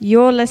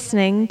You're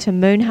listening to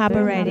Moon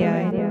Harbour Radio.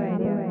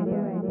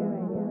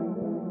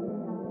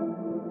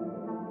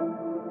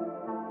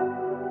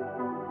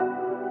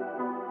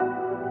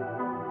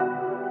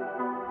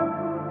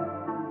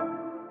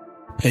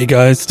 Hey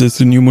guys, this is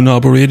the new Moon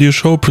Harbour Radio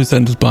show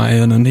presented by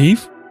Ian and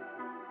Eve.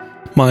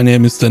 My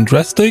name is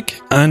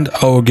Dendrastic and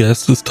our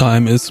guest this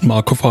time is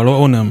Marco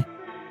Falonem,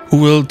 who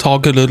will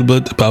talk a little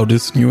bit about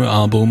his new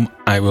album,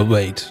 I Will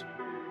Wait.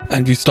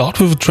 And we start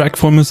with a track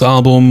from his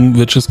album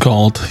which is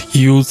called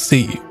You'll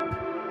See.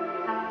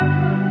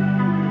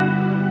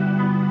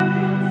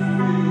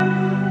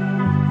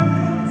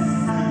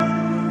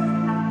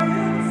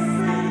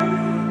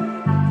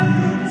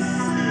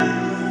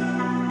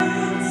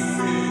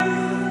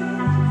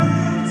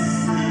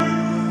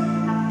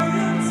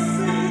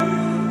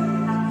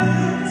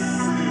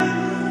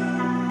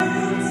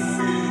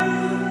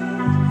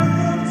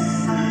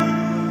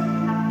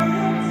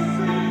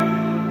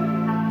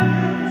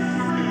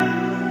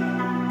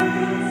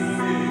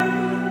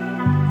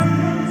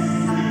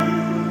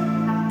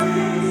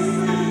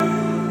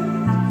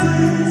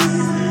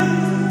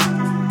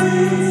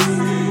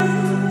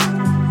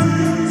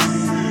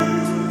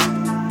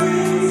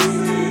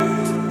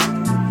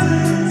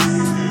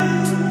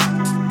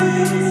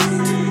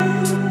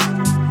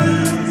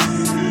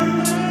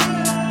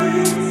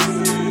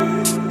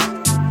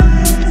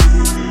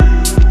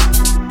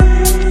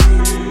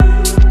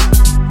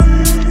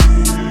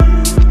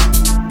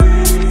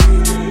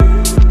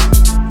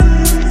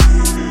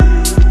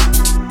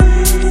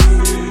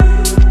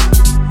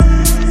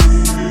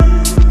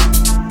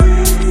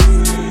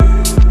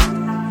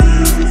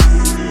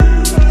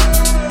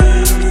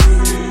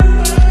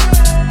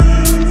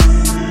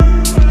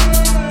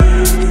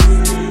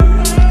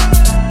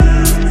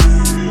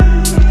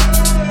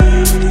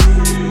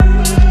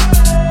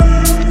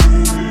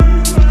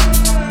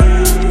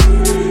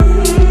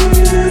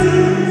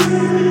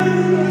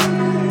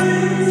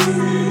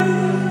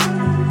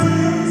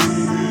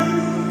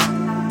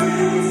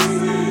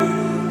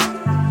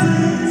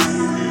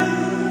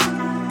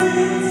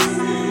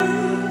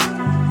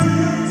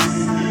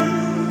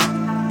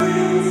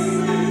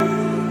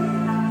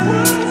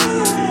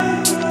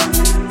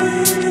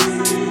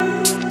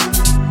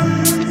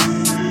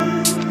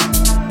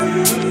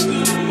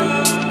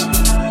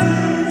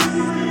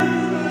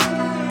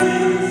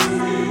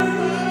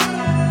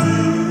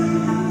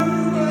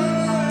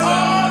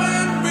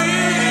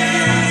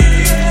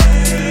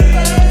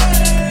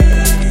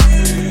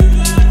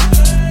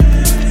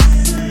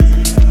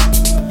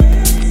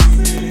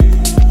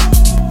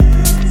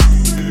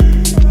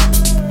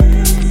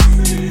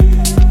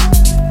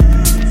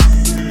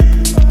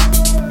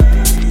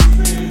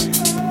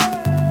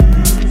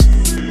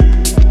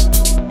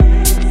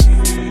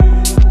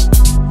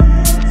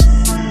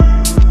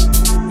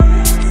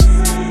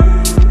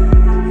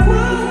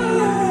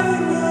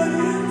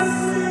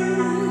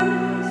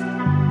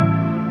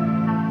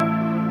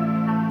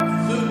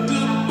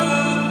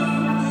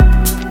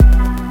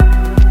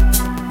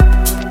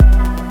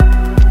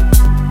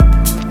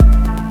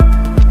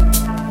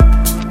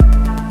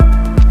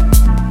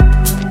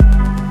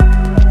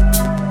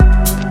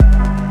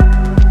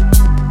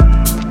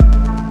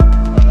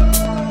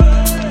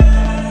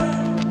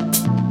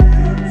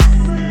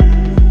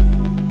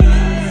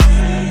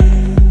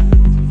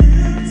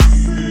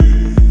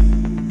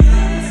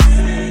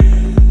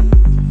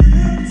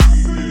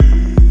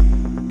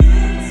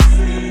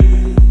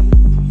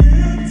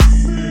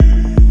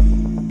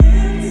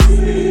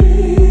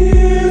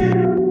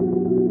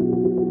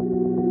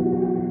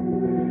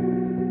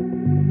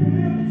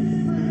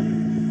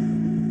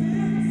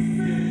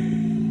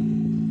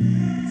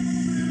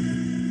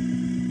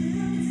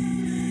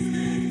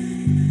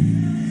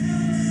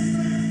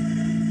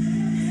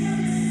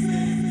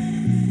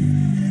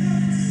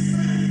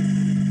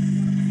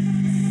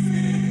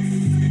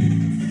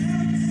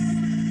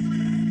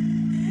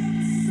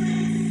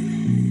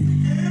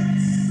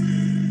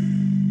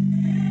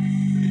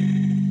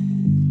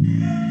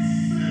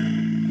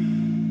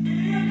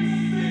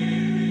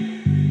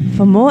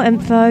 For more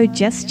info,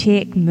 just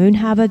check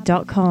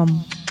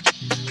moonharbour.com.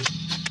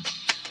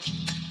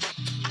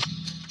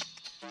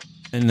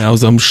 And now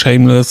some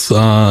shameless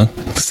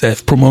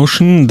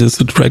self-promotion. This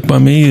is a track by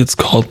me. It's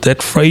called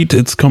Dead Freight.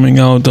 It's coming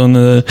out on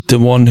the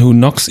One Who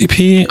Knocks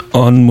EP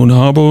on Moon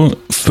Harbour,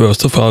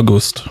 1st of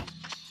August.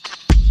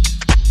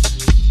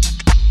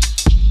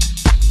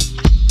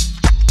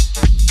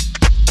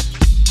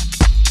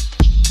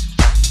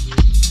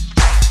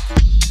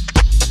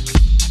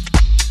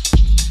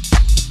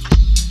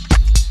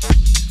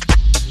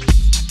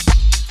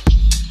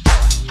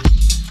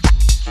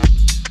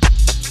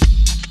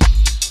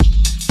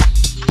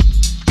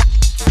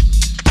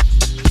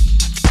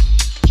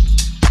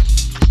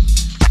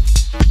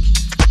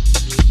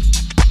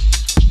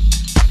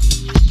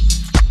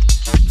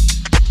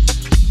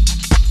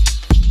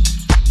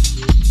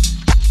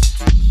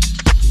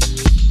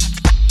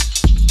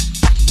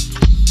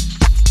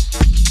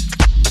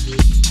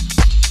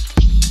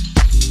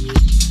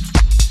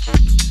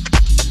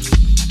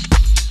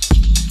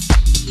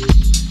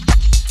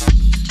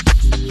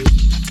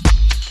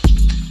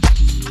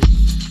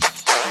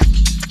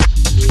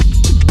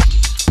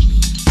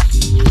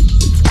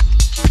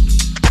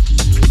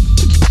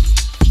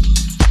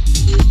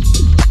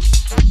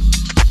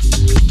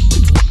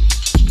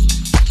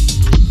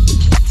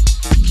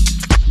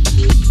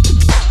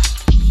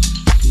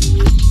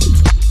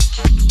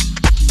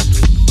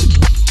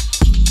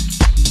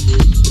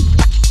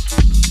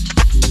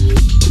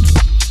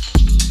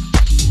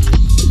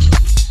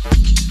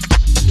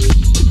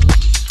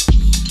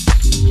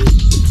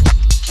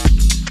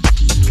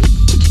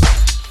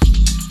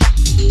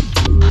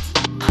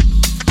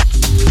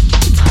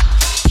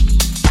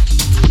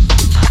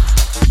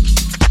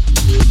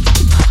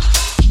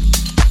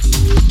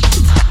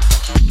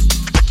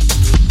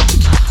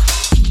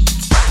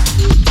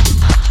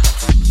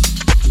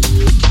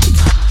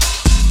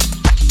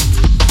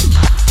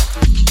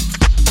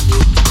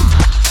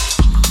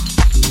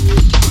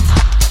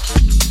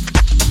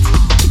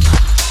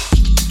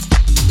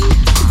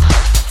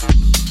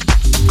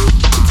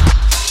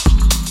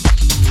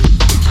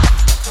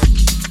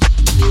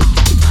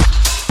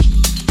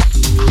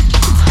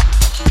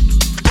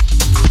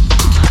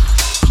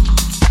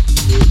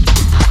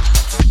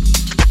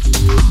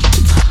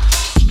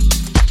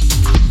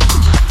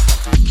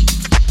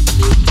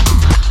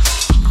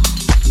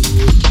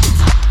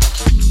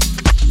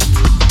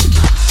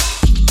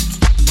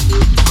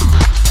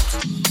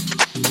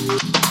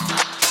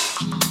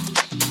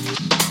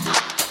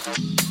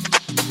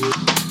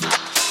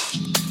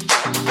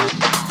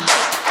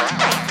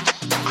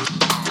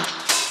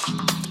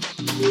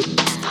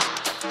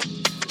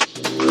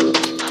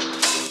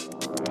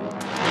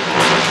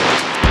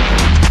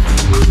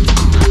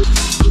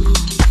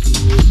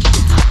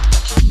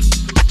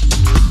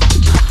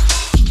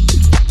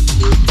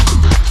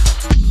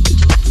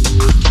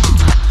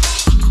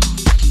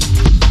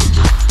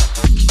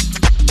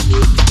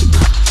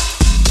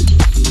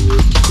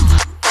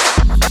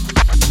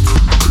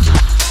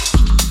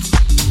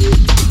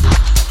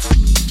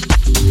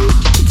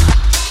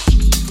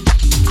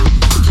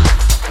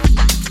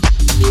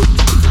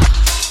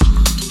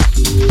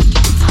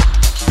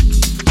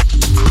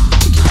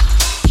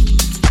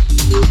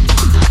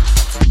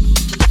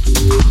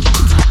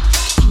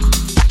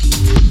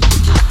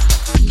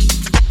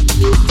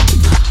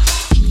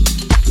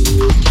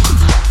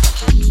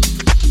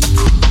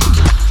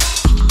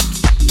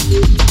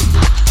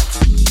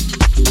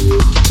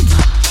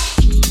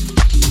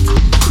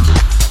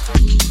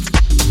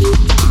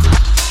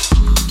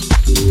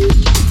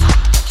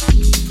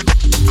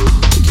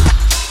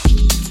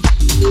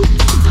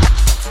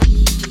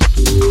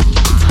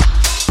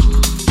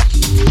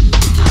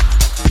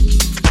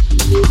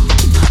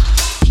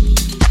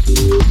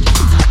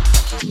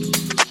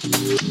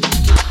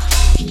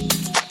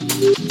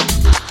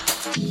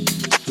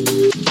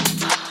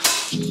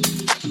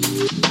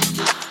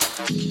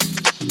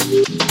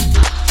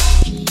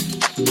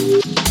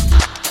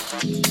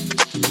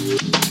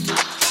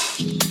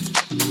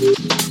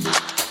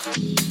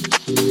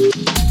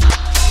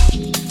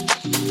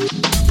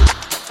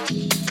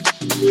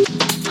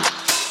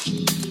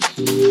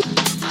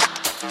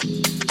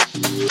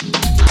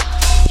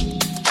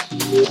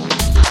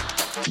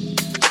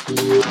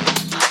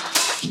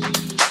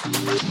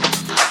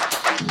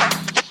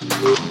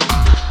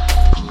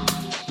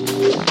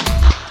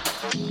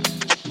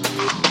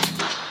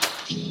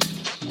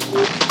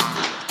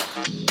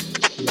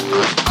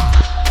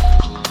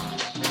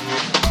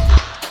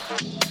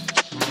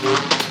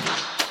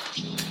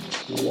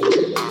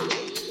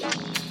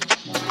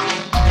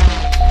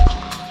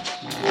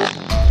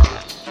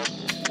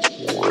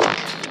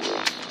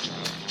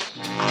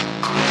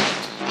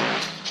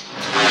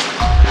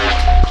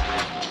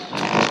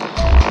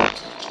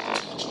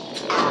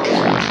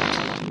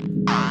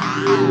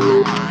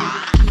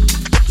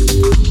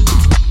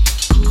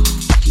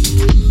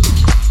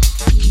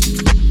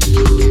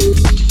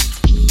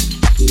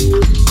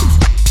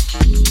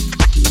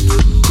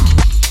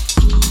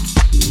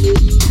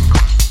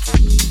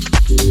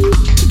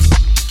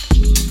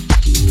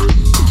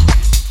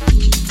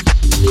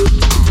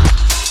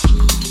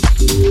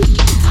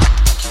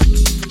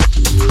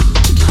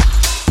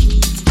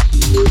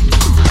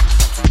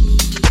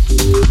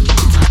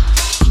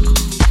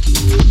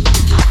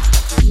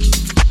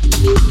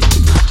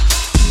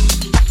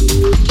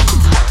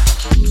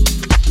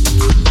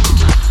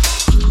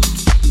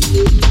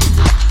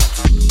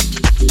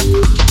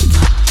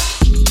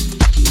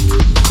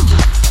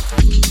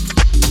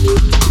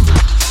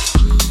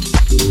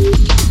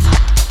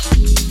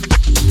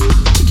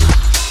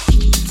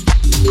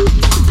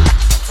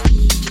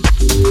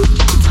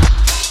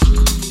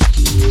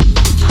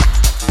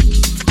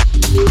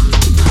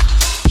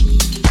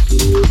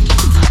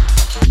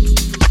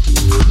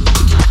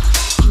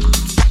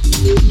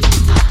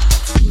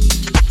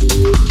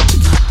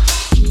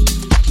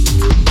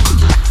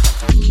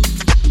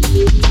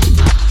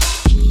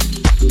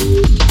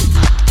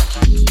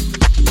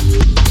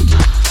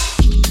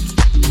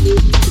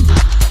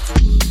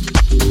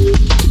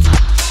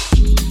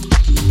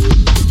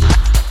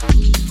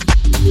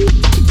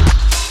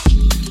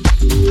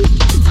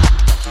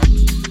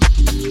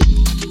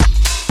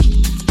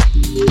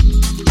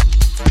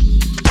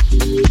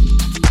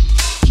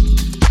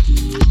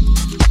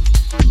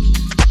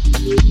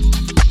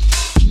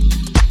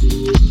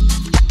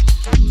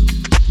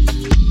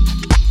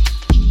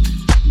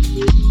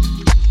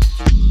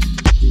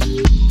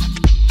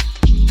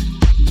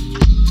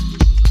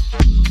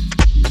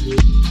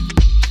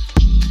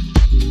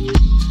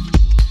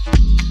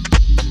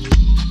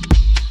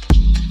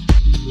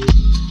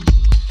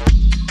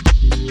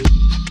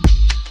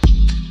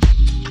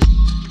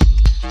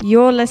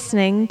 You're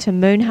listening to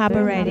Moon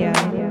Harbour Radio.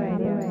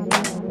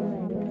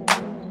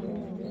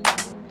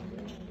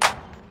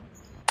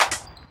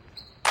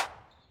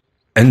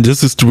 And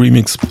this is the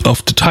remix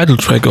of the title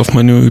track of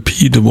my new EP,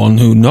 The One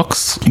Who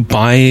Knocks,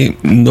 by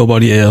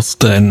nobody else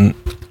than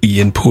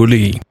Ian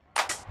Pulley.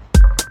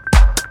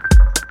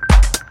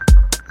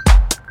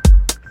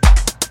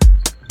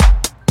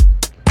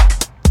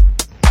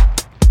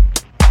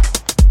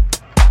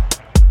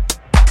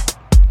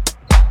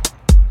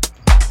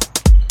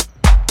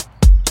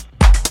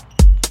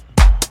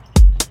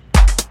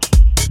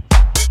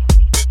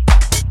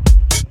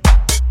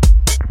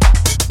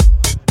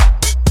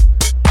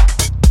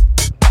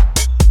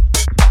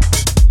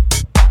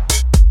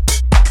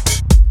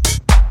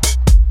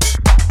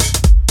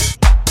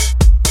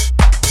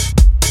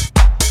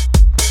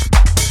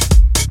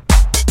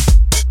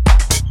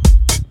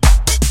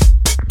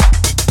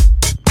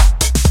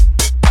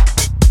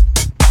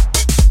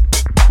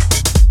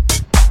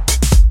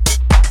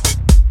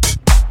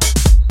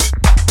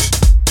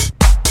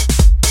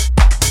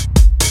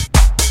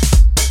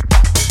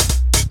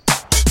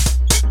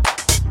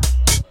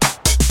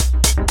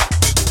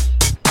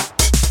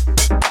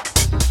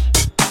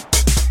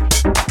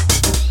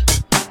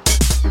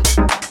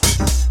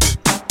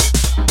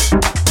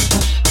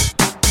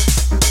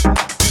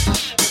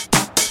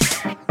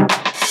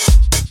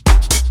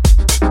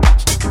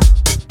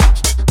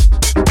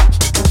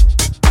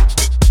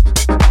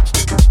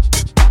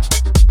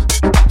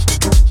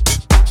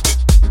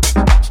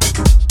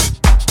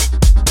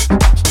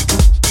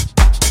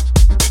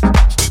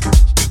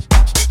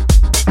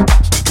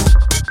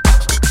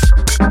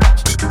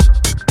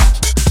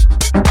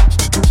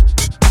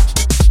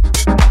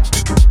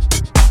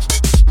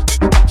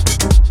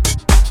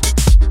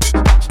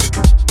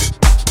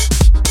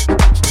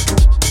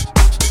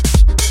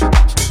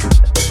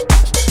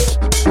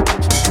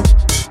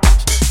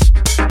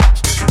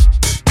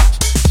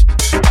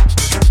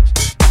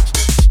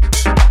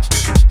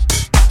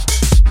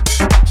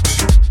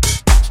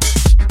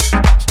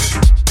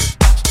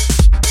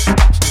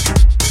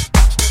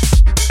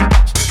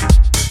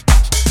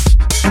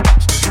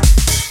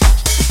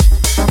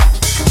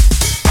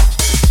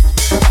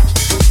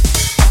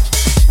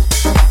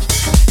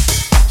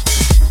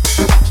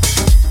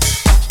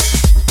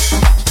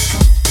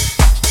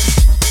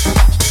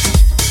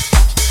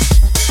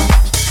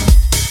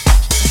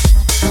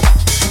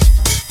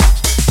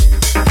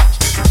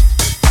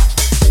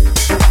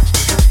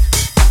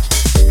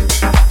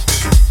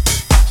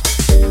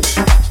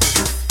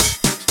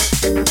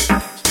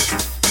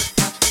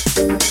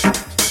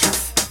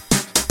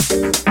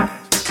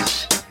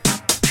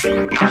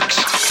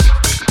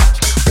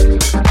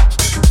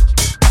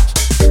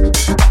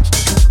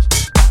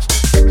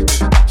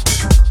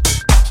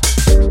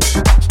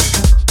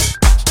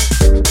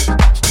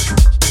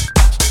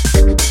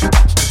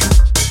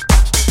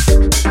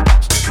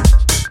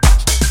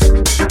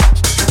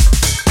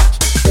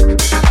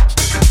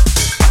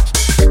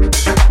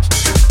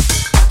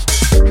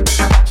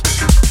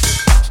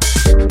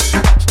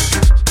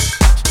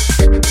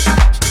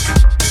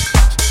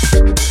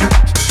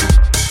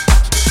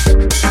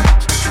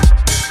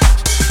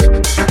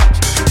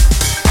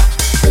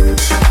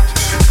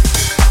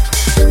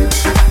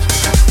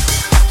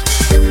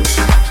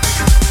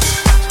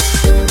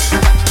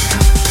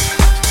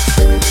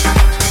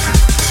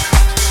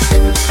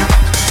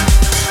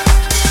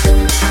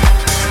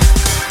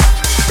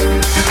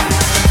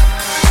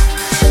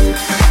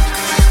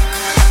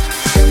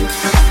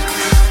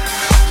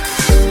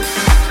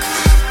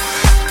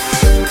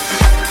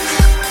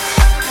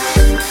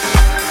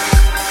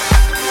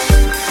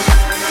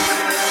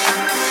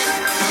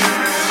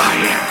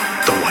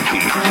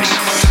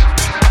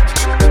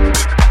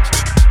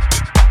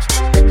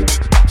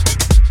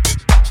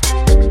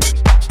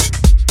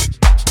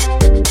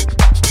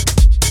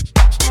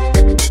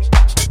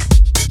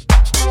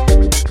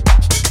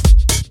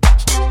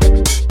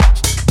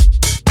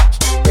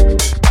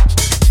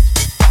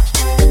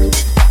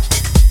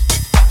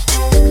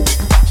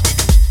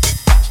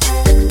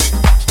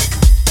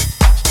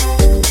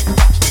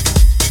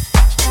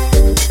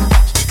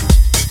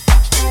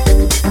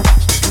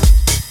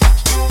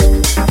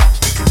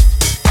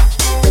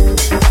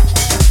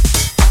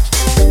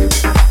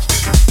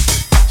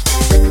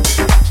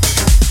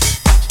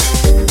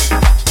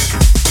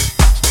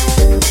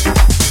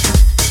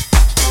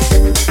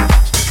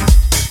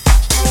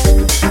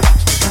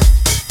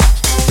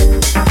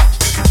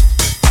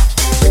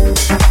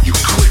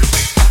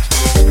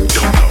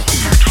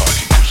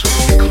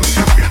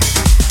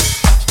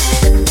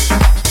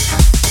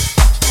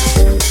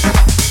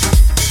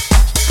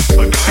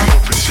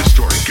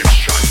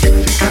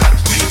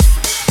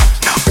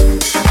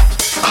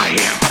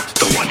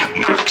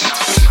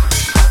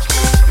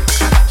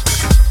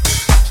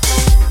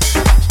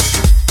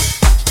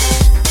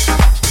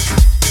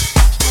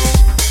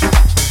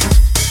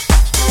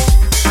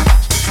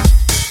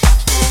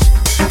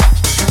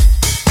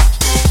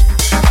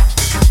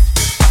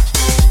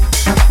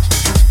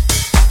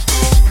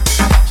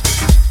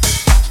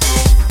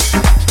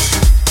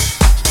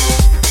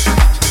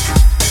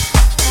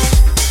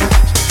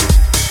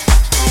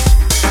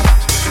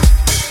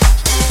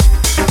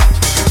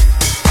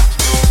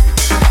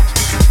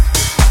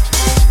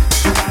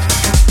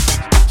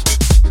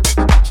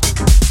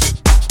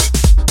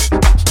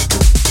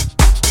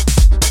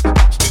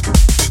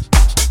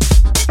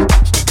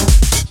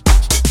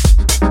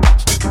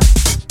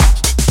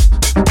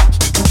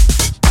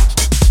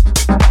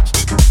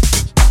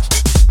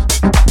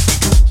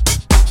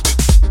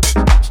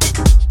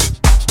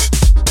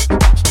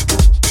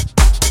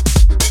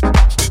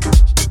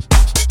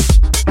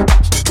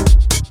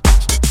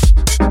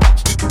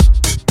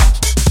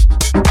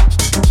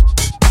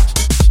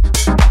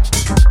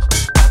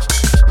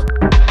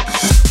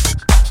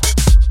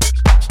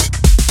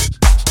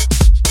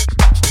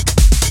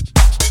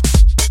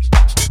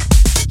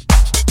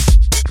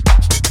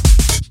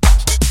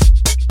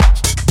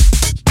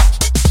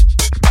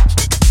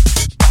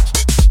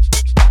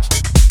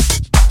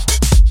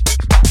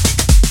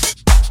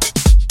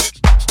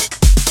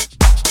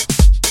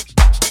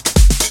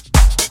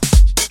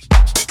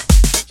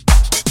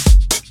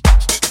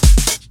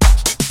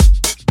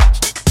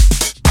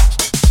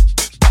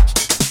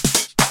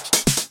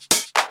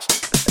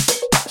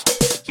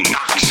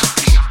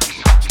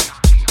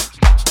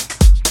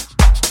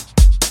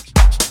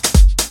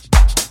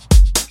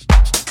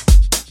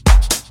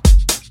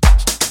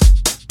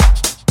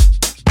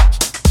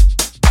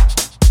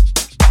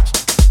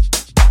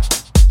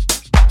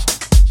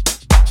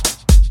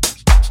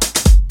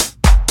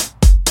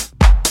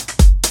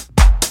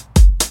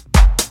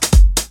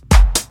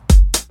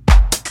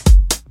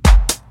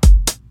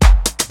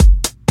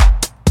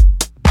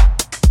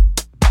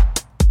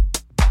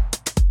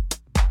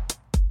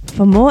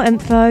 For more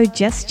info,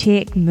 just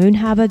check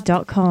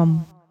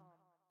moonharbour.com.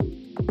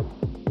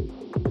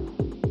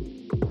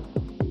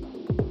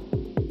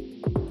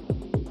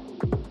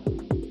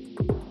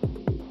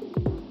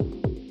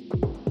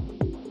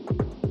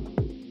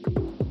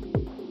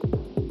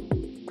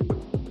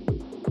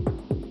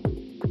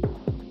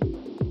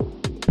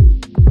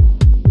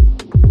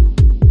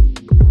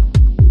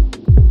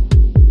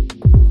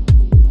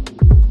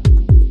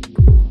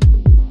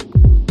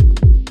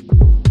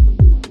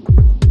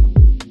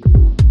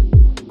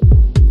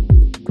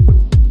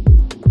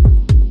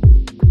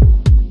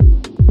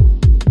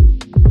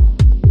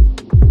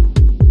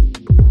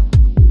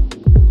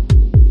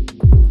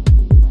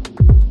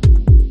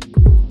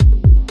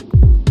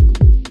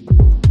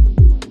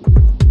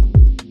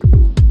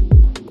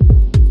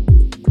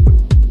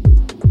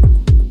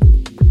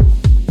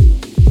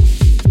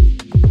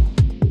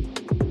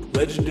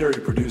 Legendary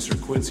producer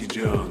Quincy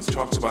Jones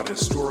talks about a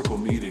historical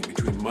meeting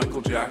between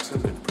Michael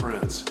Jackson and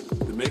Prince,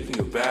 the making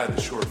of Bad,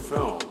 the short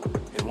film,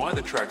 and why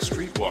the track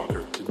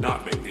Streetwalker did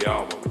not make the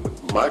album.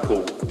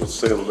 Michael was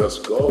saying, let's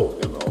go,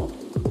 you know.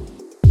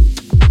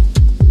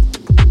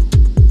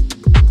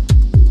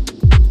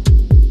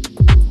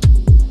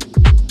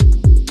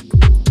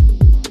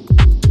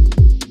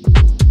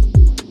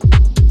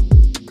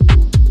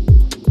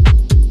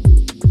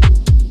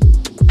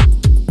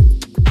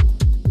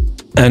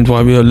 And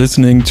while we are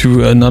listening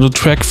to another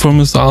track from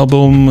his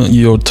album,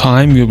 Your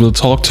Time, we will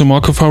talk to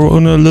Marco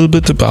Faraone a little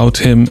bit about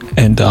him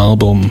and the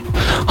album.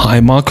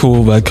 Hi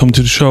Marco, welcome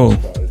to the show.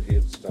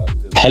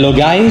 Hello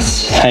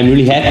guys, I'm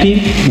really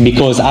happy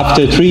because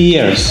after 3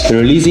 years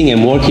releasing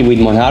and working with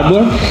Moon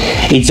Harbour,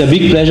 it's a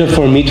big pleasure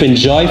for me to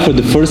enjoy for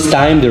the first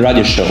time the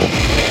radio show.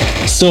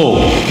 So,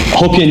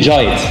 hope you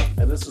enjoy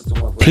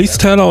it. Please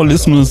tell our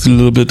listeners a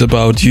little bit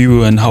about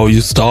you and how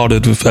you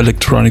started with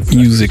electronic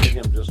music.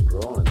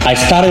 I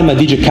started my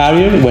DJ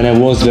career when I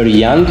was very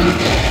young.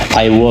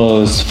 I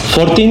was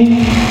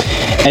 14,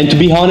 and to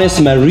be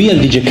honest, my real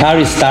DJ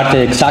career started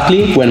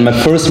exactly when my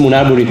first Moon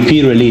Harbour EP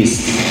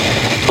released,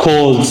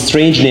 called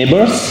Strange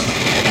Neighbors,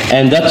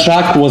 and that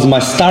track was my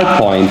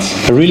start point,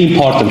 really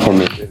important for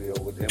me.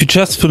 You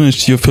just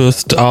finished your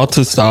first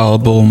artist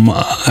album,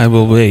 I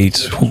Will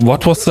Wait.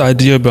 What was the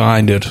idea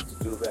behind it?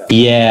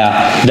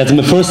 Yeah, that's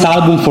my first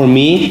album for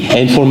me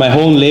and for my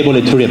own label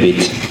Etruria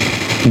Beat.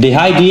 The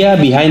idea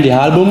behind the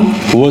album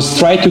was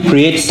try to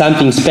create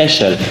something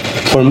special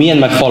for me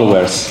and my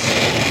followers.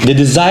 The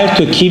desire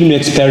to achieve new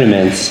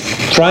experiments,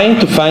 trying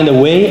to find a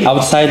way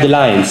outside the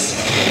lines,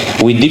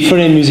 with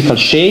different musical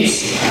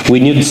shades,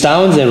 with new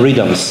sounds and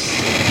rhythms.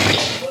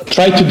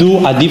 Try to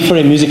do a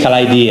different musical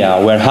idea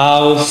where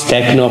house,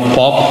 techno,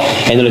 pop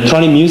and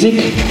electronic music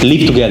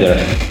live together,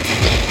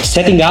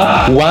 setting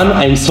up one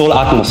and soul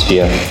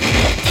atmosphere.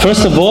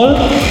 First of all,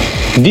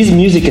 these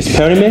music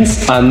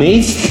experiments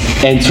amazed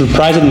and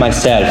surprised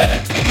myself.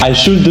 I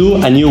should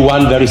do a new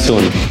one very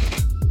soon.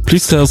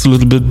 Please tell us a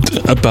little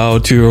bit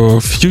about your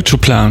future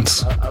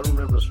plans.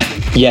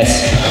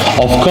 Yes,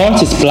 of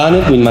course it's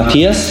planned with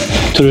Matthias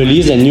to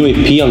release a new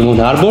EP on Moon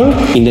Harbour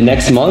in the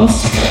next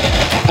months,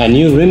 a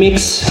new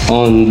remix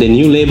on the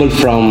new label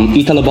from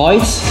Italo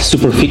Boys,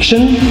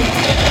 Superfiction.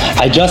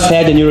 I just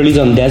had a new release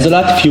on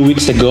Desolate a few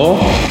weeks ago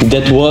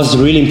that was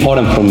really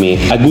important for me,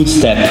 a good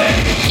step.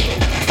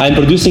 I'm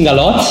producing a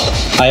lot.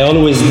 I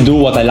always do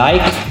what I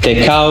like,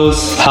 tech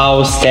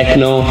house,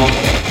 techno.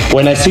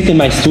 When I sit in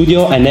my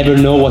studio, I never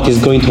know what is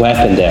going to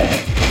happen there.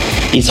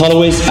 It's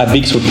always a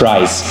big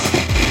surprise.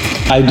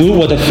 I do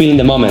what I feel in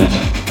the moment.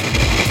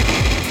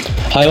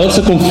 I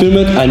also confirmed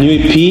a new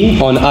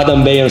EP on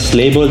Adam Bayer's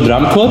label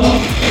Drumcode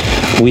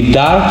with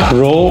dark,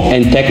 raw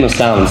and techno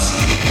sounds.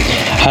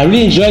 I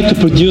really enjoy to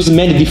produce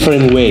many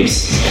different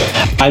waves.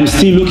 I'm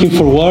still looking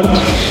forward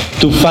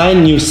to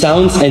find new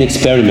sounds and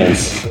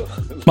experiments.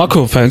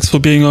 Marco, thanks for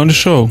being on the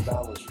show.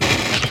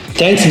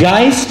 Thanks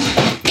guys,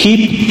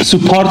 keep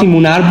supporting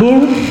Moon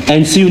Harbour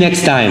and see you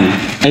next time.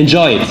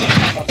 Enjoy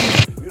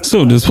it.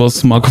 So this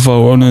was Marco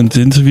Faraone in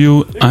the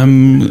interview.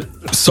 I'm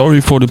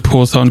sorry for the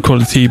poor sound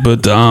quality,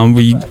 but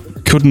we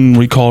couldn't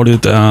record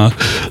it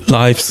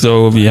live,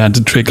 so we had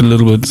to trick a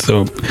little bit.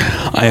 So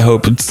I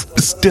hope it's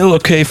still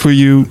okay for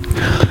you.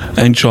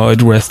 Enjoy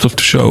the rest of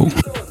the show.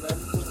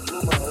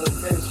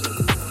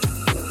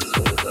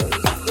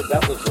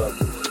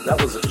 That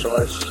was a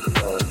choice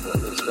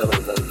instead of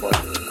one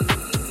button.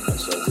 And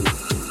so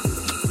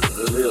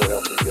we really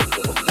helped to get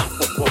the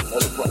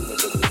button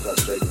because we start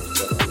shaking the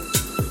stuff.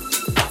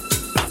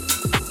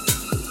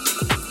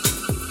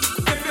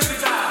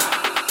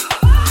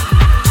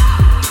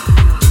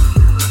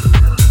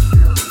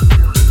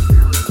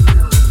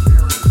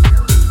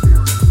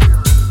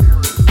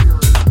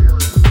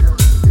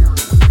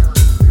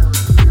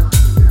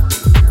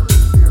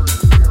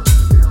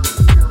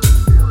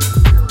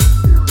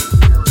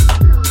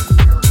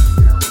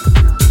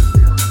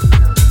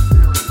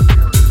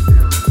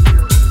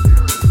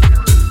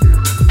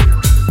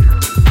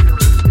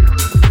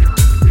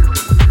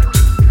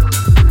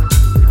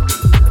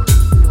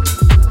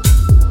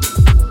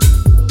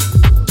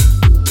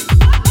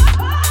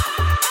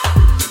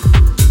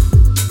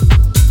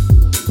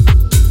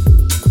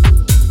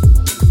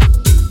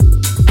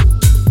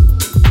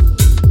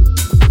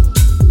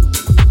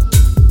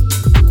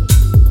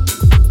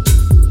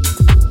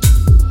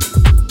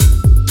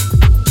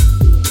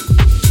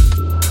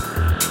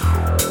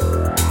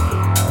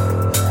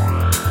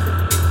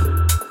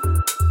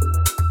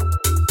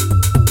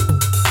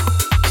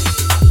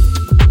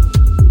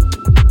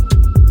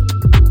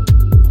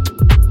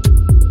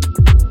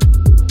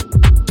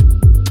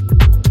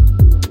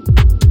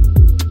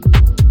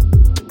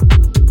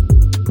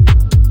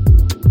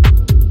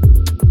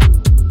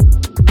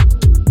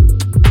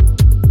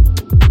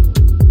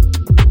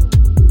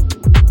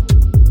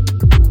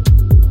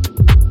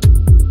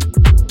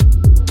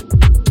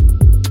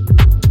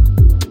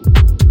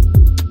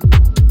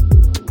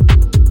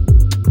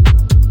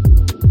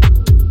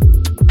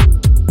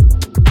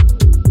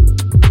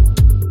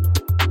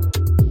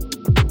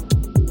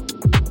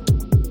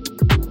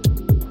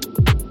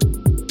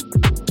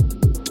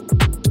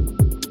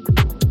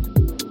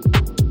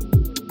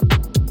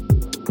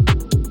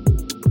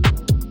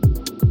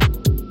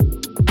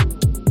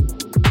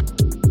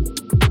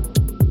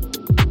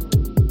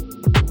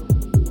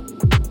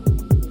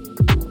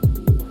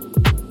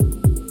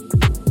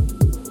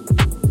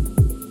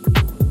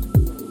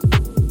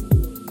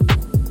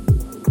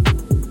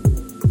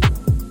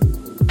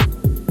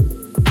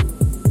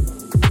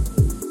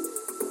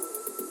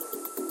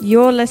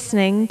 You're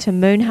listening to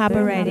Moon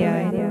Harbour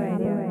Radio.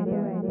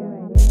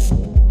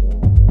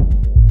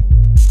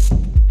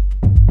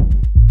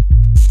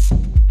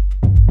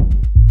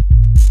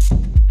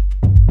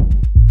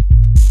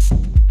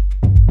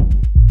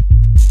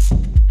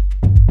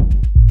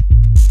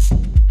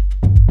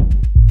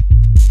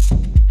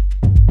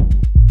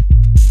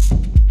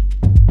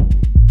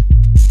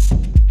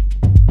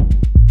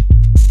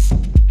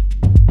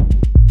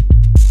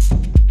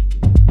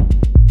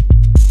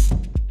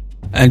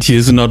 And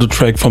here's another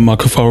track from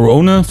Marco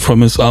Faraone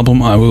from his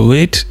album I Will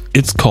Wait.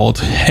 It's called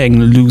Hang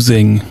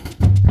Losing.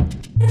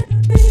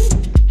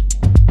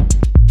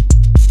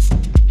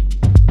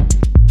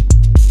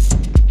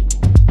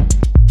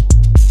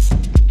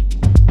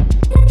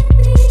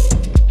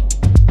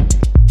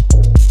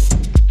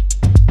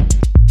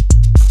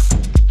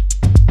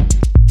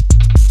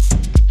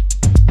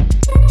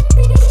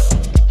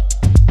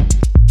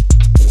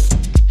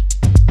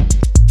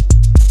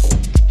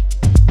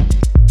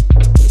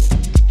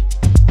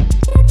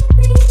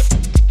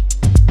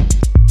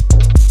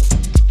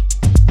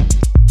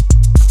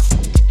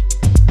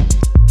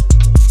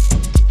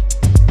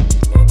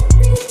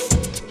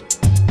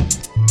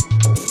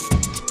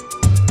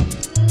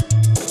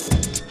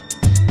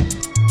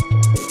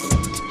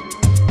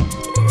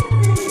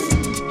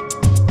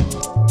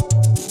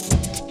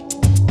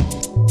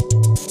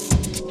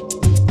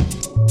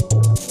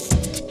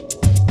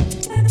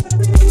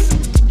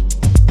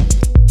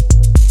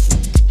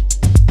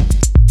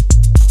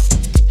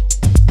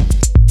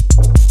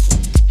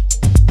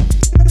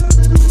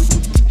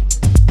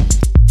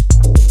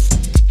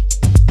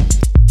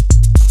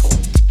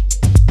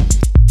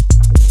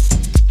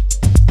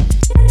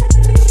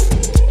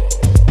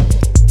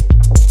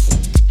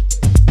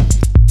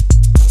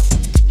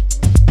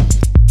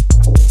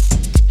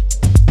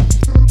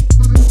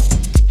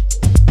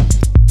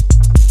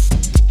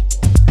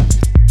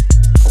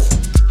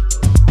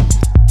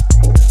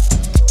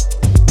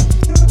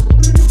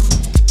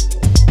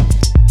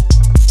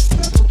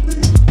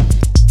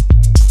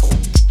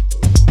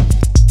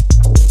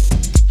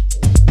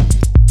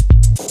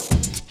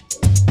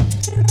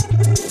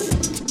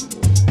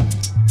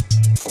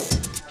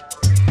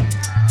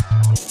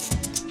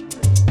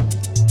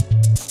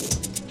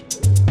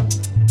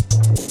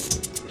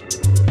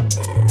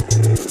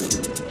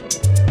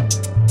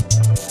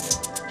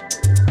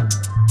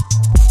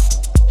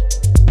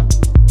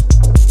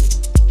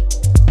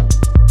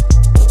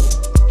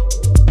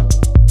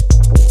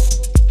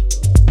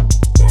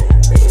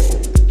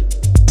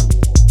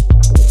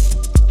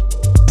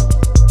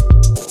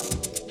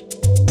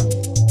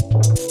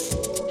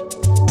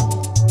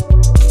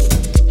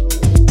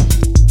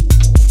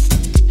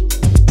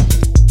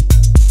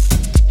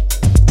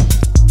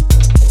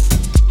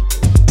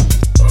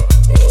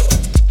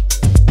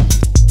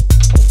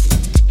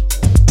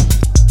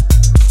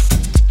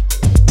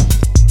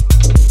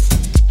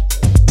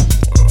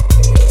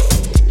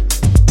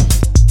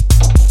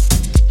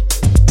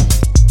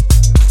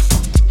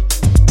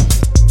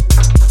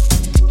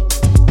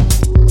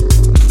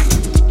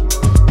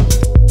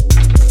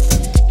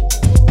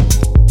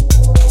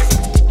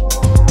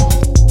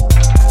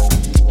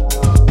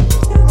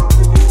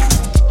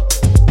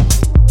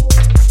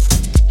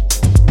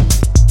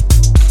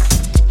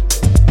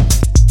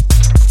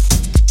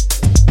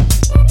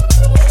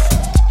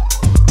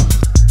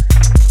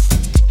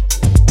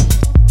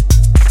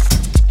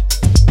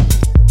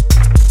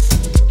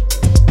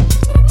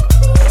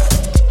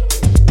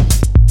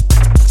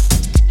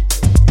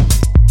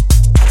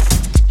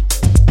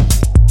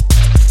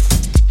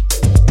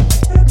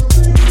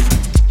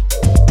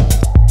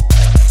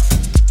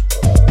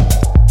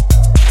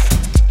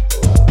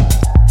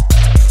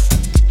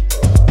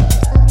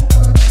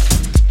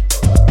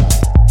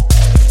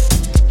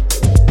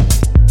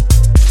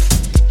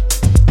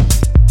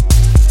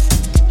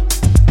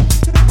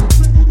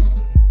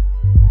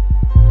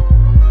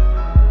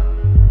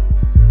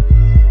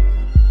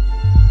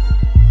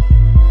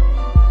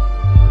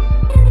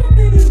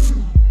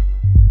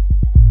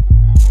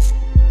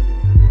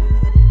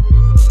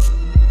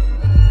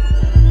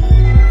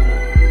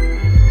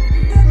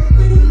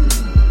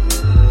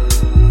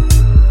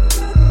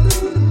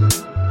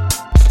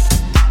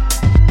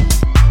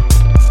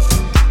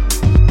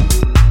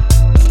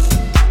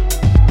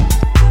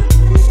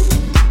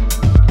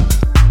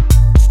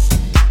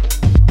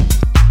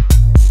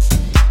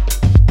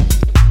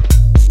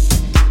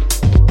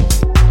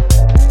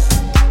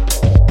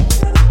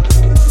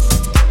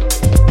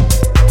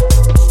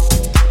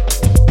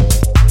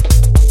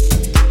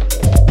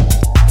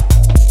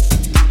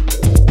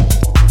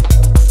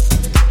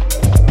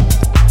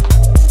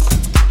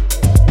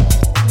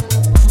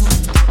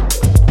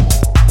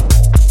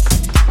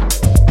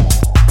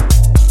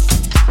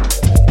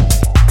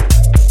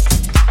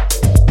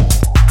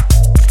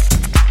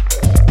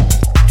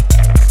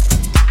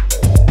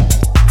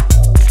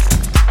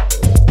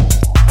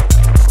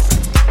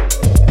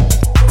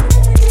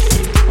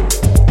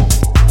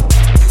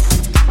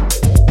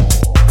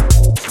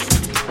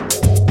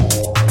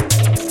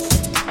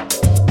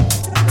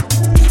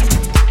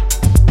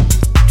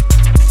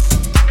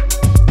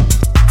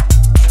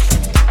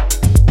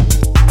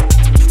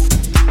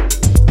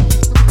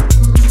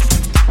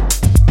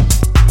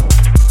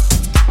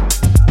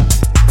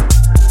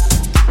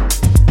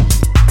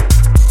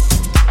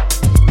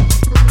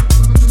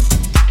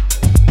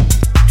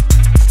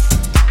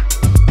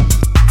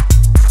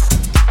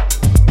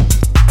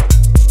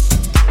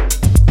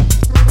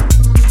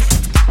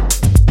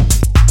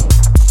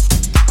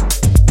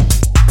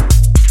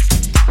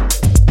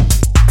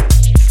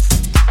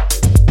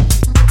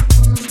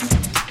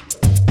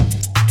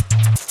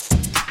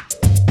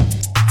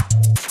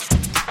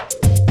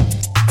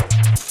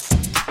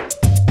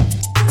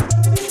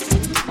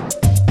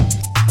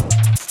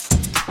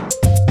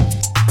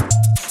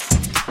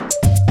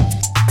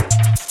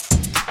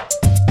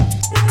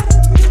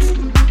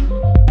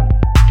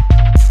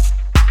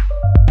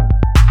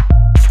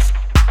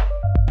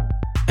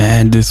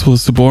 And this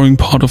was the boring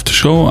part of the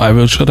show. I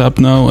will shut up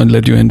now and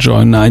let you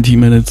enjoy 90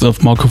 minutes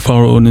of Marco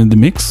Faraone in the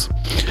mix.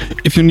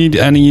 If you need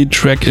any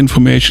track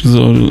information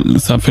or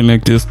something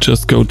like this,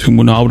 just go to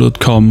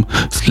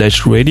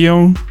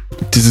moonharbor.com/radio.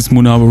 This is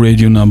Moon Harbor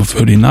Radio number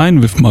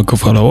 39 with Marco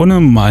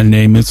Faraone. My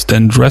name is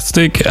Dan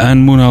Drastic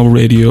and Moon Harbor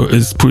Radio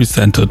is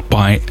presented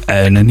by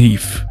Alan and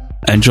Heath.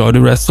 Enjoy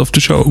the rest of the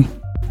show.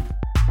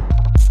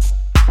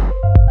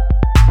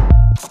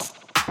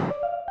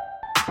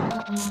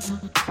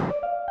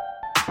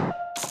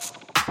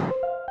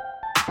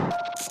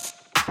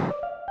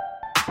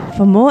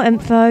 For more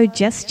info,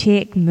 just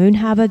check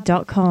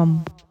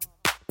moonharbor.com.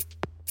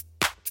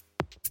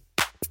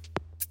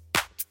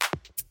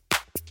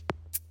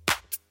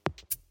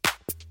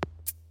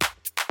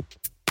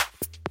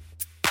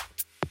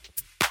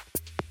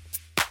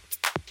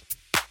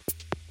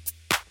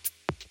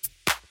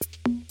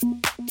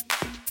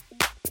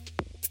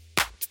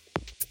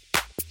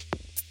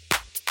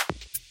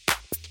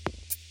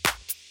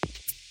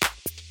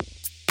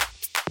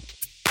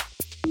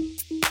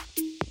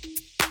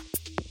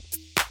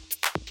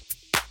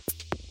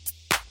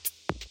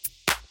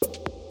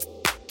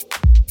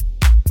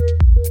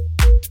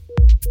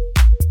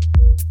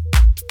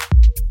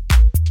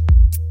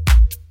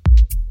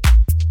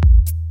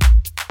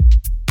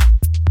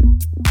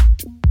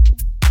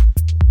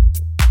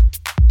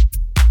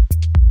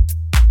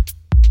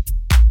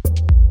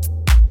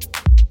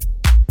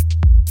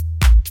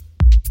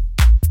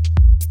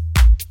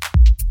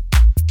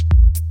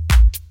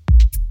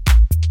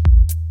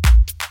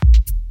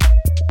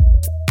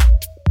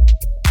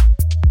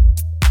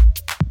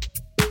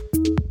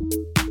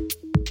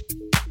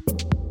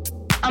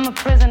 I'm a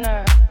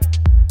prisoner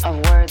of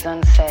words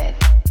unsaid.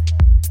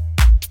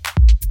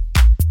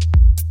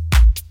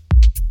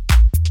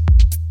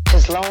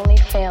 Just lonely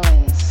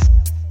feelings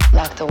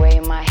locked away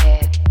in my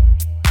head.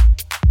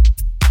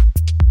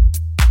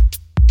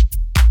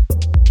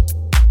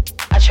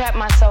 I trap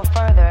myself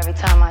further every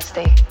time I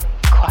stay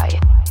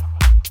quiet.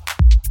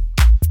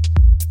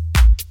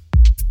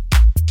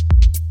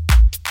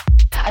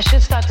 I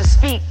should start to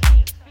speak,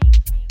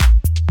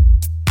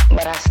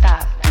 but I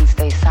stop and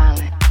stay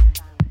silent.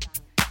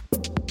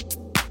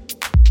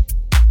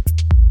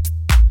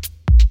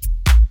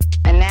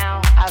 And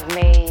now I've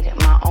made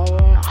my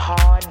own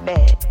hard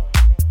bed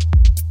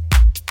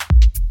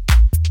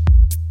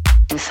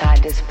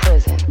inside this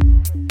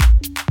prison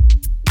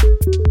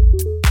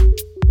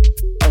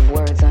of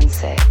words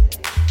unsaid.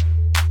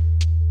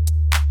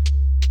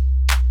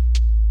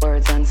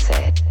 Words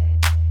unsaid.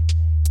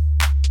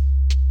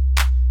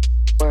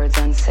 Words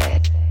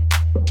unsaid.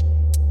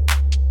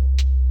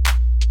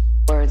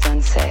 Words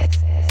unsaid.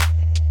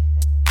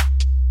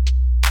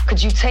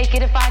 Could you take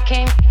it if I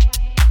came?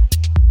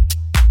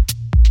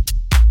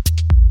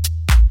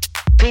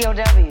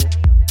 POW.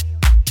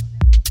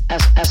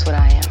 That's what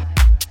I am.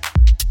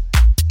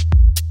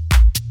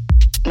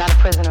 Not a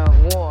prisoner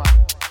of war,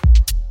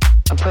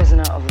 a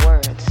prisoner of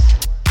words.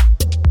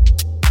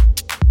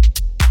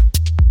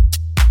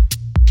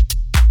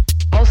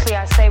 Mostly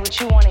I say what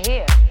you want to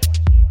hear.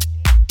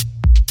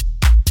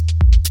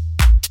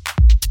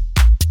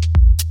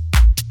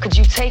 Could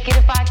you take it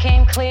if I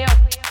came clear?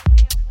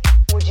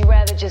 Or would you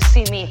rather just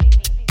see me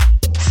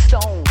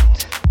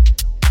stoned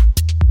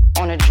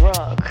on a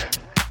drug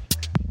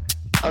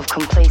of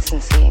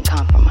complacency and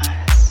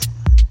compromise?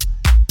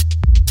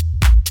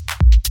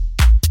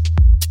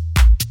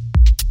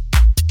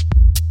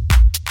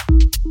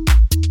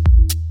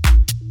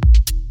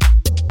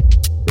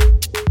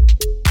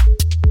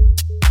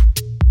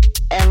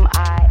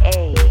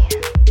 MIA.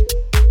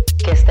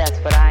 Guess that's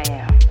what I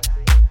am.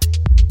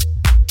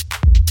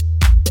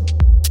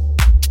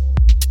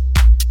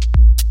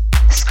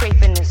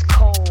 Scraping this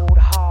cold,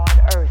 hard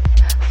earth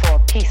for a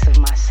piece of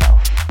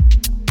myself.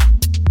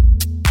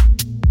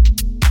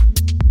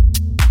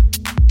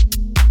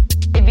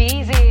 It'd be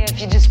easier if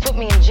you just put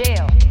me in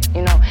jail.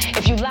 You know,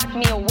 if you locked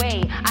me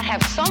away, I'd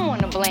have someone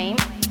to blame.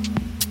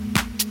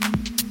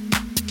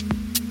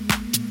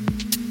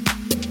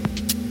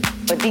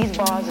 But these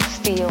bars of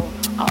steel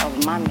are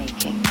of my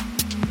making.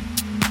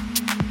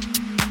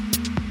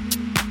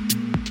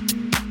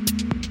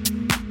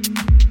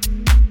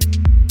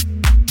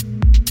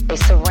 They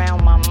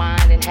surround my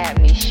mind and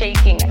have me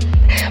shaking.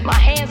 My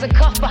hands are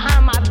cuffed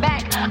behind my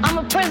back. I'm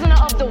a prisoner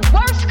of the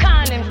worst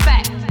kind, in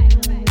fact.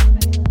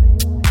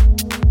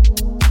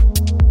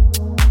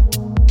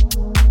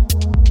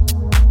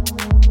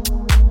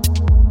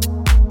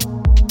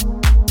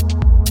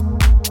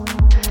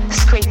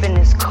 Scraping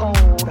this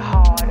cold,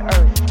 hard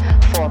earth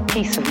for a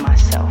piece of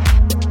myself.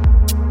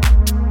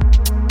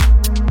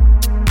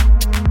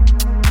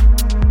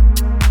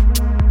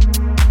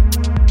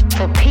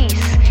 For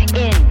peace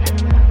in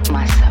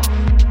myself.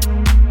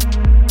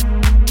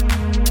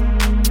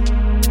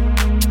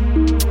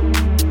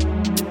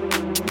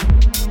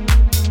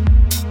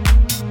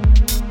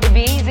 It'd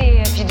be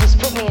easier if you just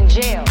put me in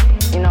jail.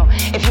 You know,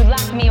 if you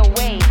locked me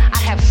away,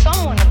 I'd have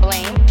someone to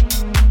blame.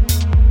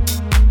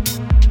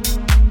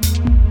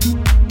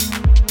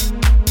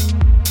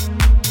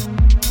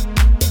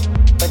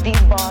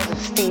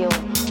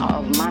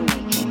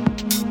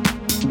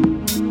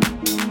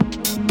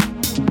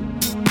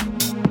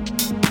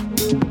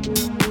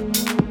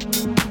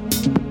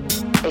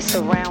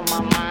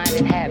 mind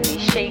and had me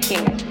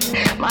shaking.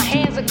 My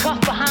hands are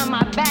cuffed behind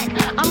my back.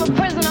 I'm a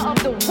prisoner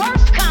of the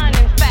worst kind,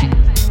 in fact.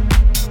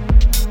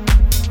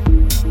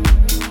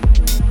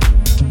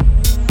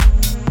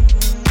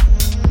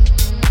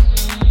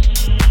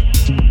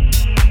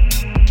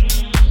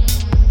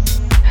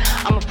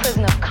 I'm a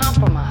prisoner of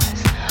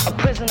compromise, a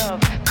prisoner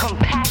of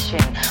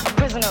compassion, a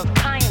prisoner of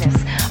kindness,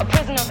 a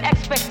prisoner of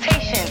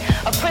expectation,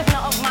 a prisoner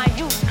of my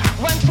youth.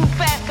 Run too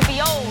fast to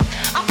be old.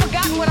 I've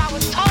forgotten what I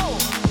was told.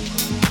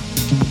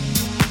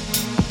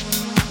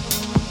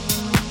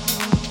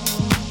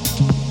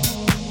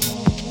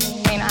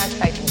 Ain't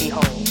eyesight to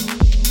behold.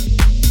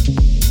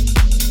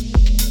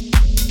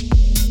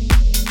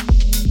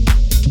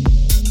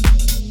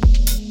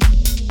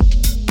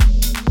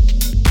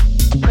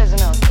 A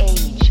prisoner of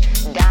age,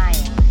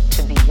 dying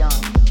to be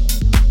young.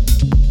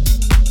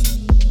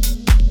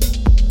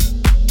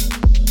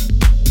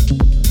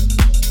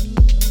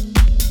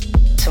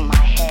 To my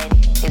head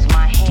is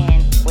my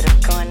hand with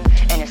a gun,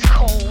 and it's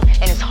cold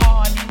and it's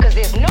hard, cause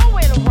there's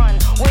nowhere to run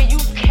where you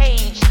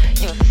caged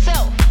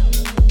yourself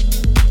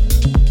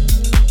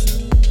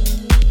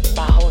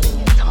by holding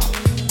your tongue.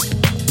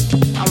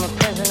 I'm a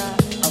prisoner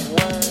of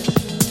words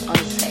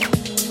unsaid.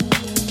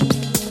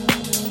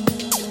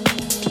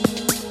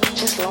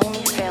 Just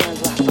lonely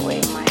feelings locked away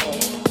in my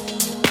head.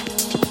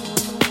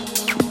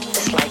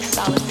 It's like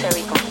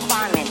solitary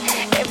confinement.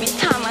 Every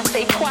time I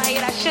stay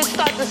quiet, I should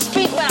start to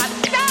speak, but I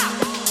stop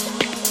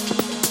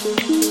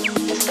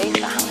and stay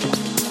silent.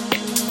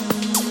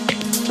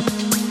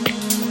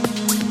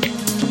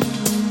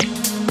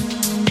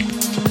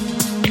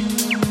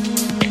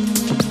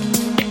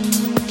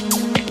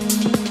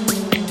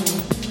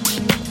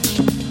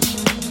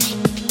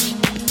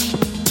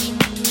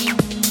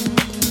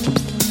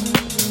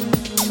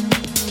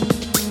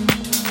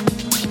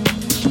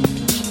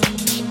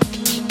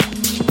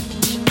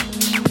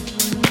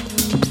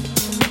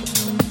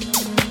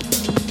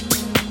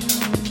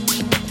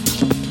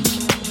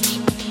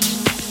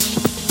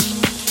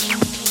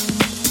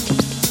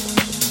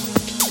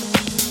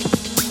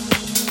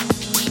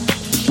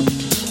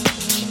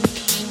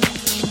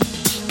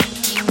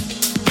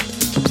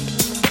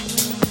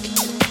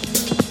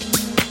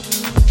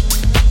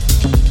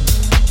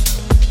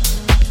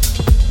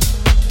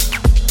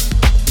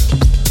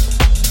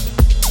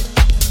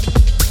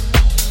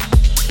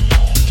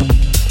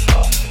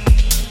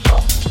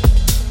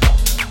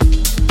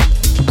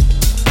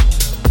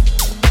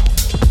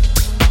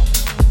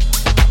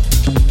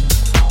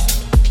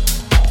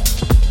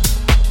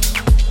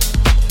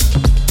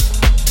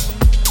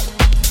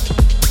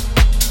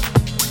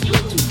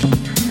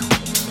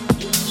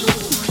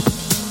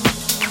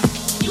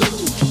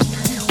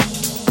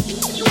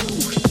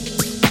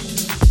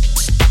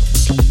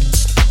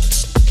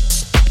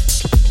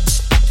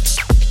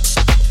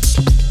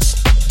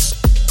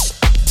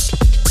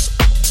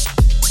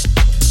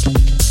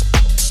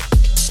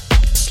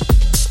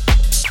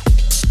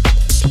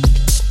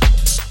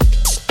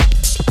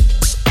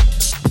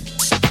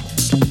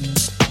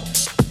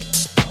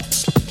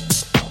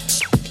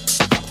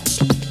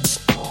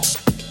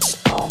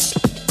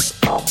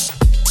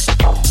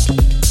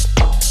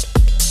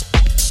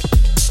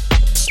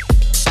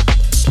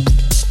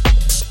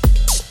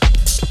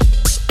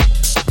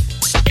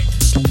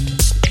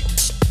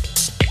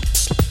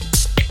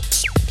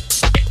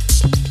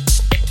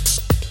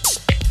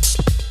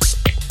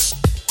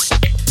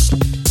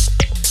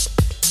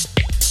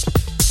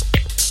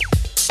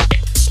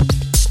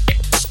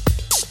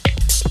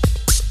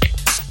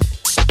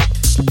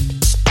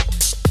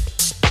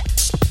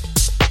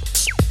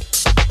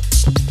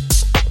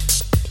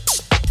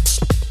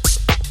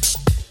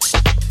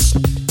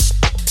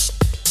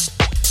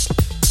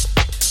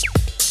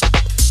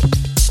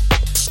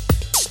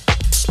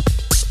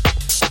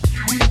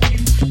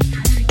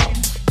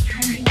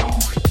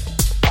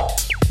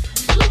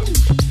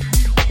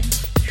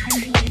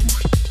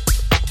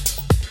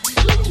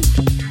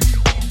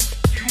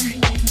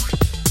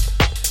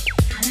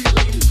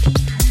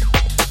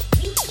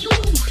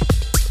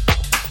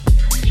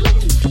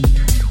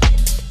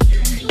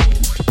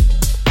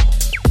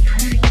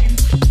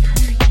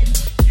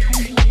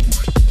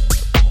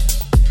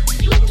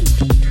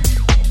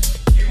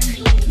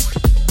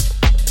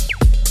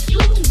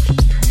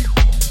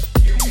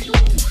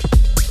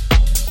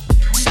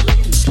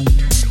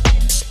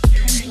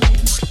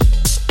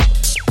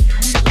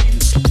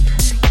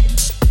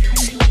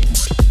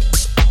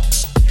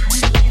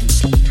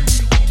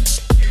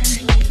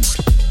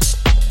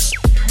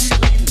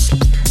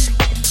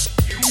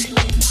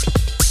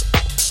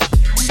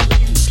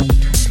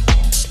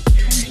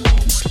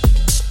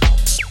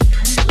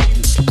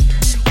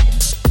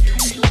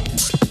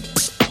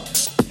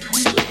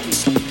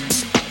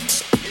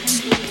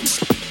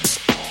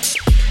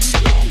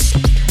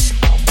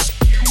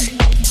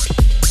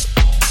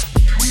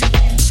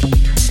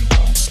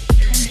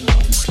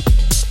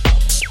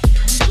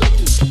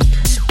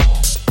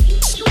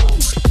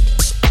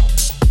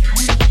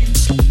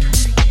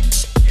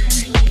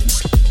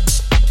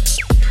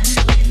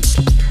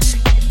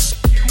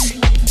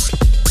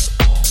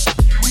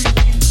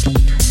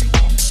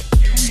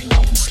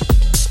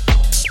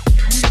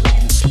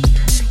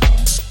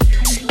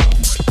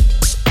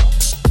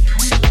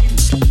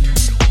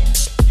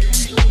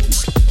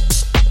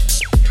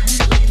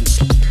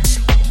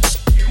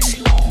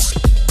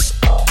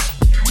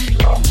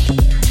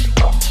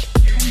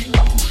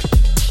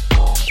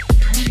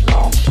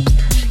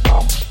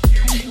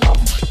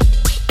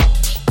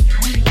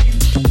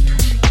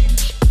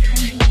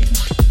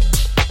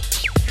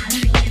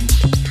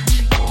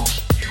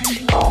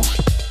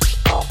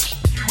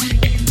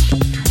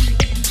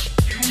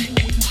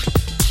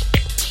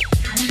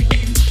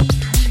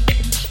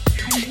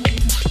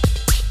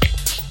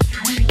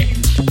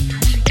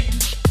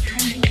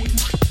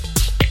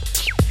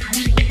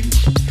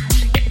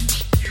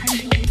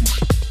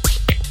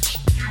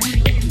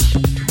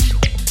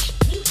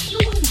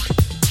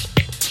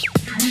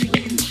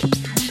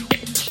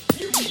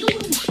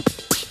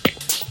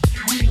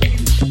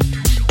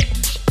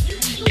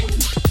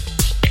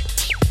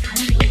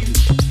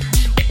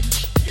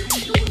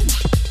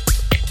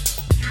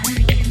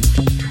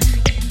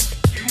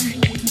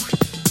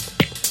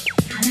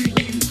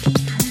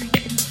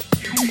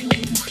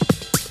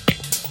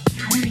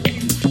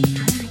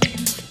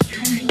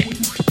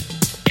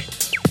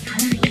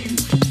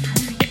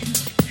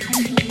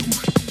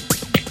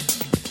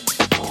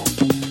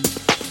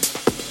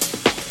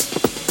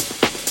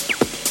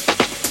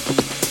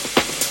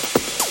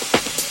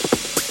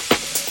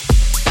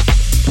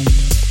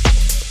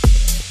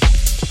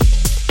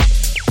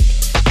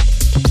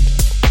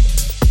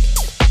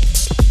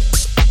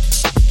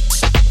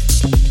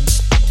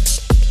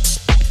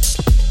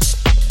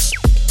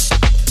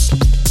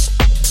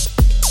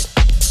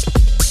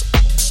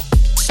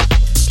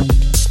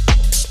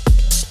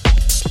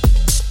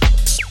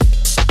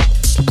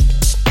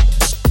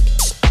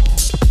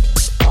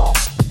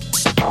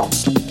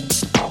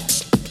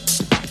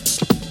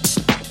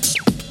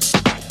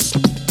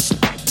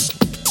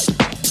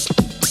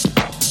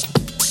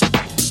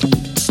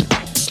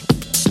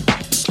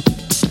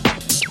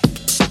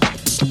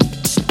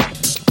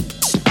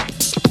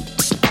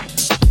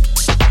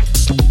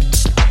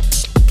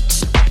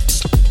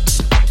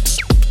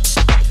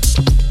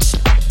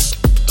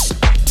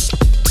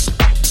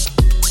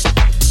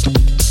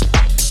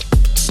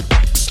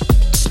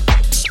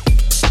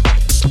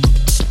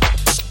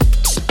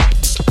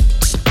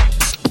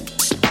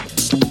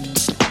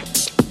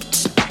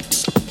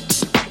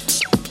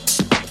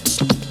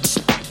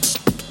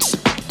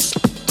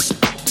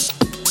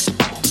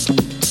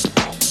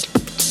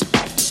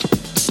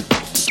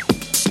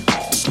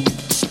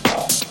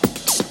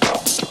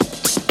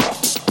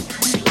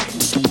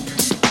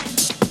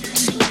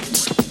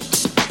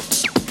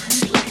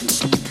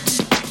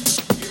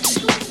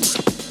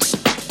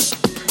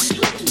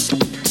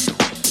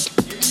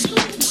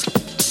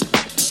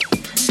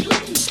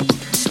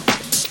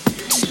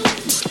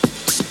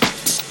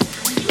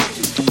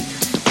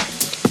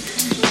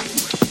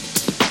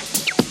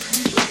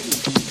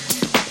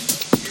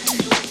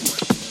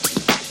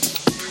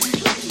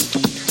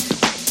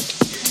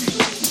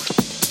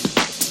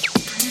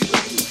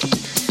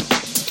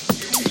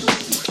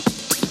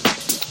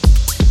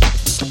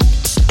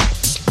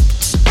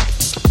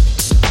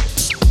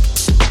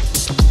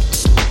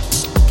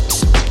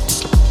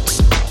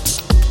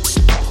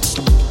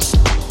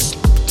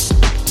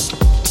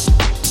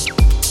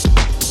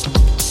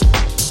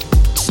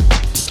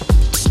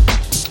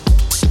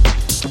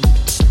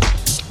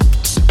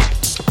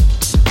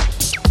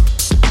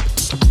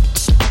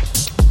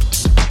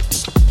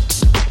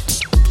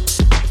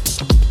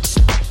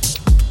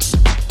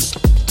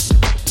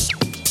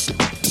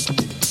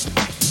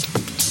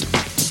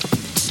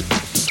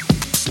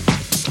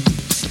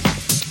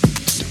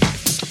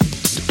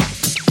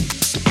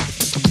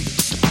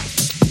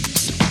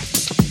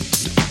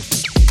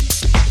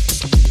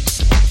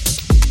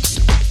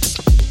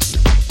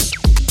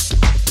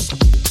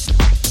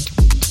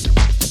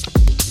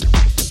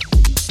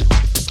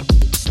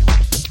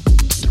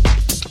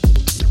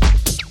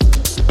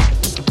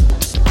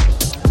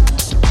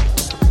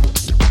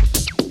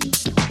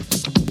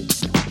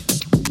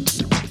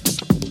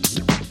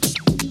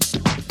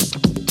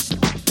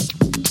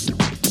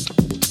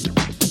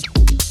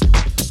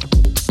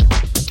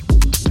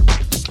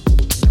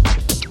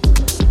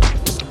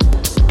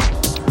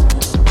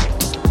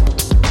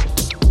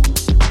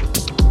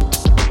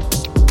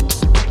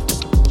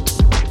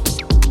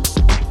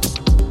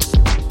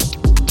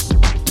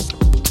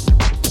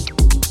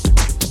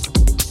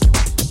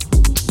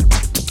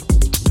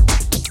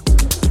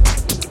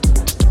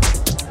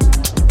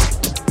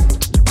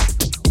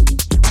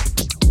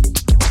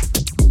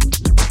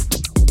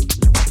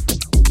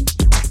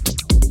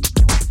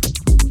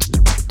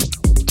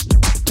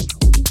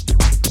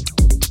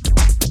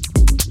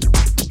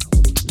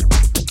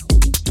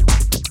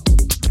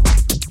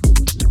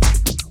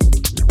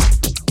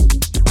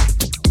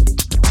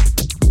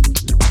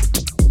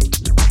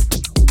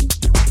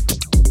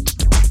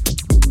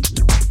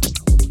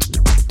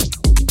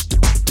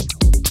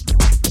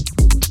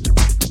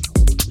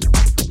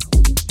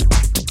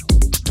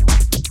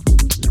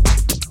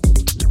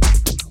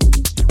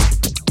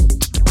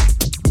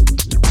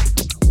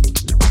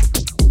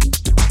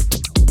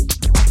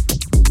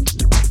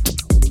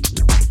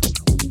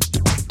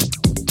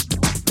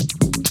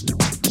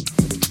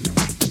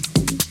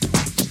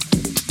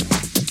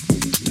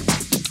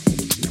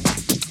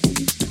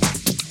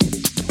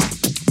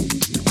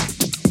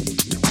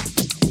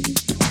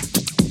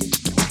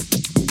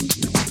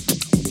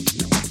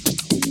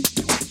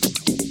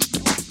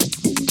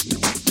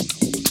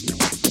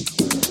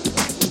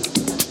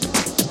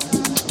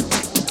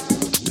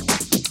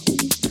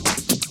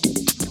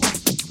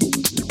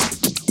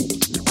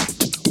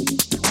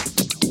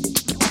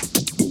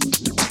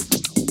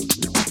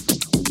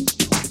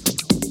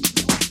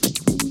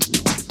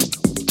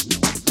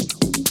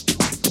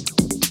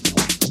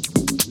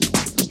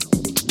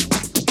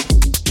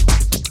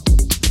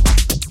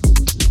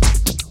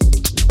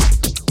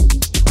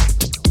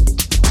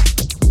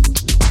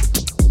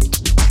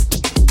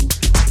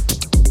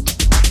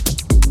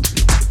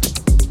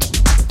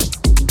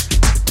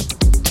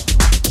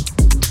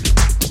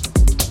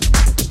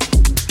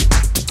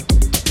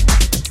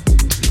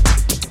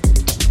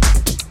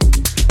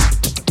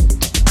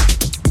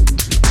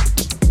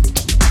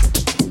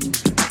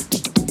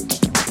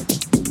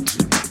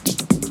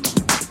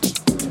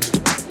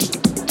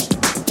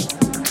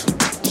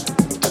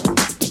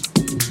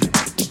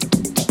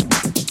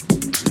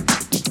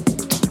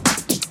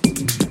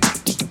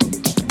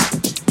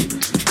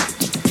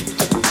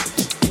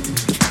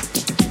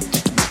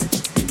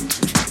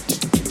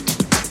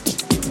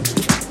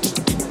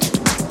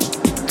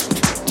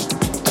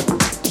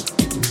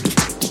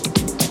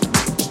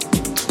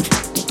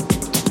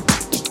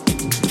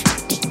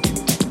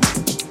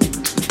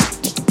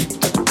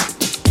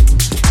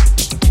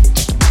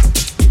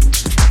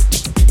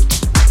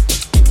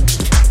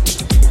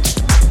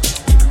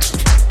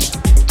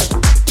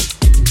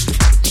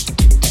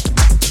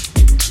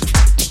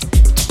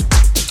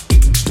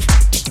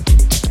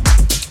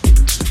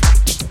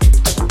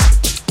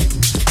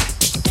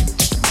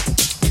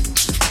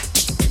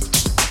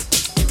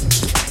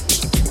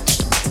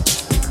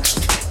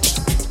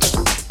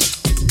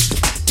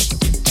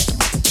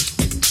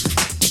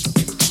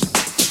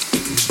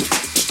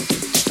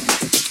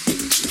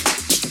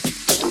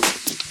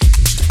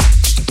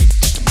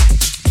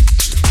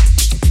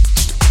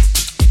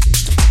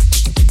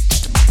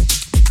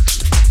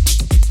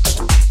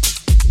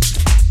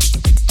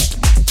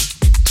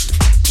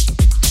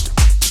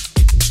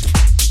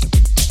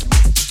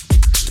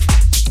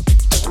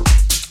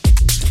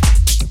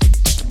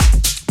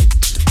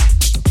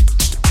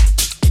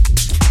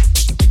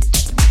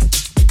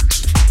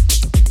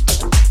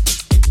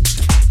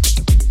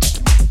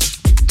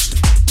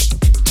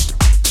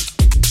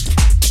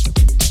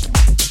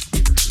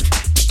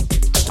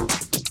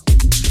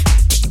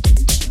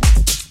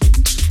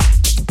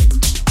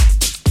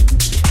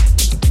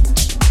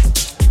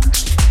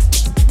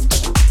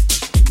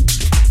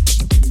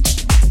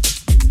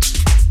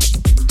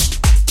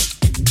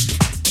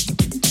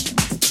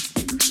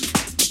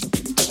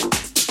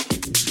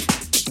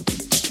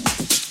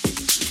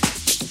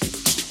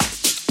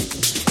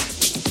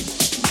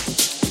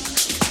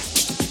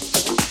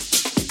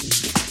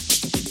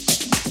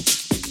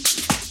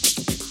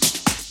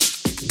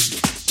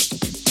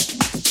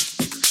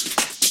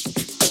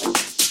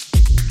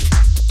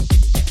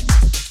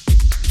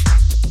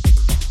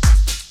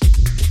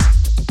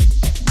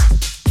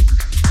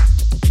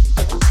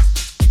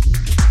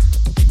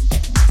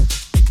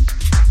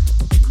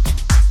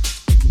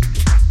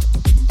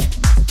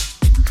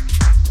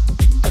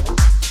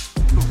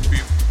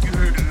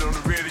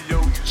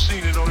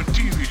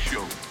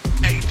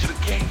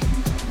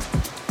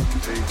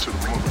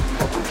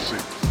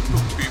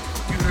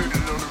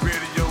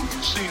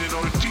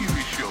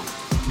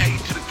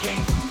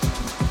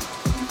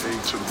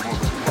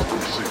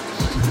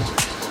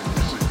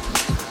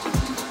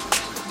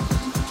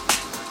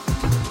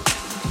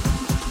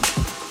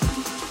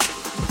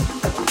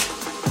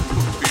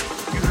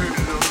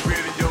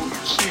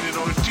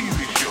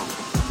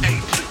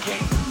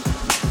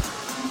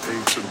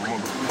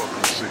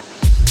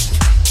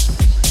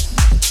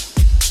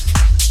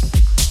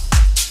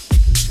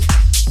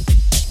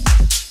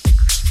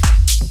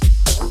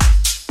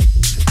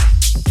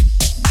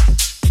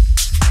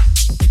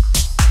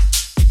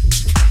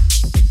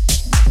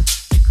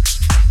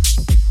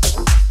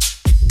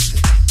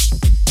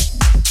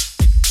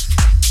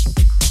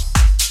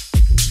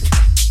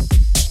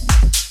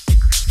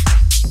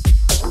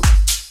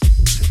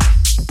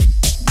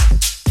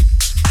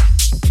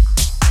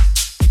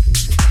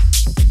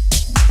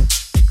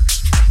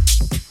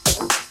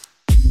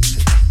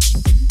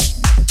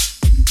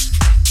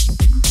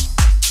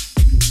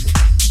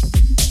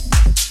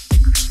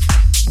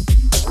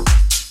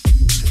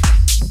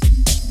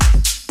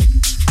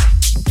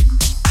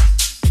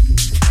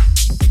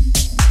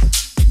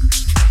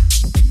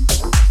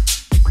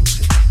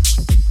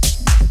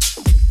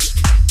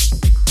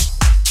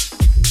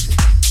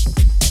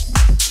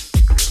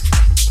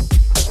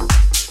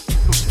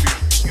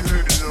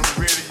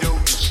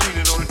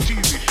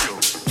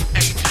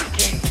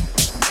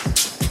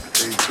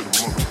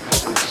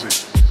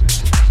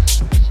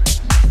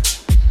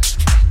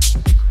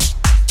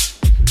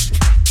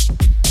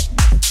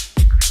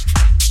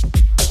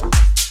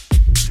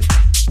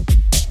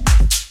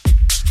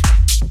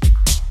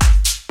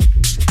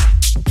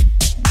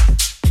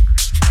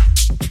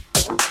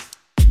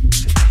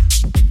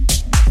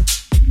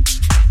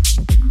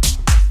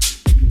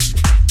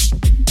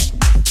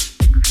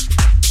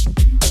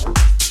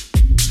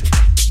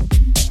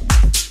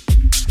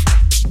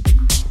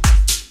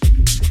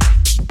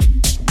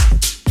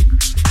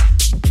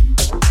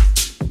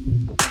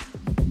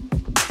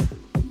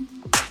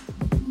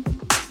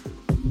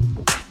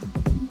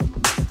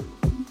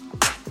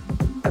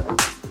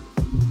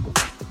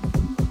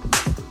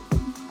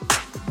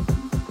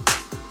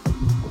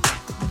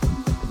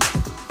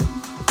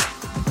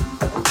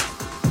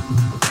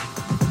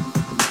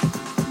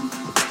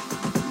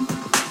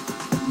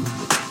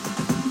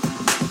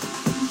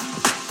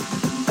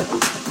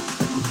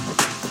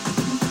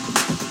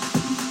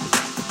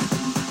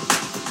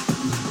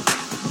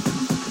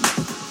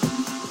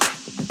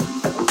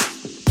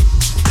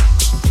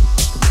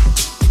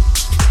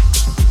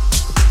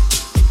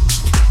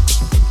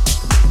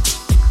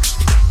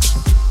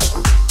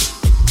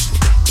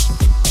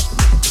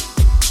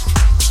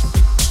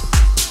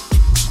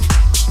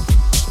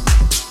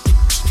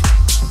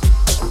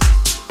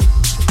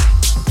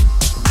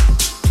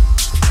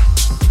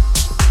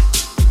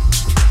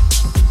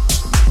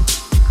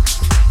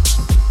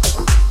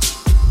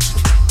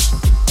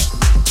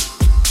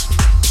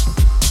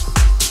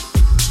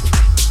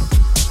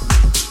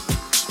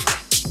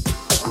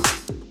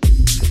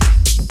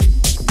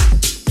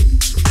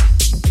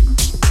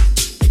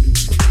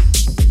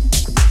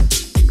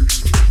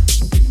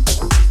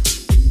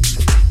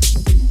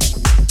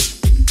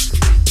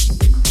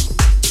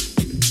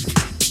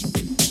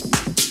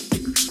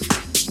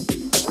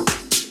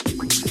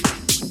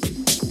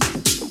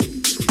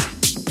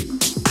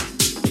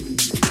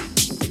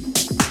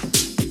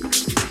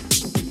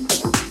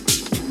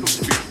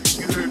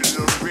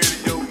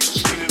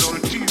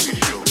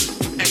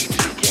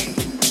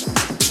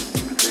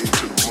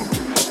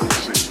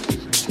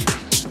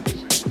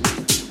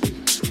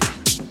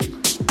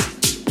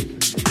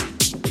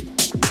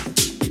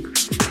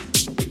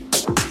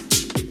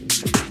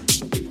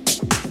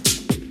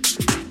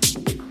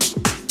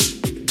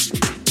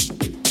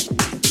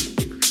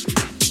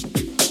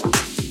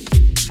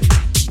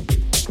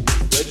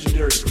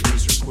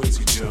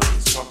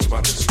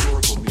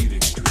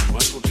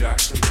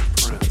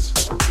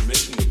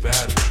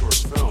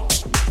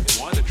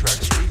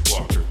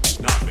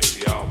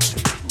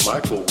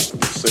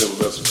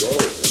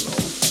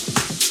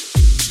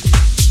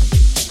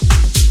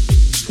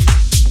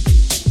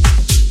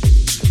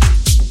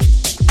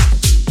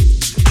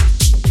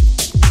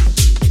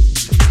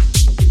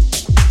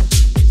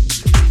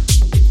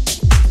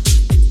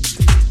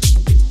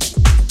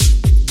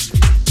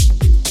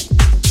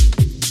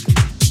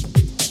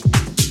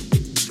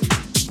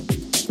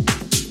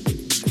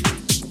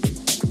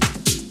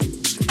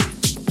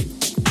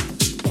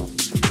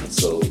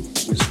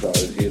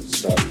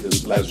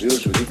 as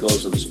usual, he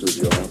goes to the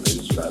studio and he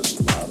just tries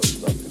a lot of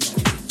stuff, you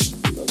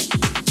know. He does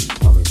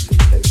hundreds of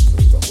takes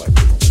and stuff like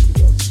that when he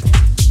does.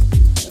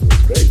 And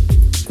it's great.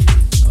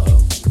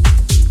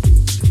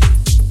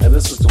 And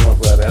this is the one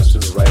where I'd asked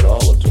him to write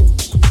all the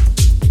tunes.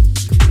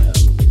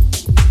 And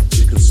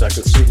I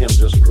could see him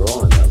just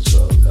growing as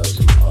an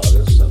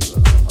artist and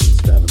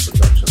understanding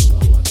production and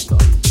all that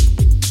stuff.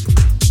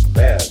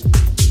 Bad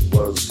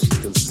was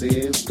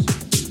conceived.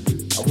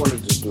 I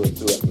wanted to do a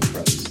duet with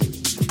Prince.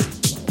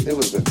 It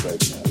would have been great,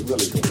 man. It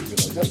really would have, you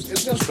know.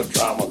 It's just the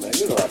drama, man.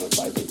 You know how the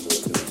life is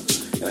doing, you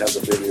know. And have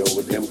the video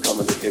with him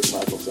coming to kick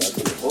Michael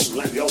Jackson. Oh,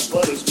 like your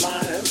blood is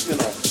mine, you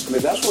know. I mean,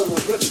 that's what it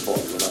was written for,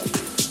 you know.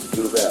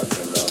 Do that.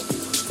 And I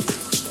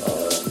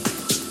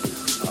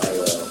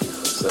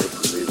set up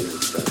the meeting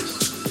with Prince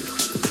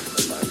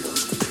and Michael.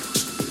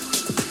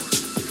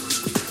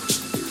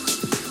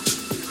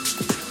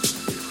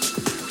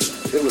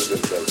 It would have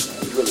been great,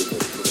 man. It really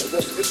would, you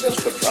know. It's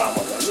just the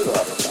drama, man. You know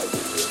how the life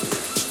is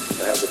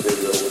doing. And have the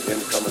video with him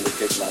coming to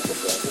kick Michael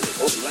Jackson.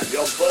 Oh, like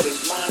your blood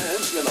is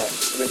mine, you know.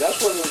 I mean, that's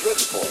what it was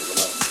written for, you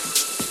know.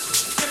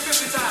 Get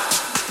 50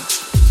 times.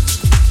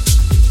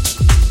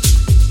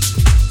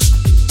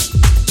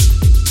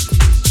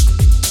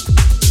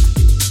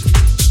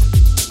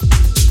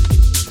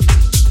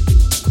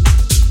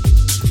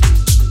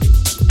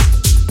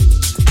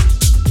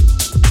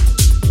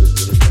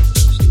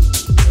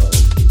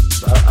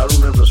 I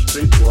remember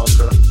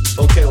Streetwalker.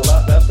 Okay,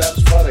 well,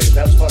 that's funny.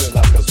 That's funny now,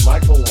 because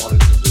Michael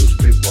wanted to do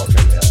Streetwalker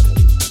on the album.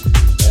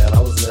 And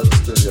I was in the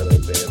studio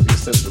that day, and he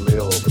sent the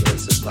mail over there and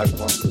said, Mike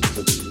wants to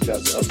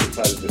us to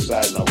try to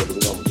decide now whether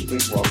we're going to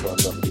Streetwalker or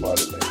another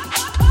party name.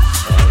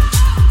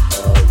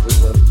 And we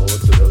went over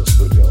to the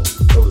studio.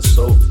 It was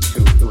so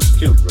cute. It was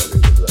cute, really.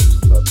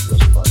 It was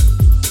just funny.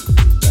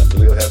 And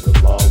Leo had the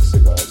long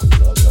cigars, and I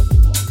had the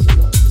long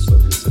cigars. So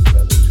he sat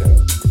in the chair.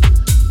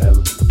 And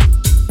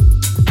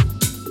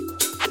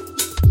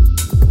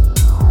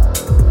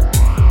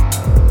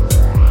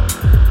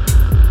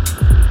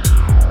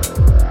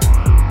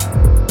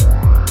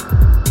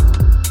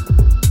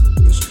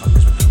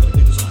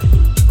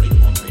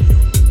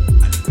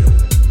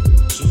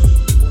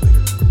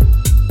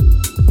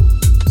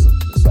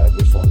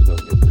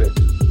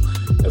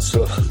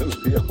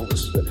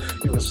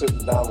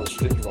sitting down when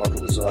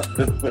Streetwalker was on,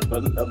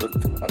 when another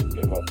time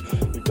came up,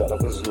 he got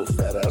up with his little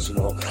fat ass and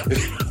all.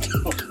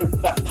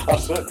 I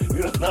said,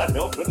 you're not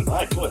helping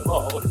Michael at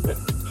all. So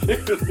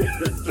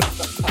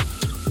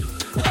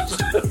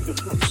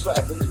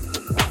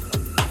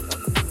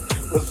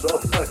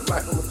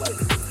Michael was like,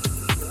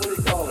 what do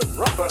you call it,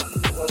 rubber?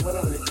 Or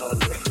whatever you call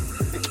it.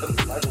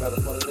 Michael had a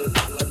funny name.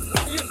 Like,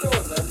 what are you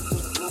doing, man?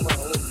 Just blew my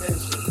whole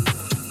case.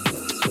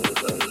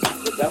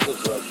 But that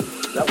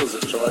was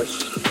a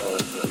choice.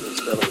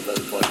 Instead of very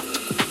funny.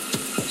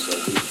 And so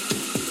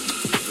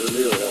we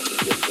really have to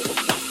get to all the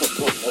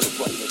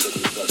fun that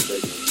we start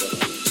taking.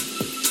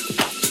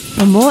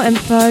 For more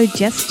info,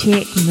 just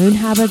check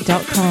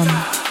moonharbour.com.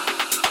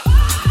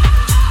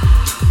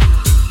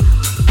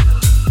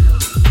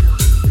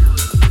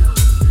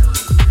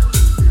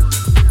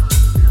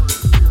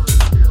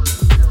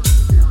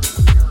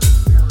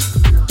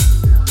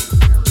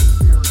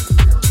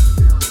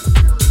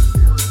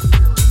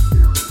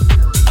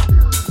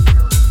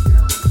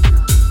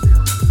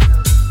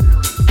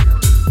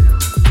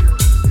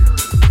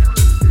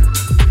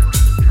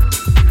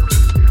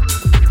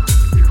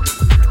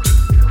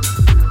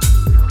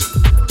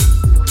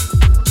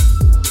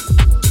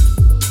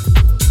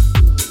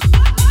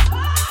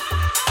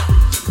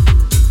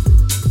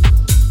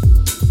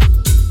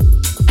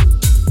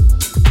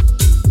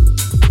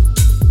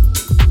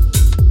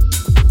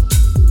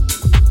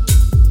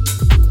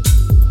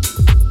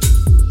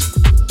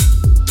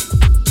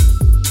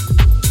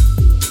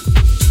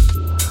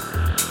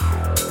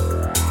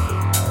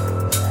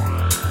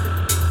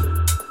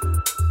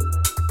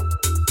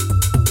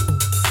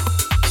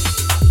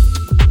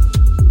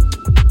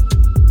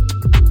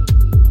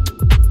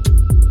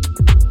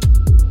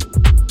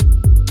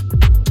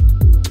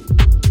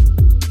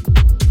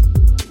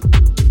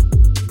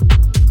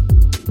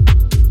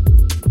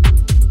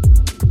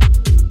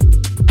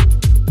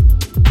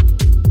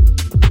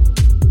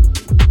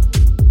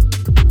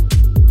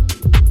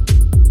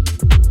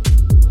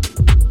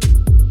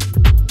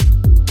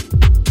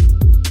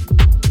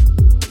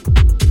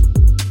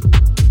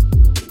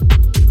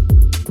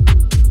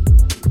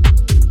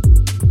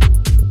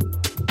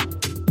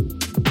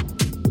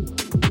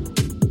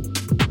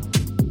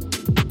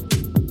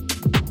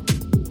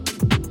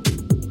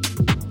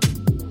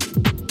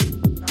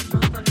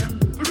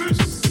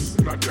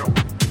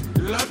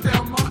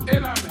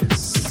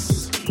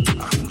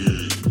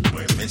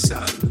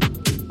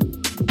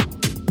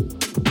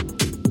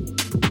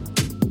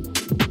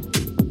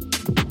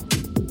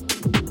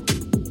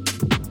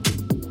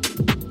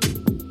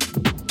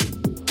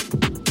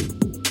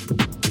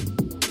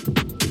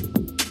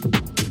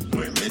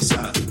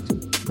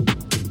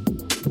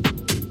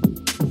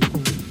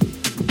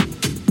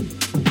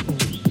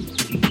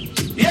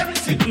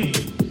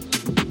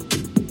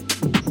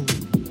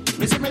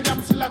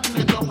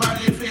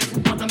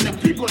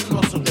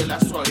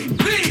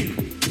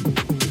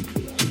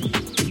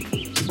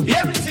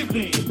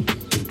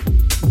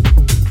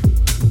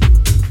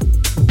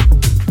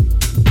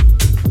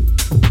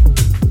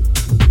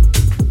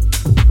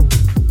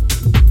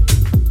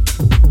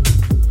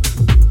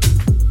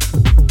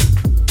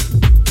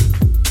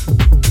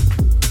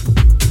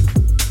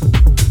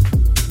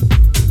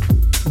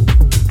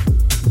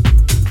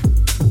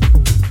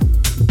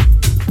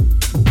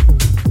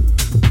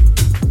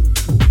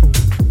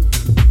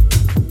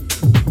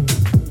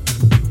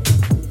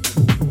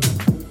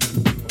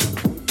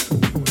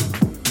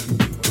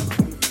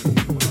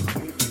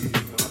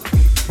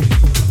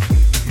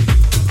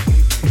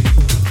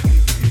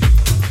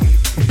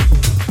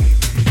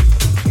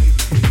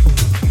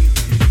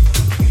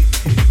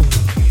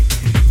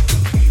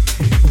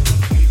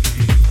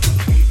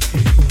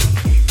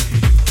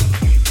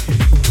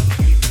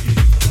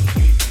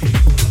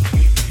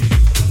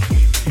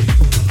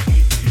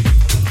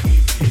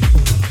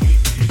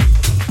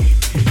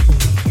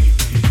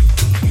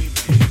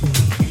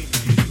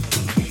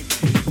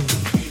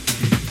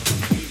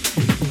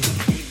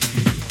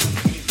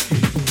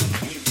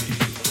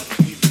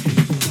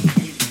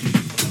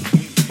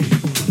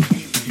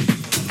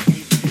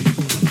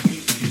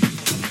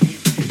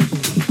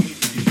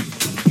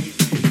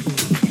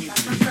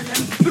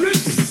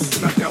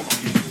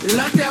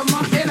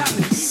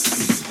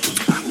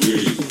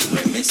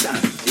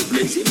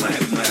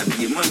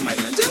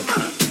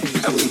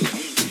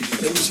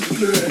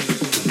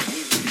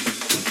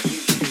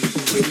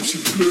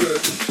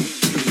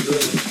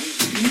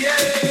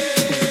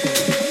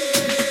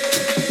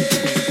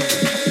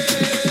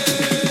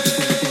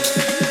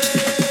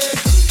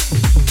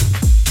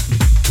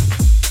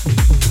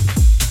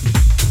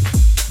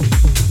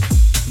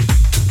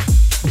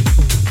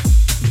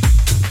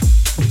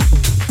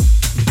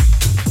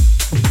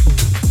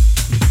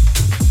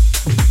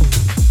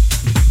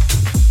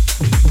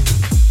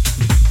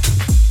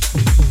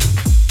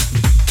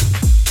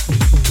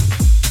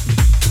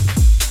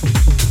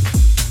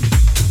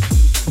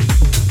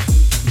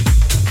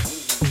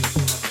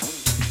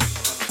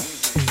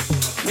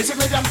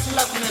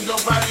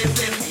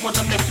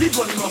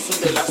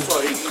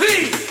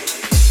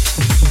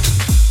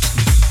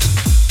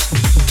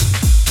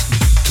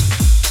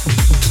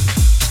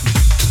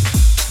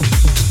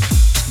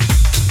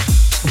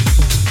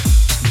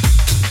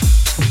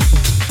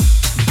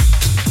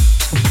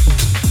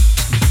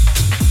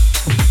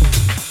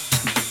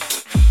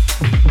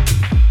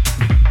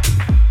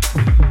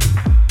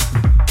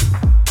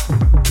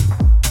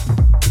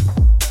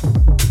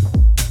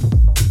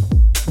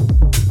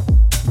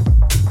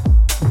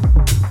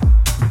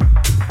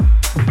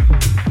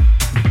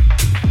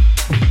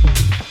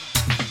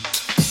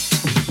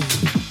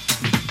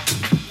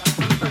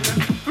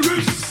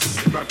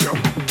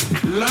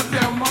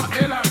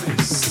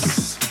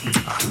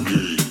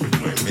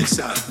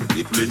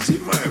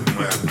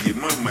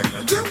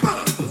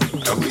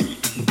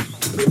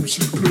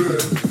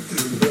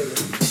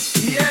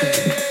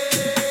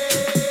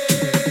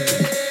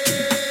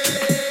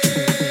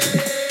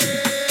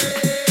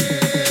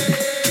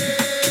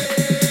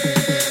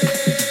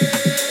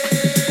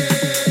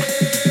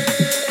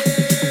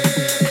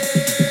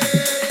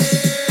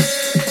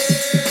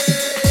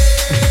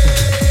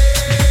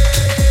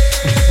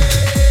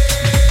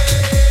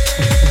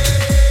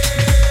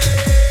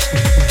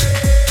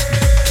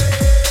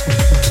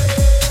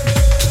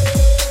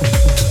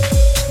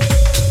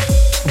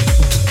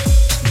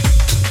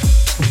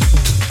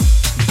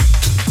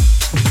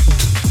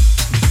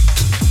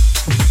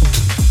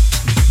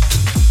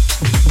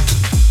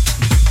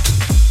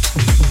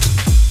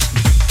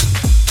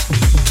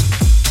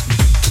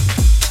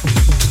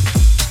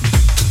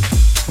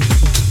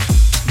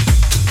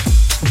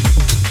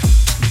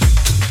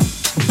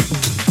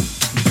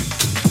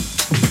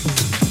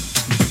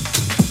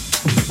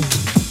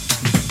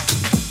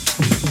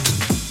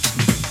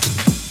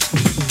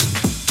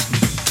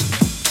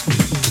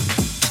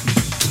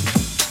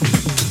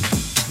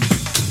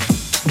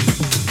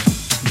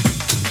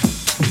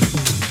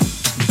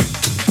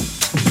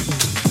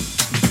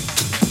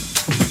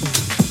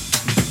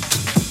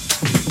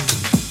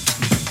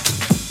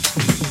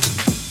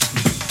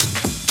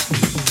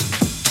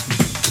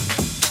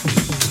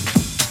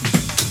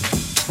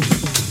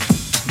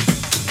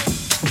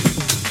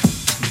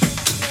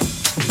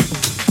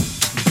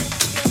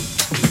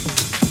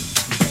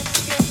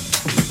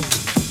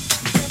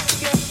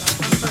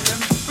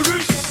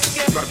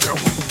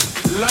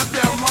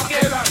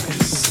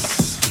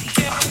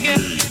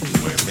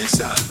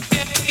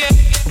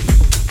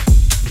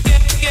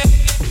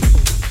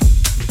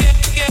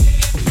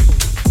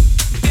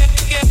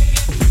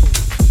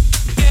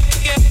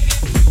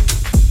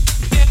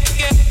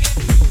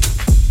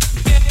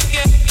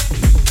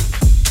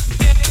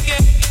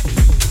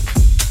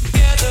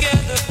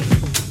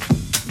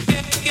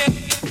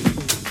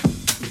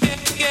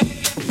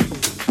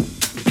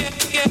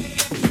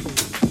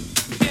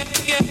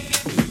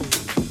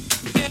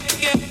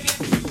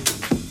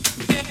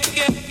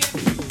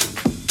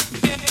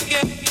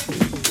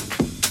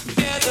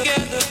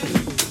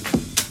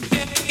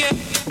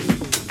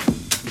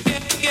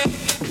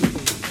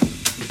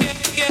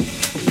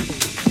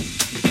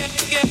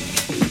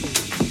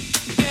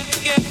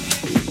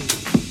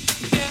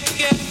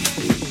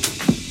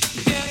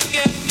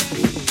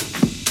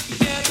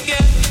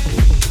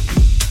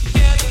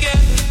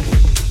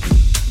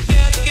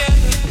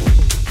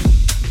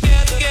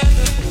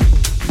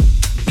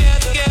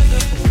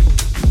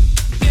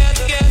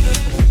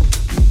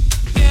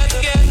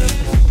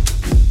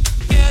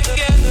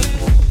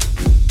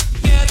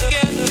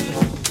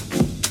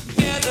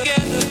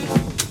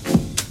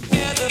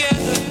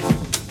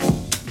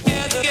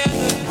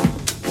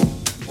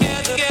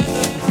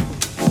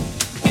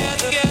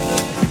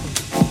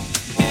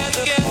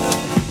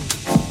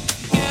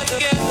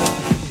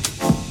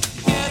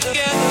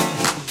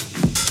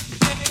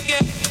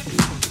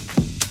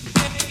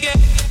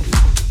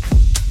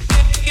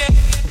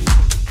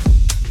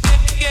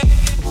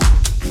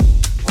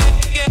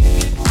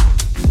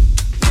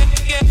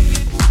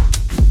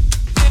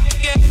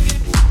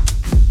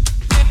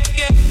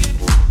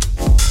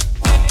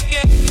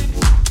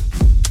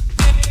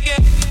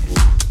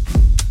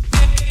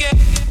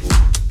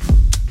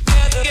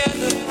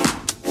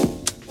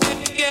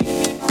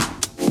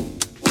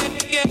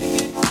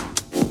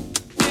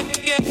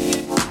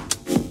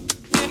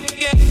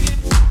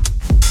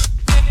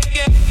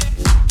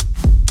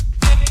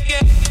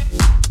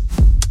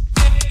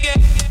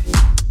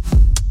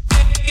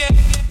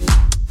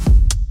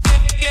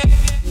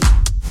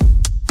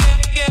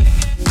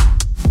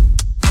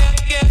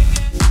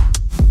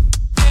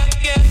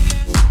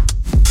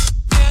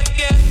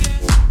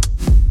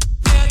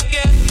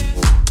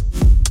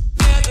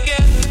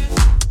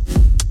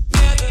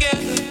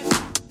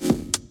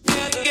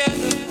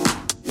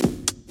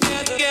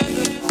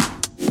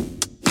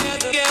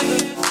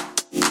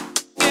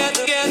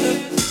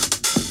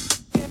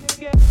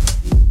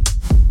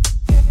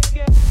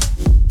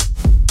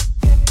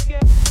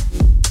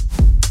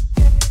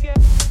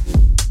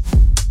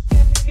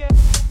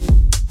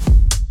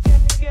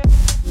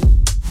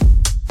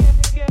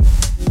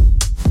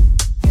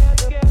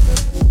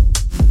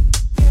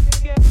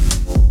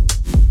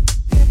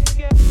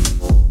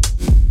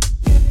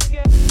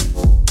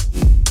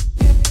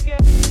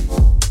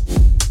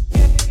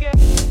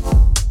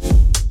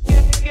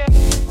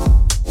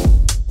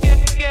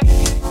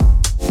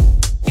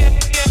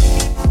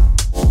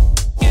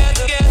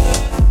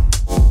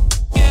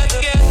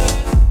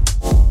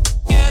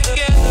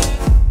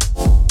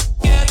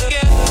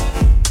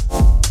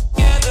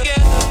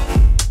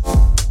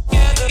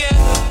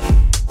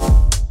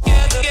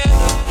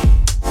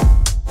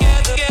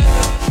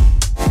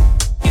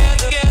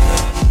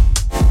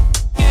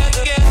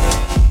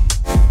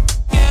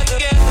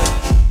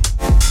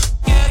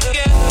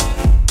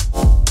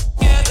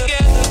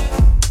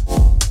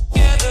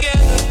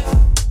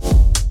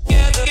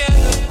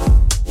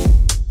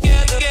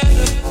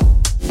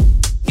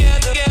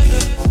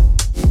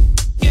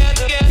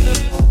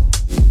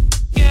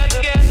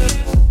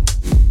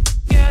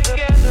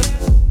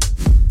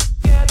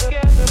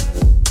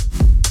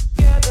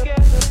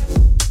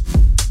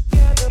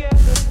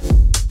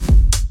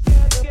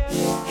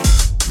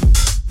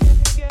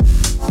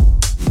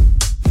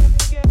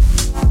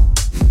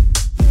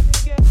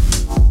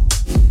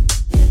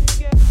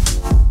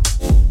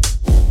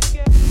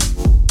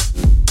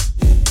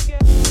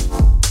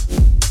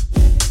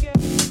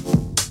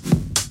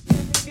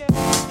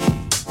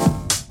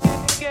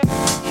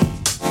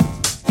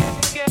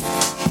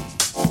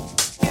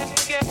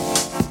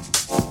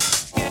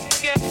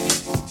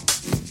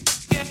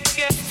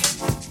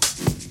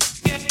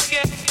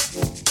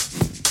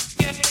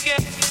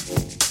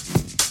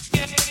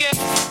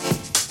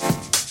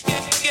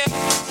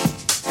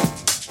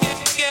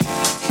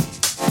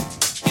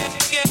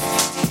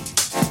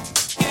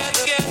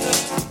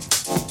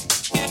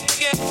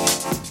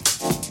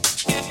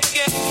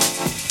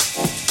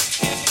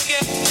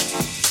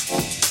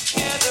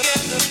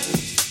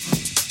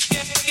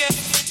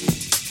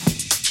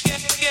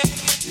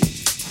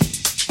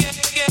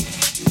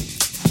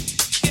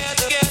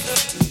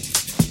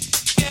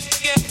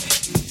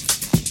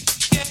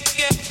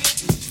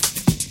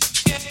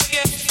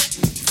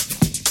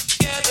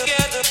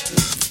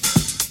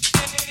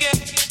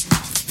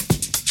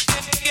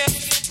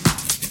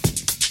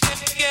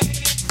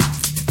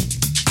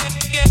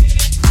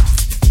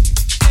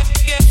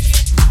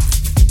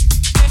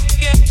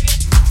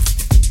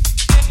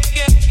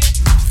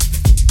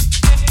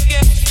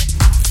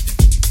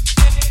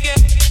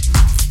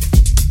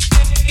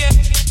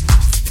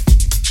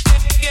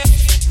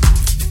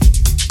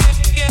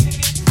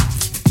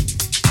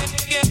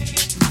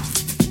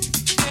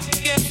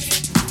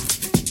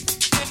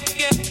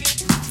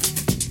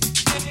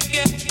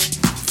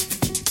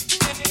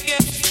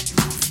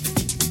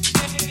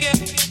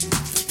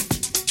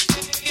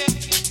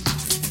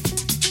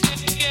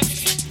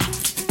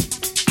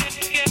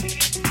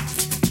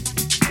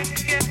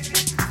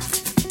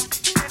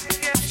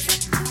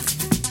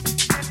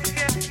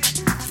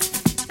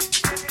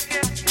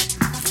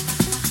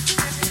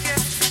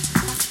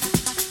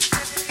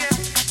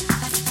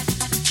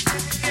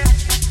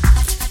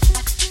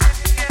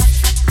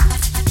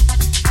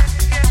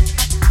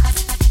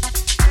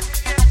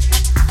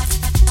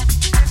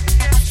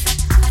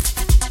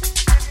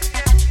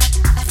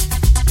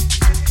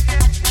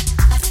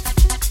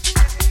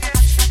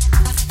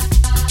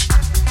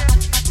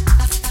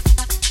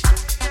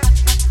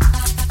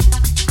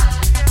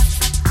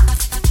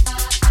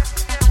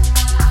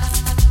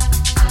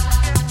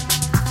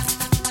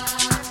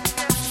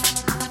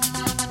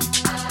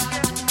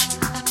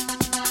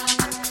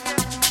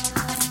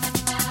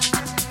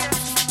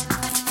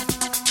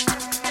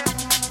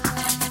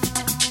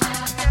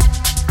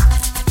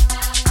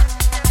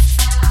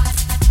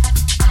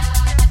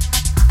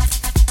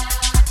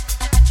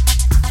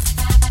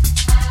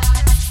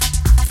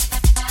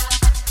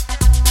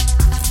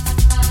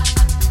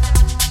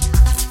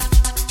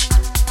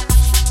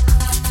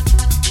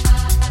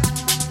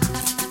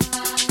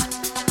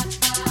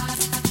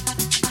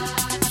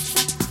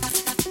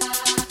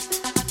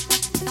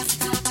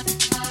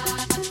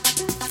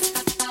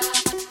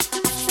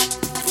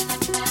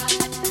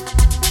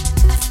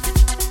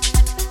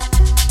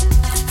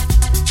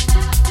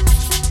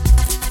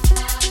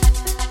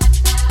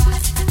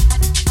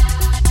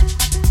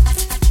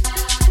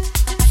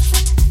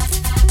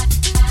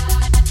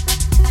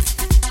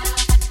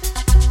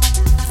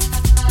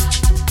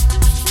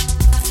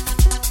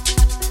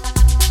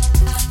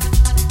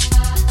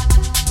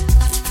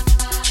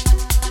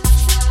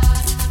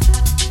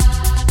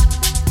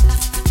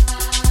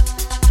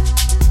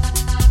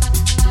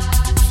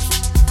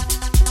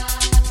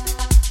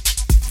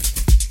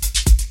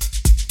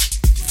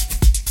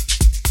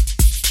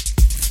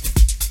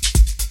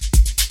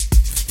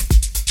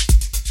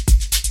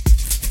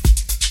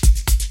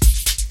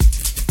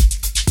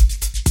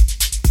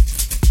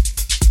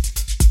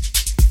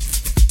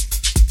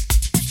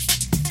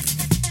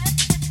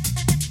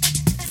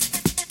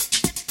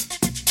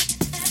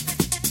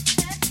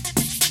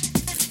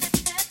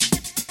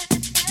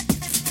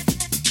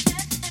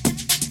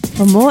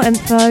 For more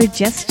info,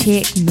 just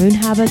check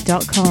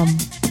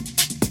moonharbour.com.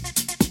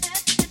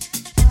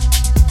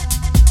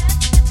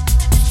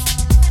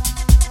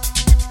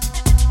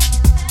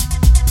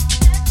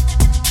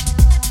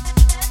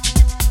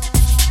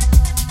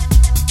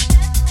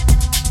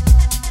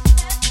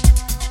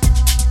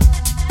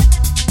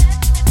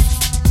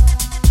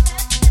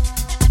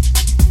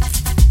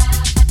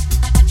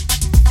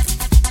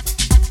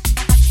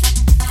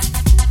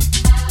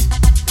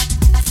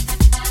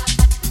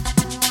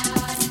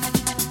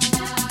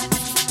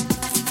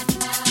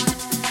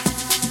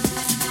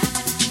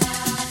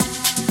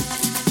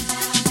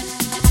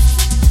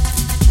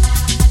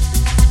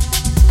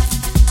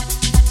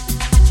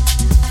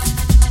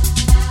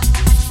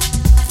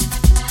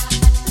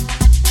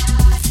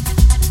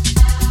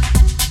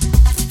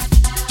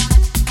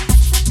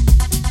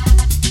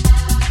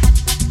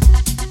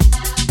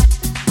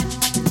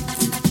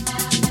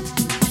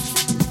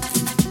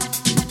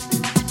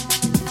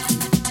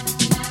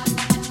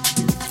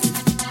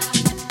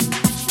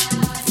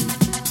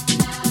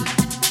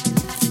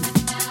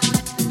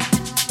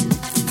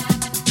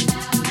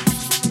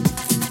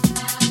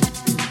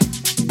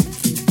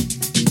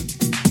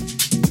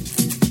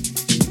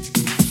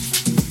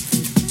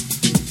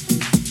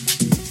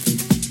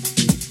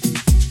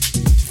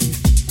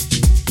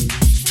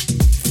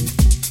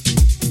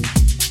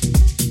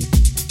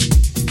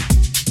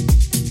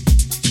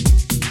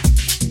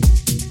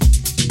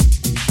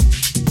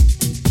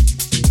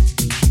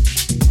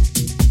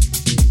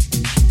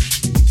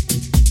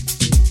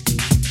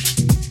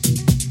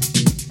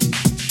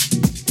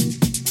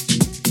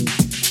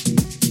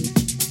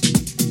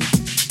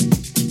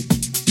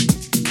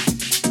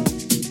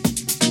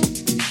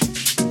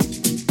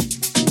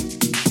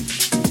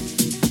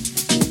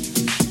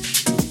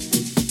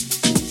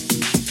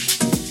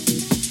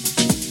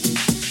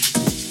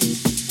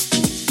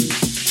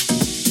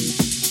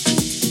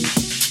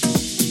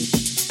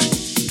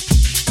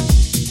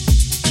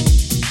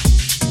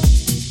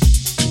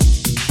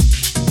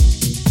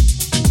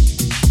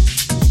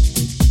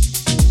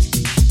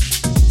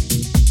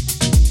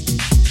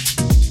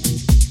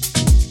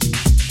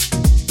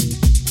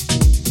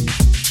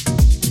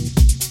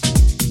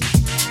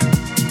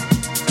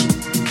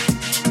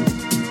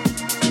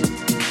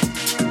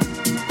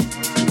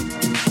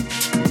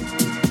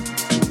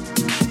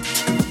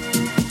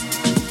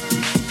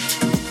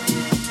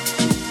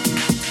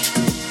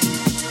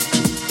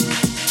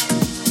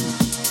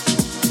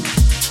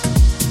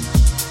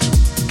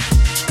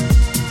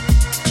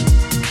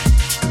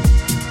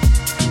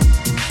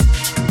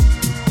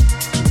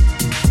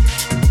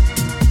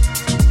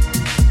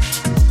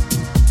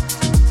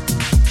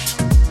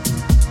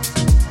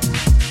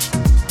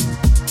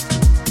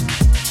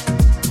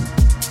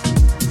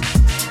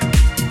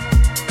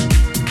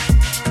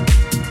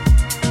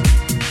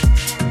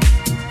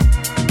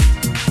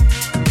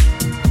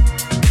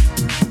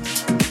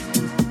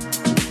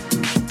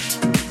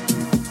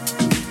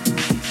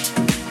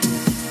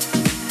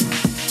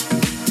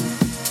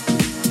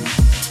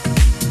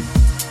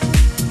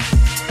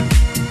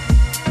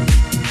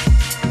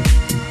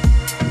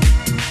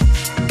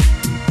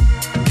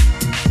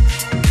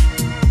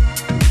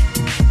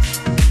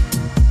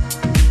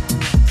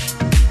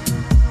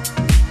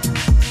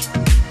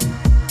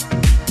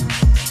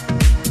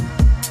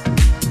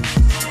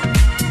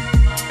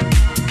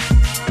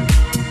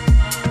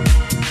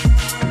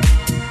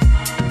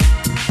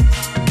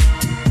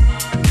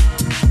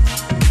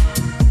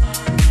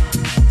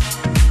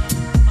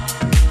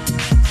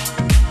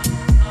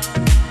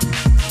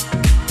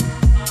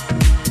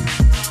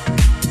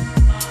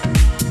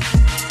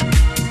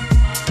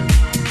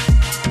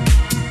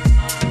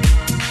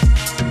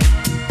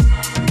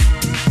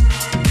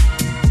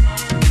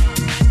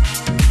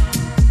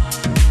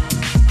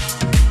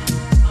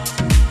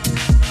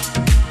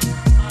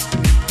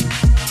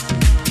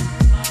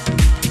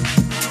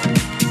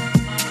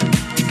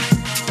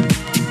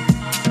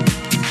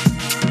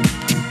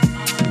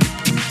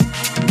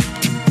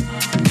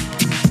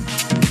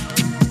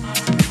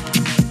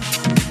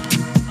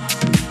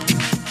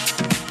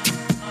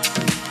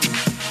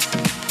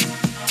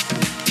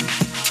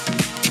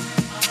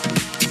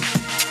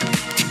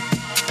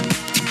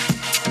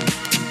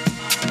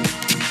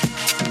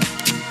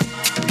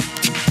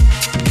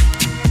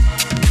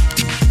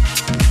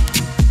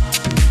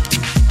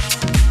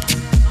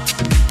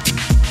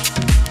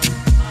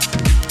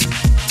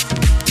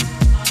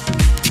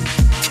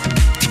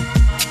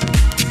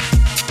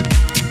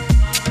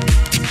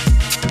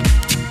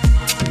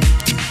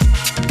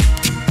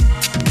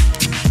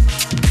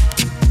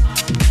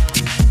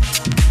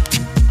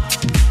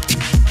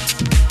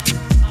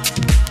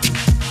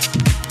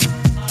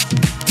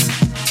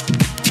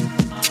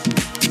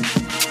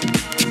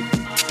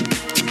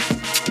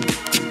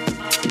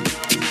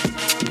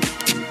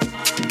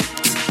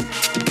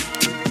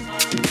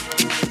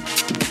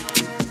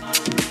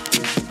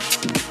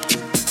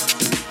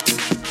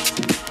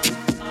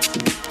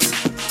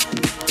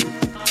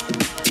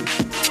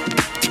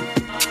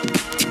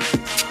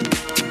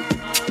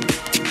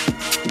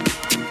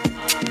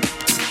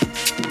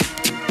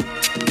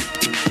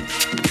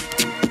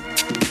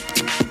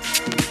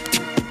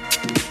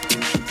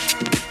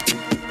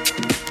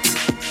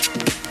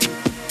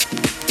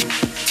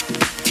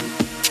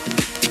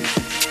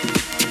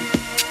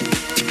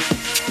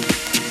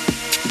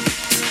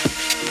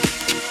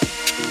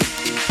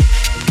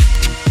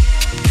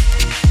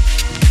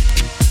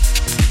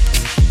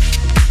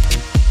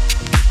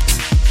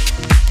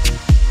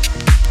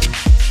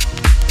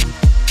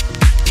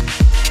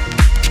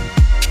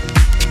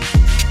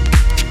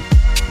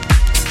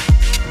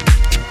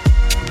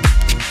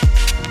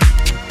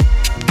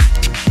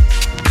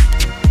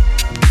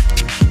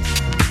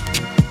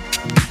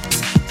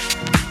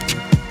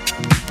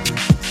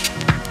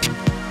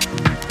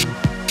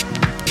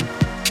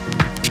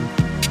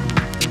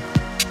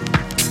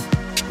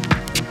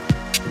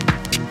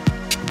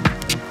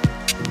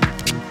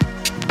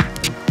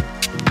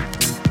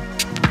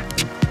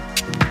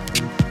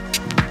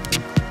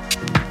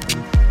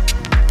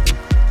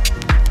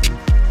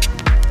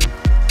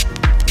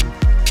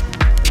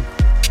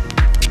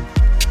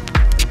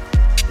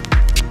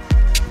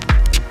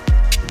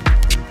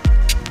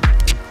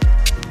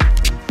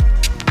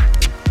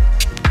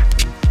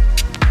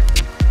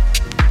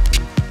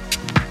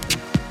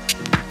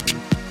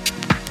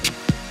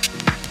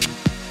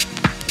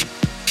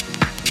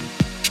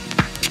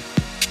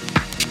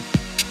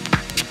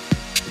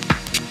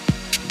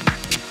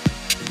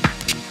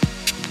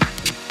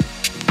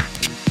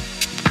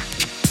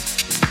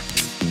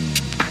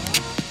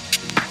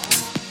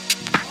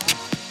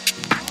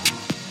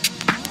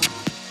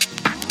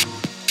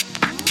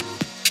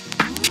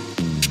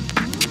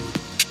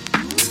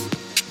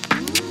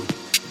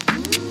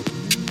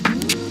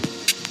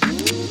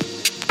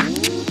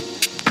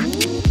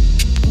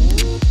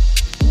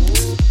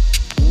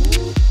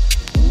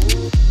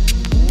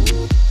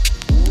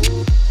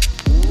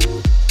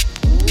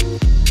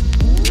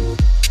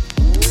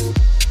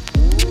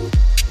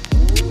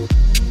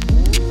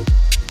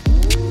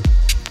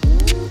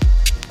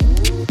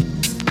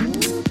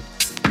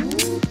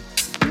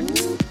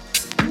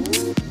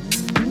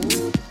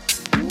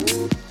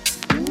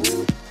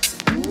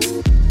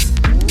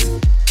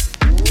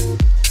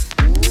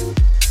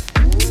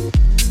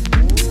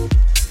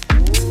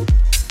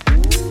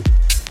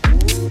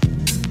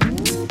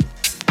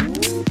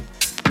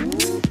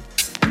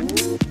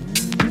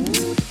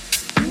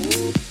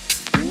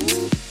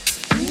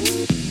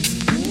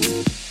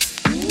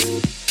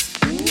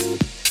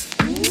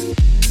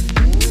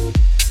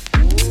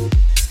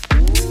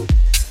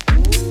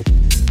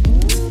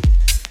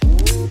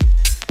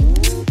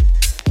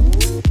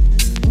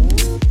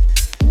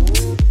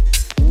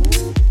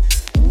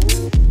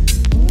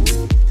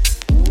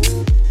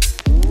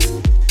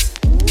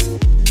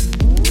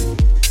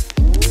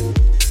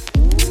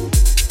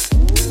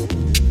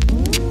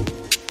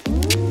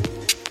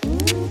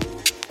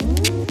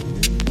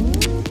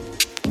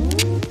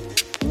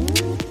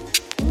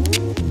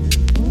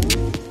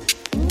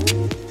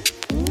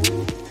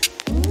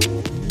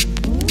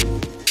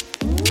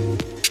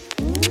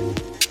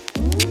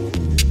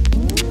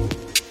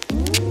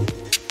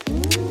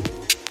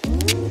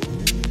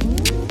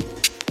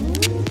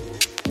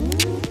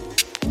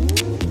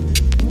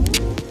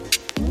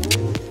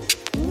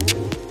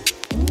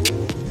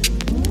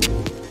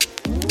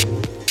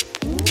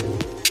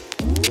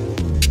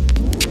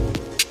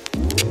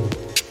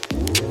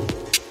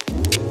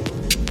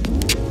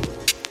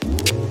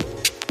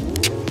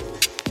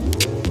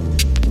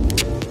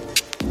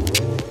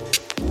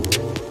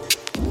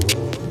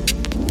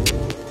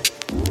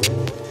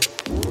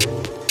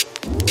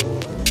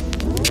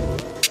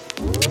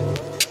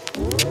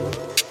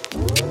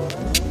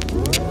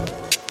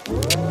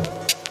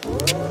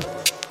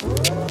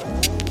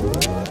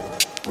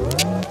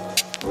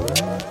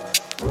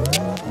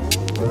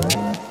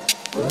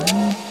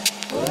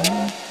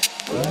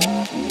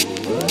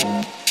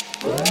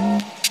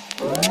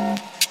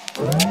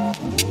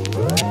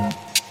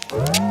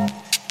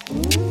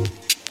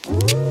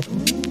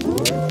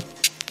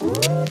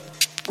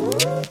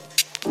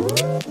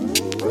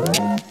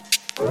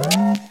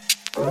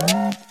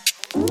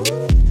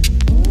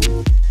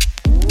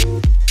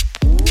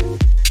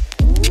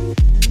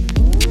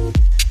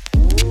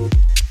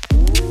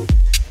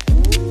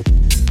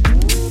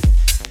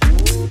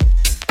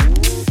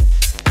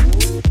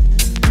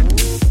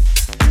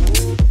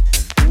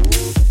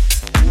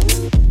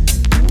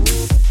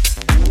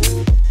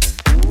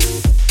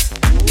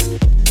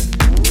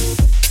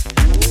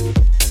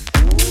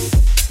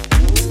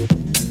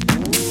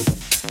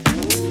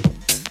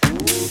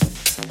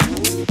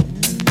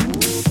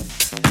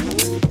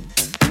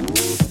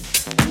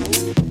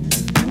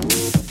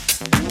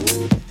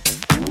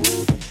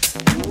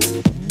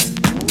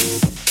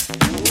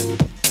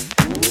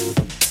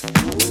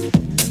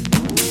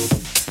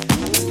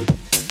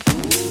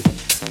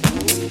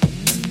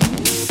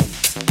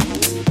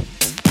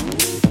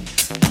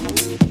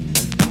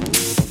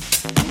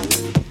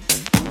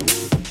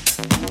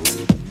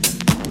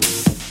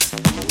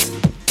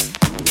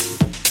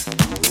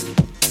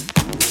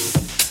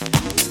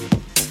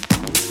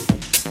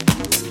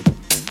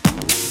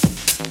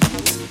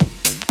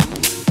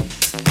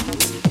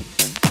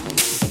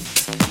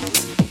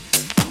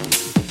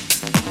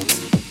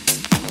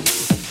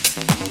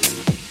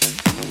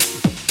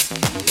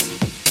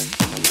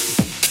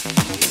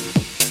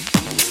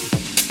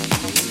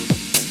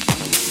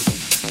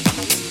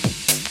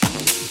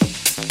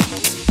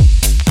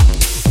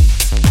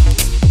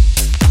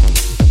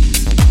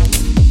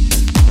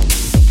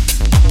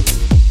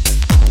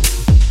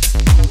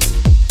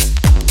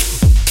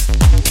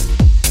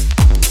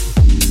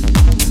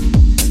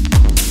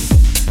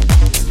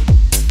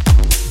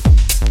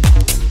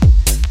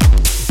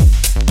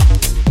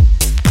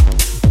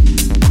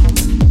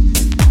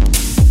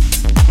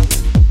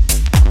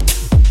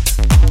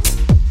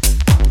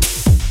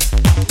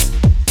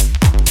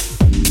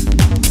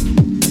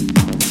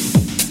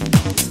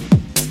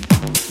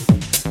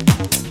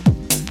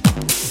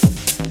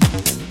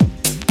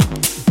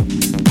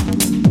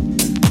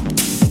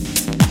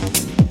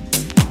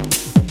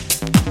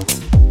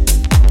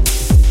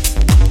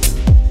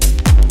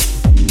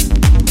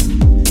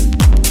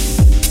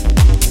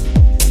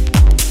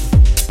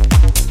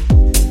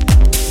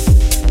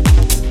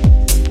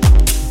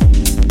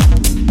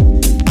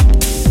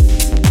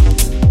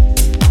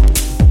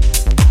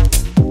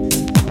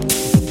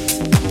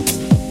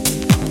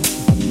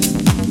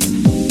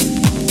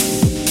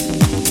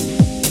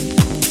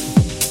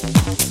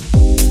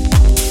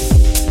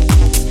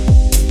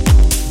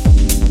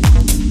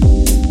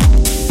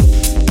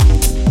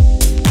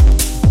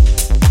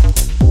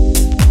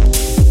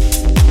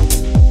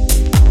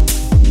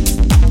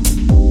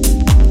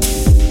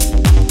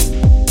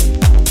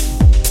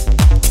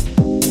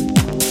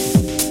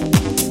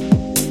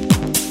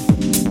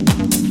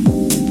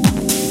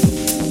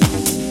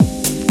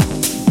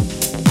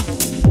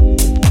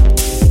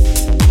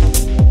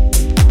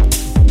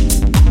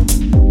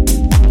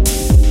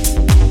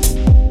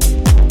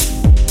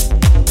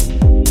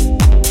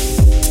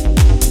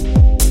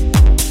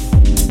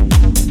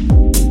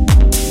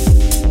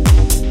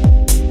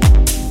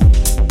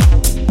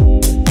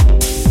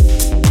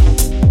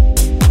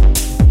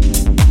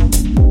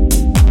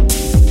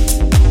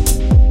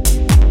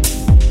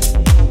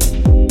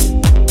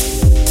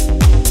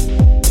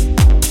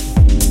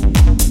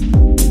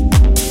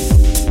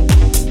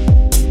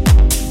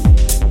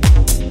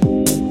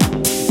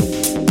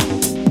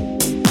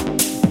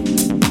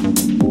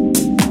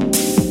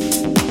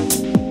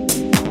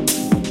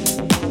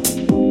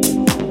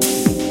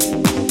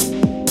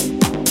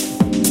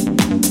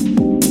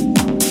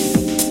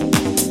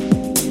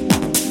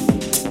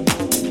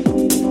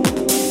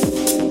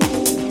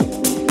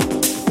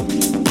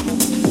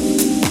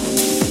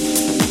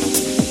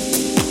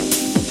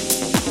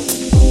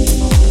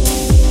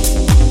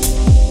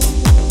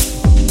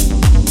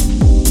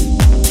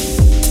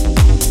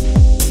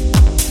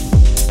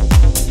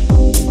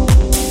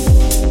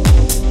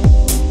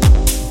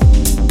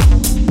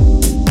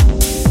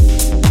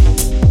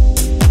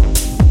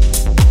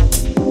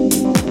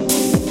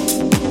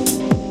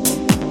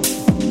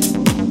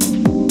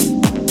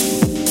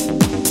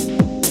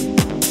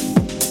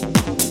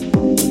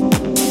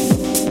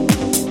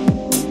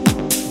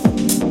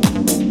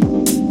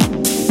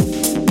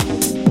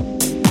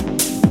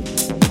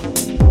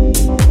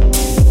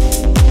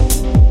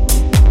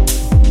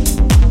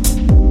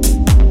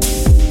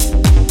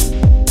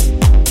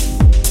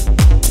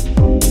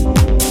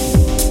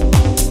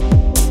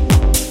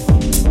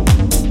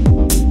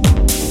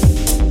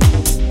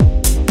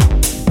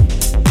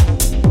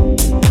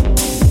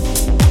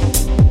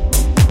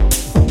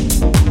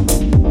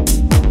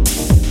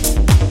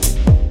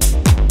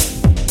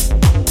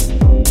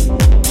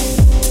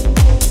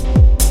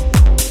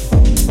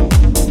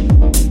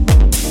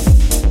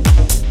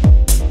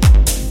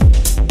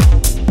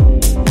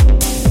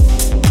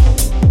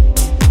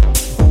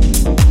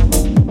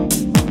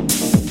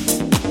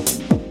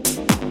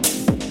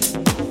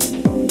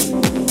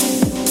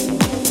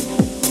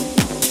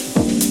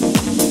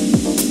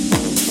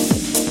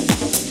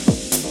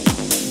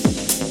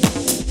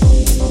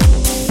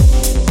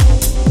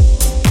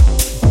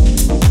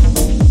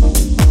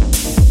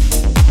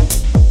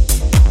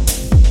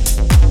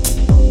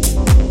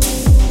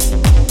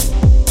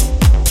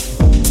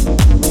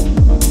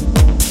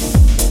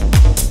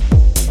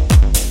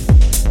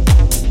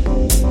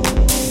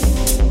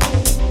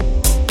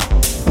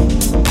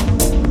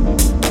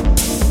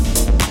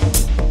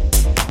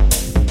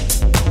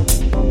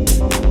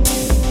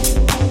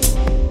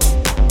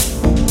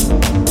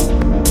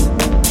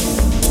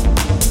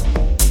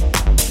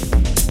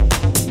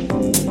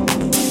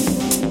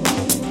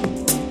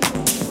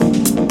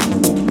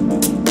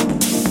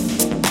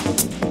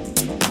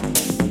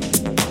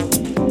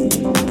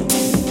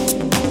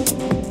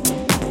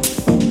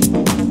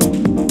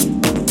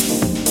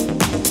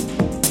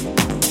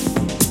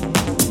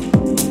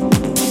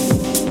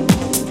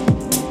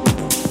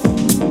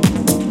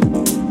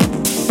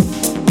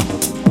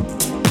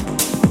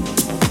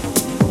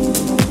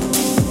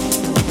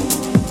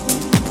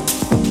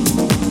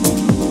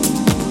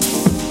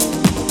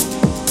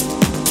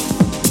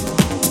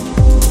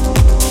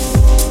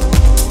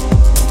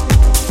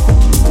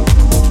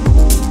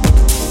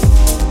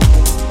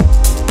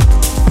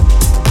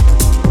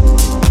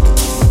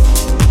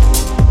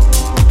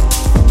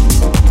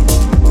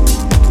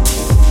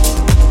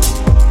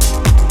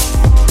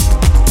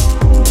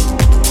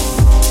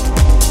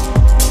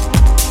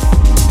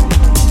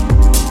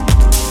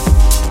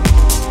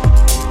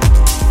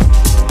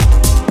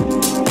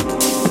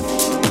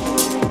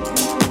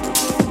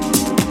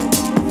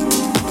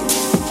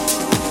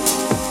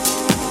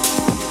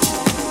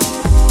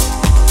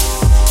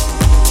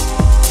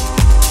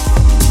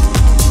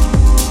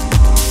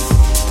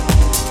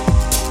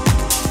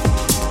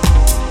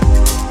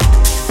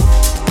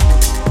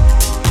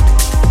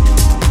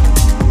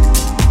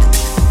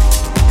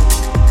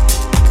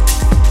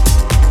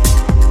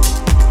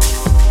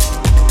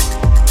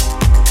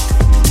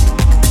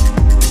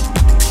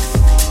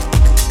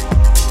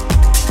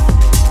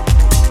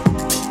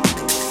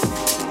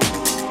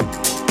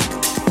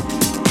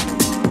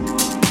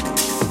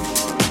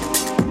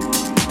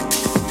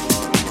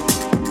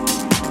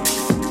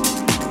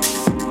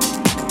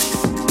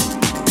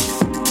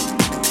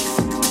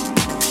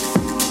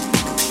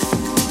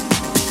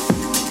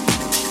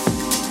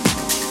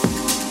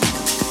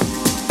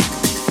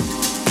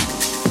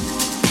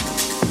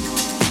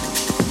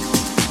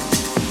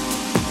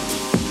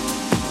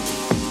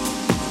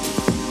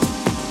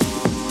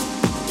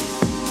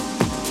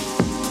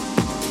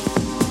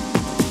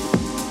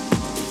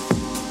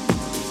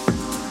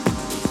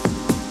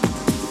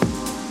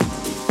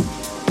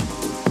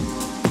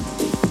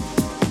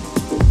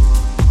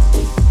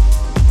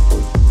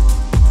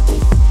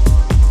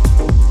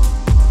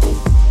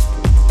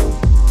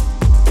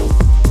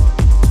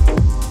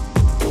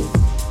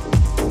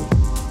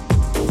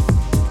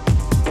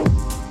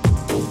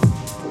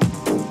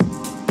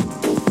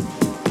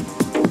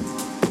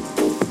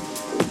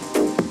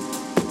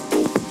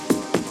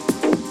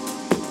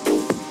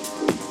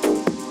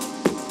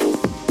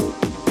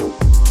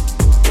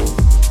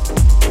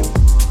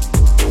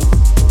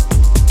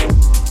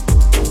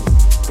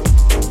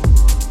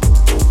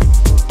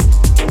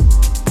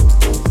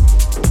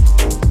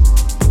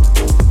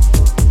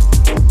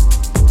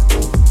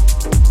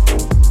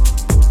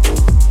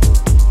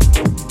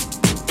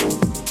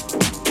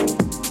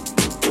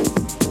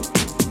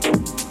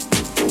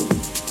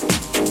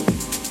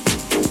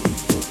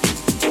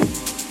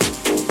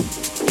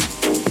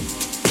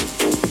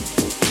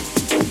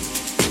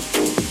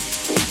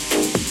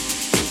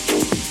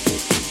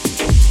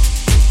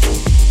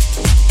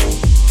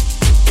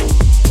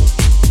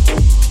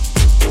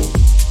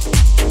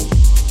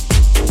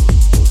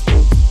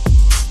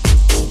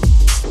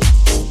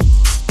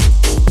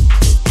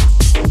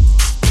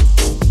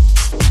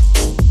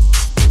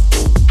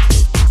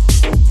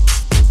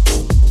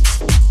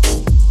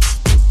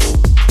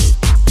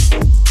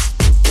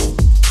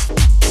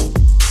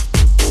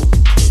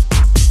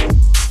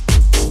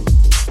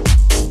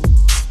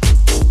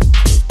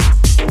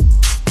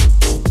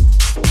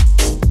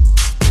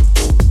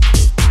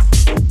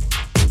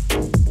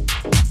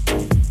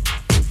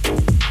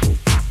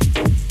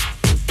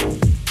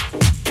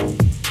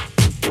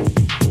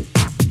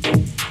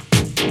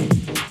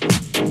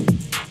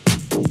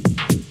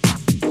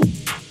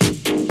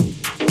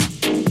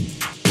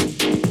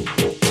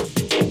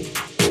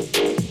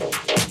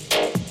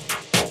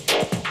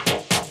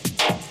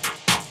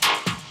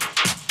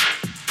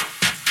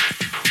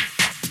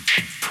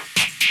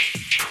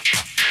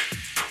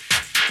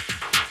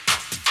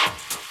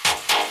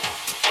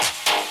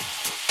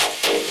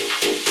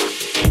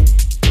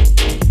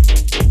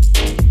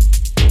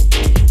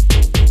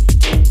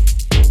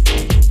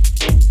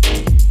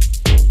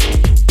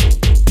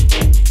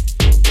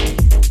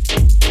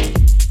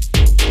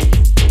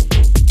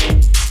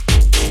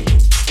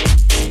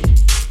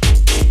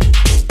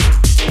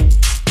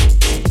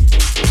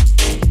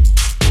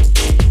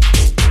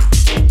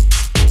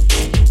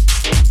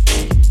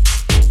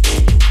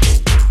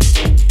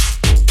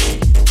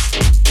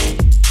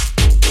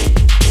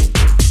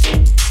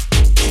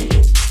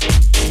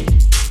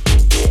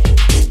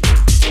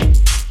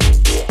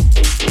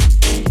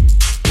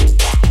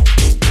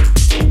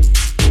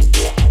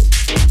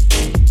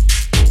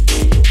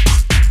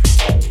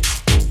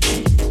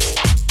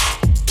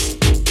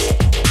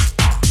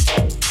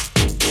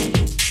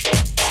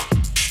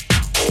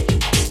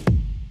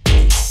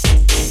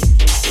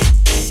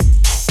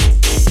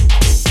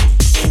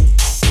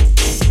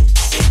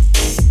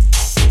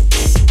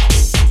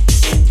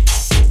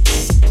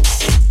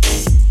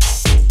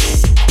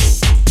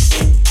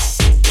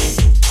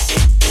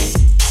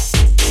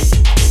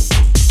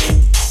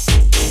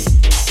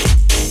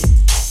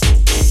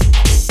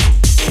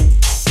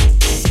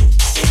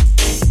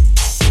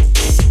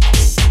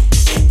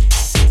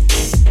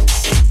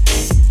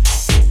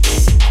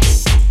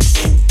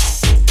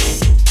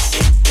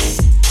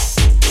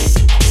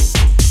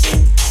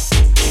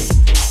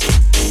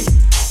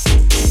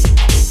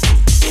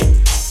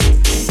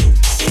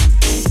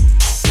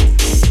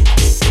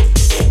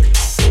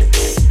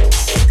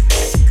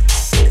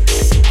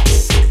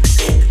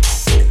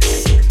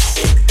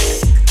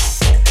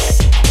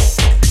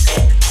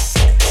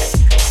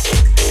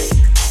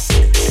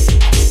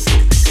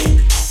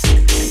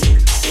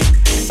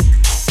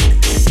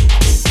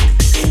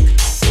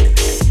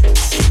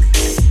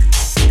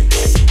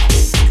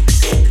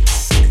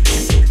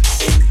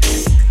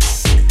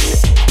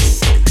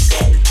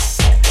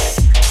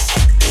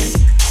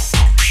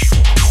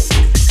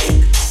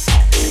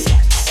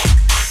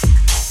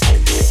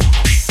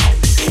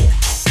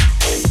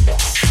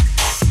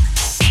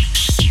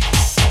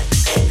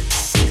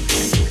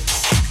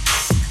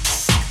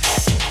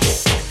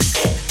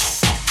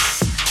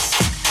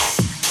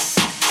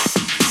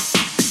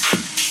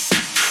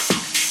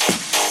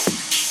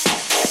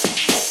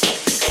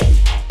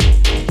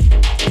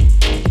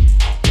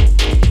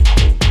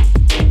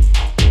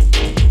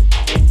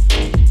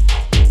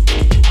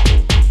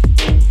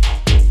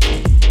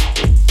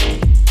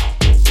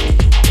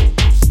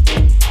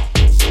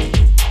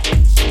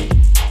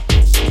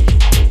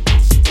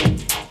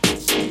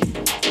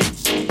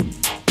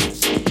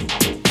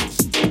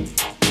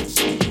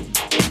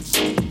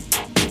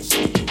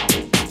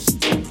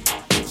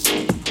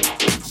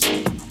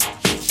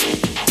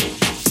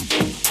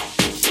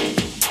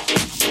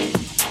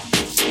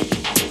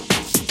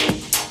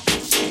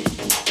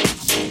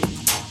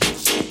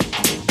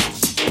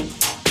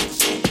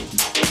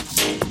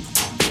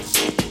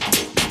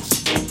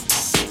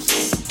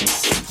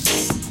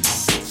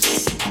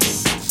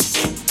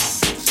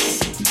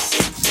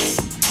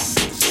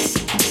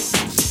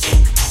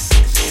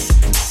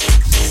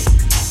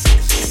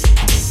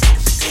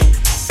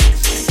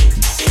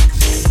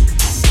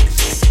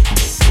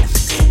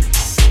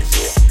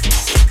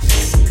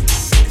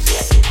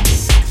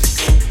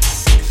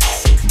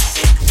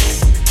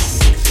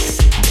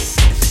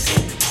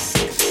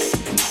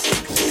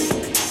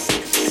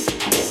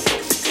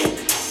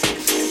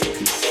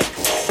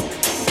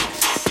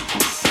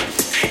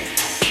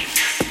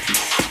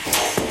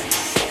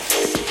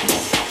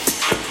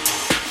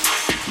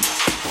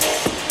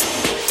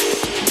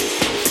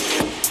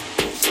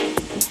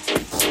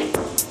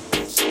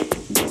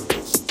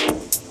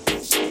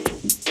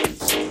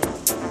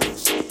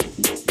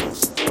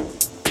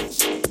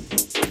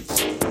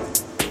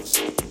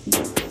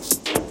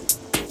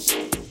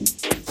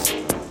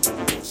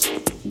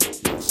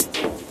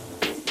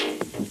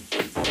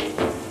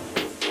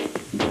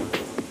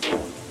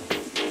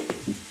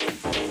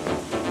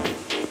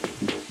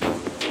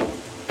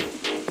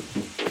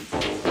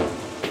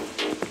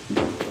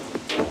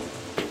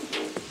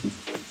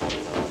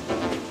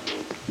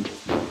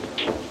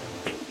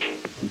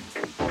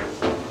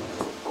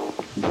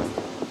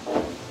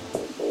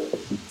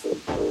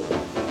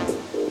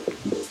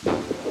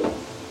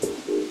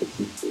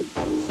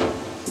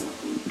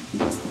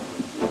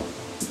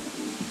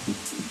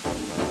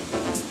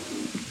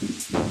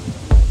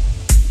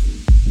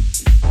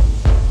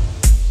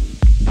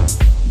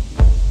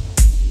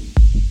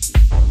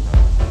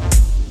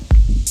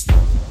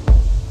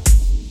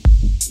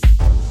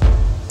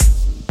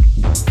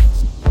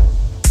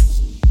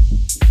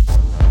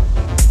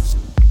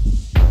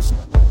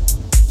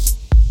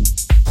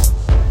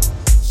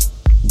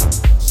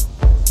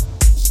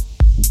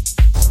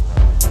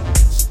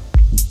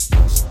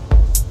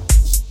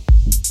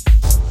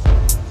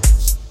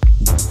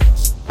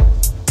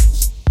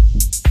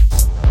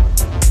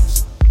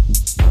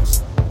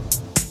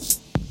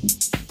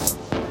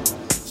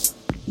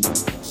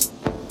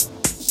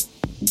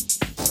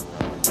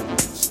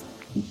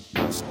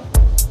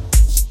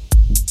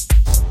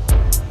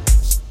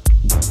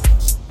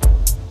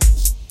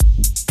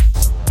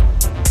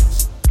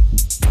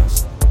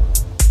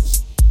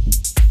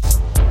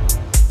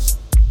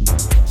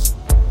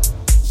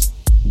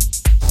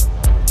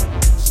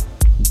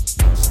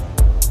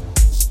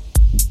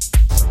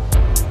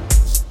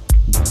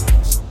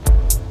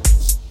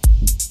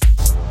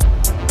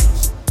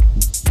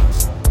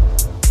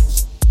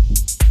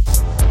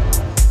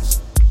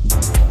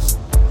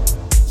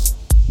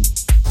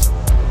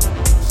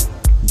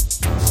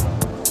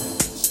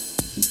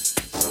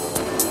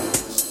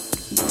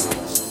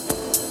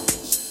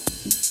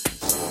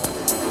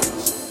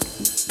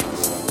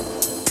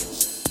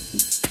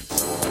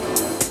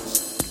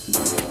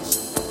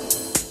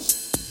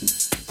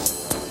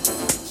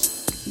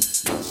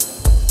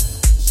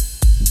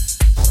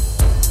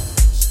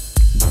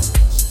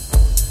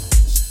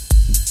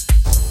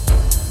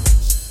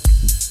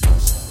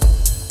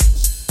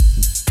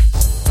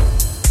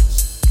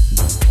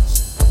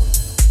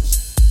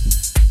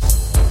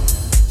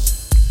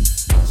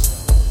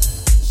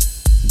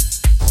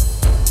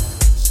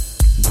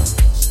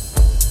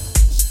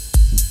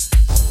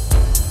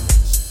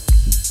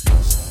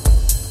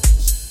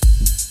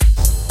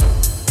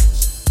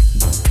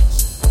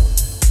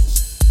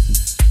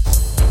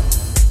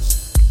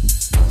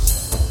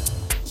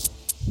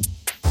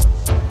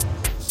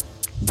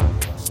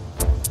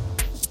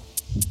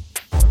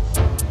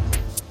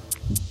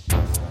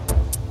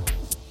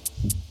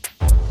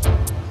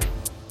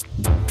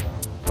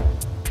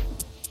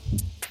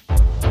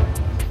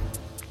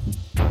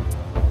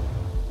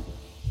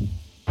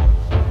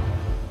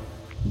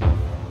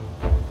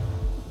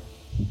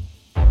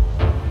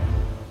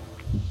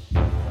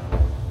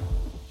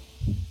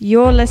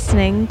 You're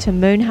listening to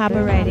Moon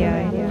Harbour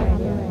Radio.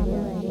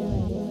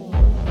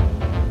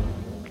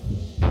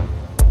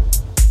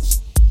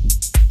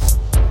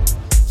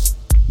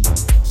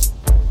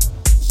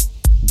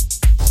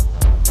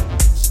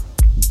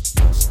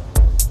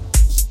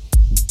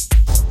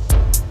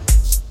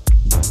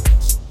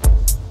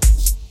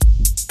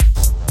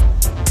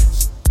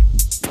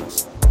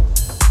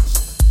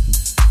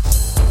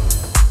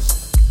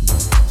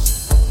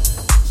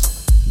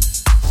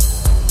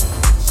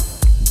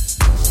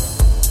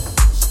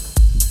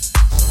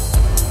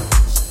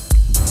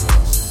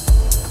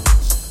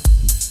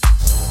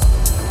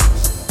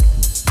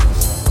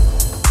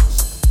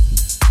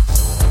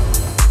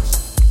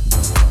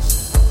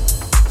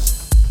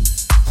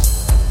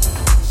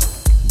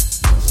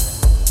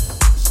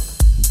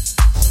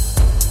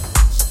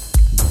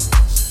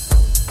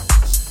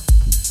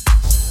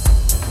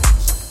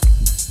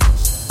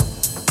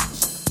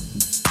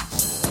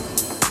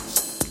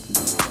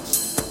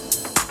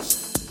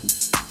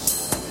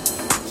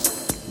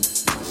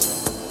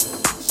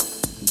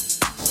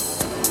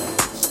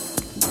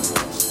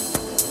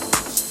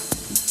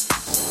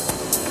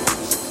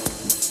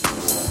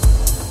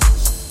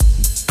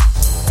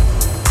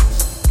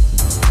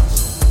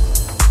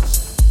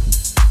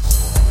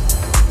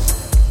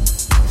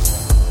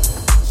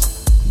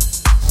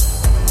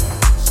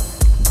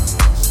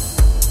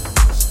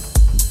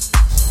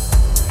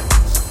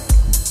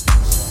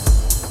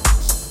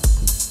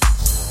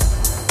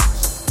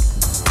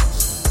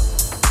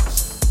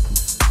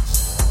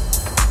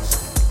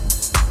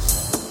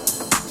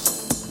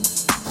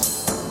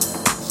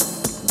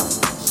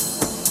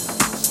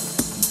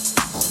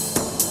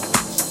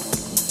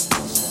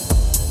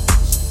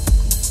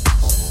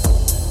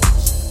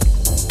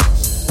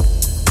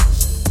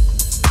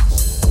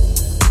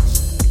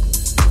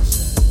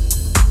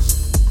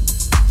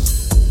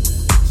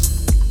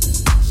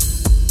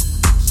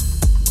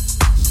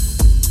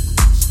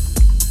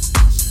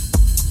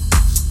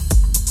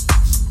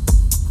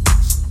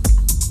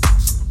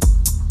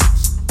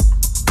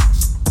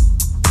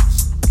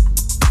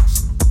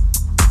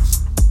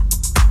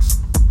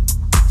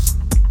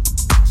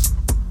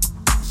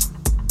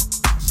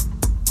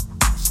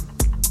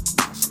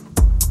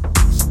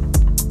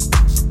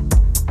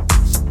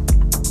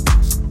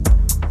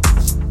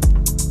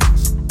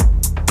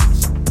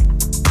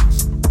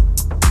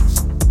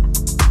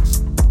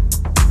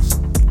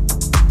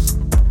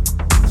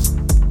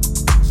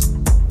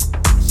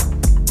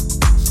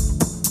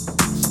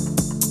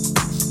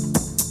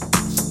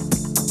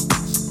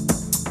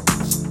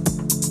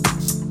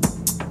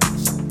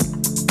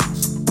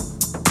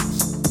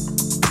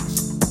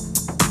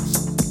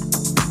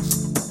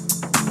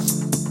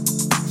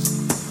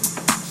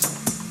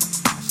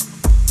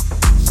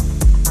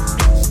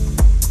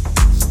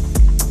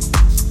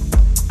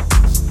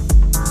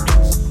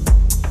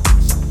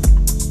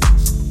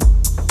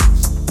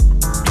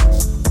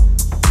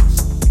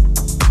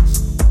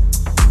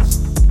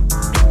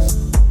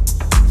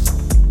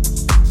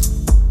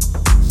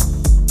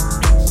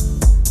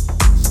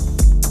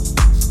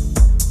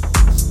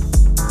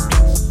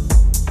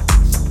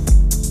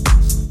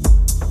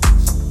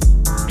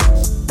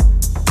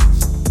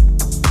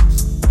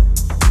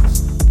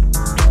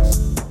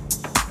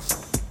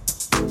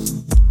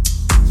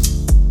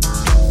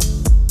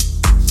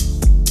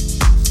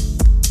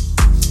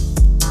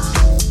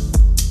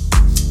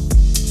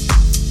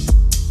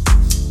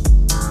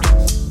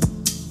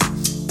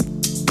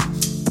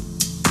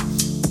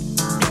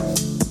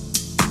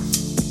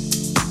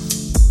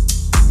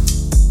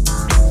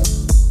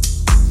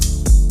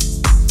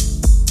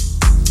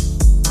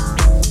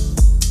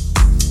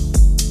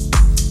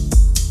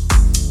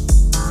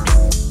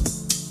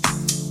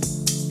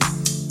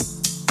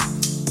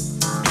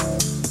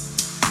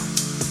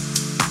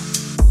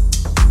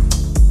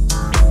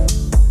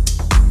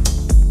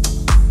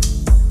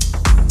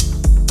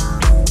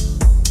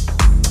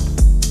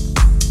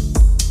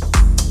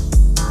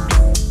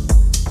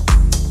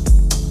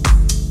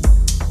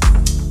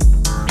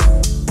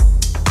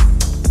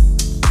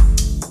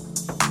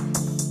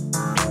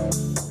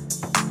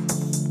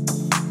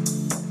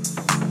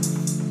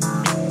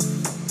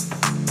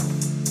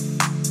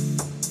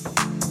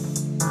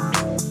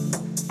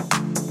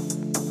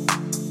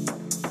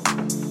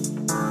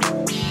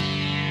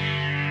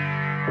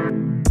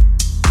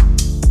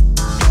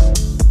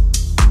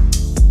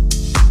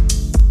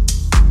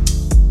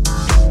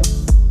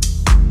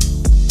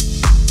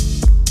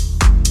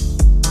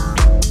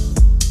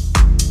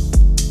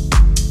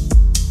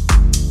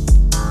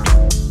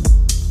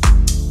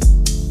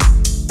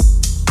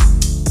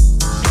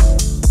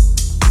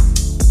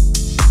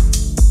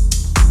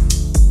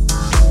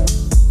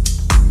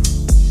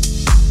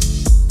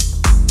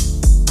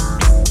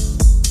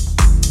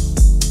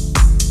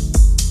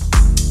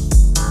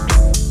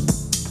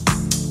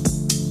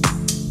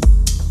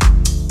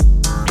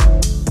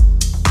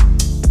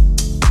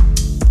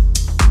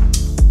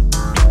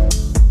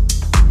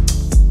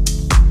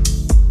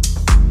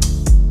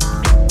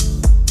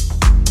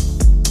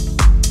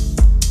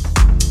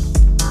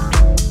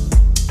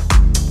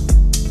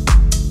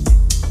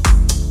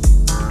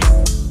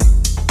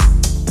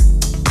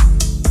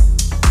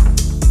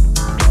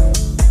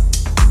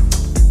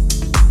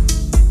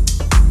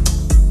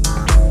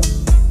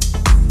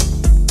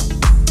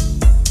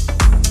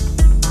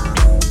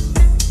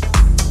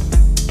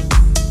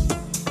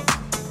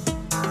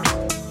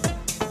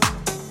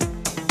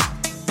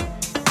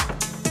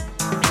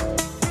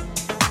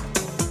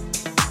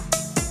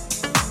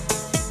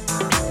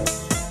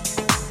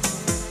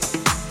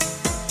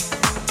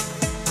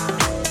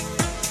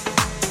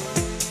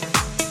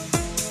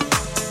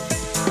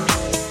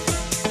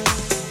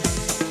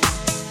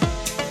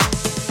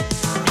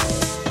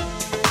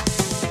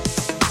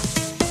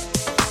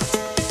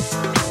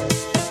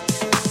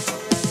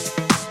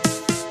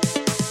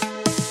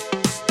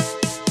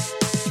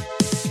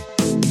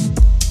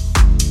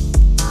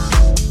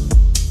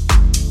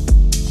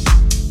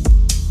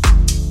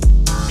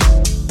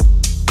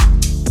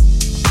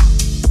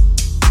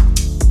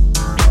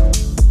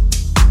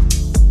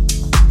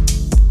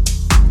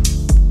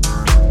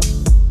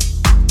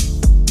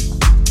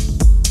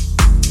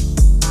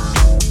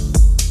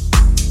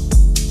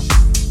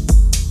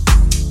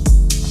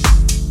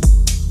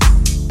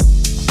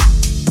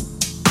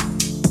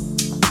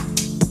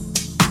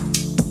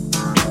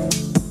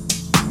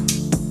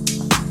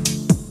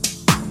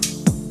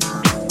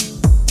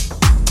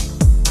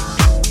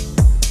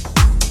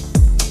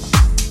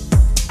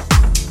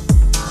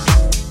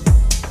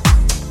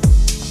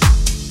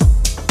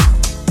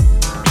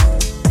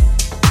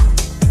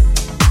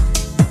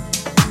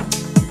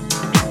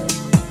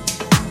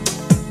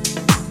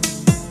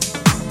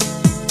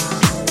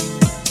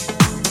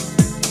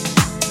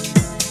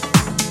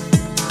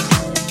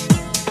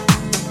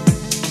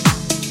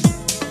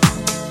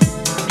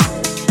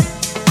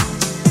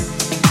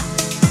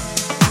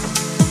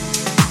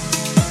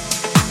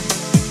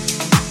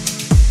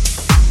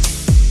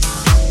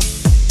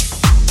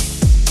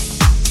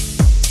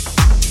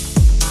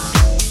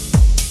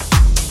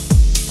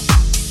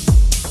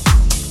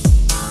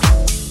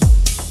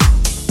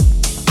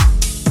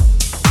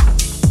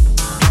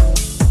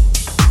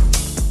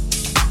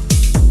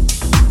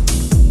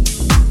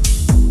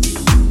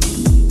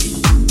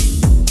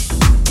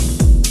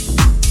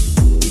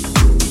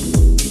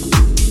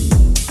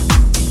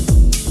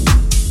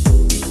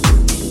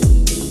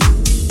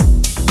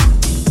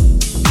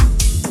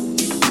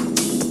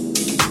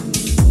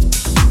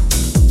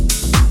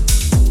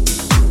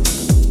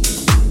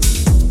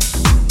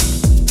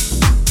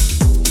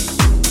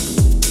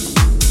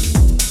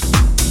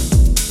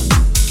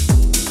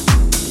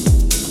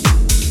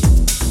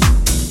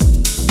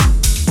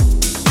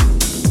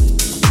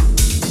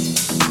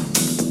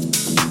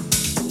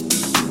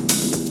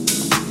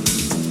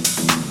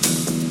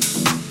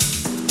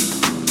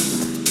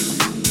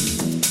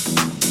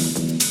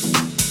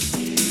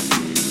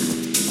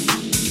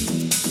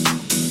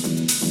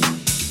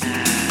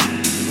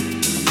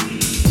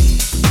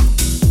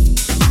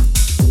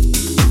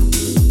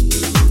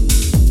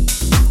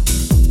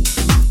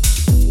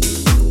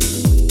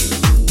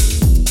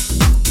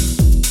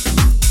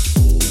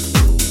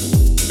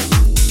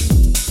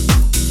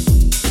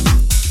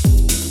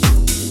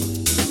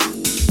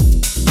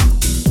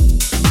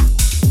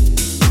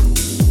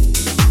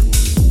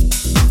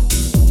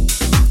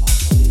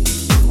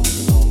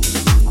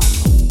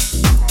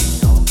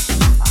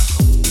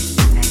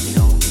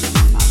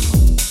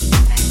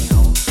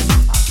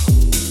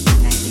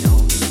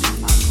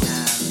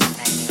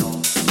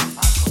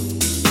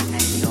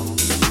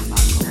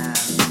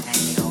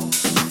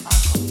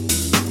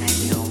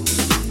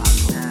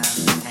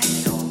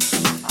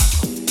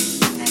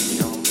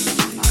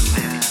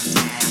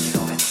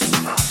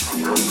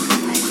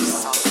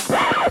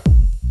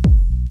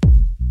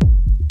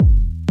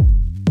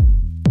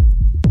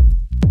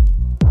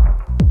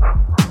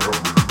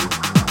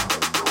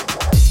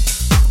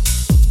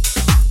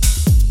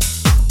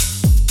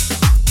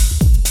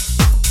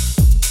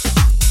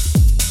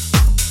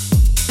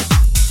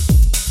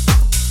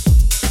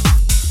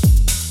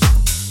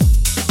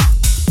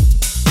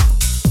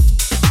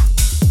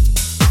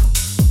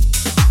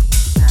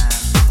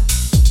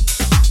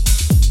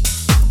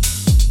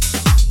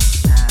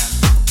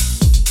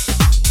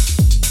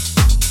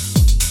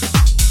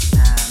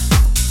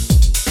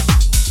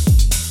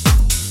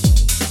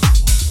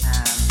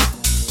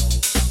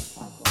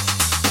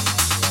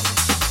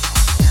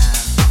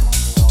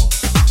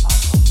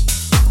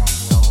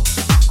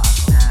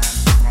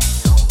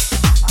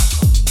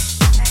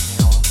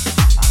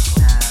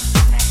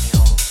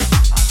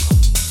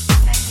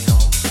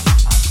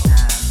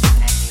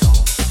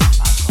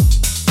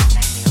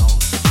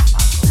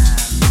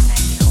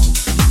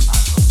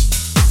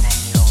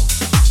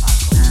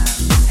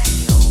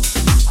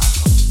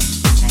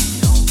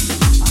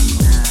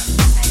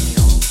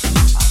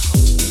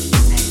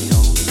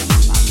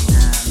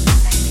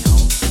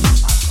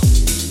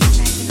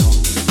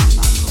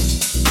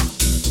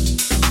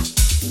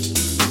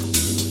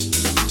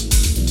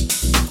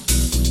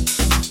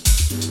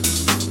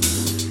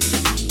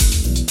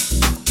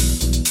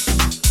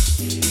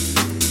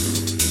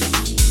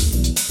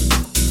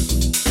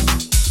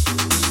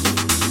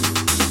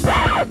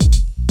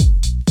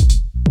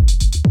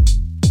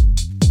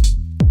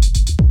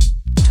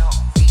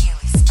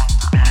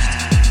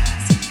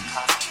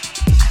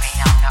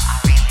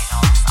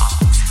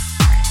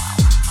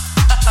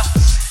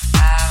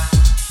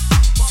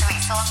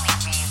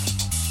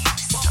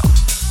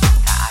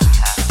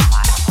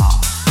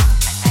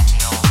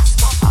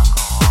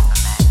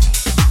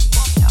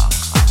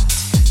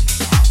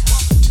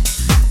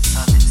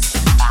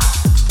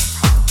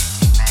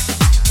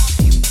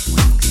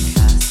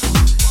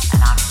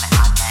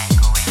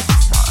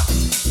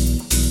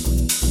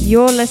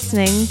 You're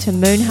listening to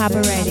Moon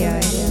Harbour Radio.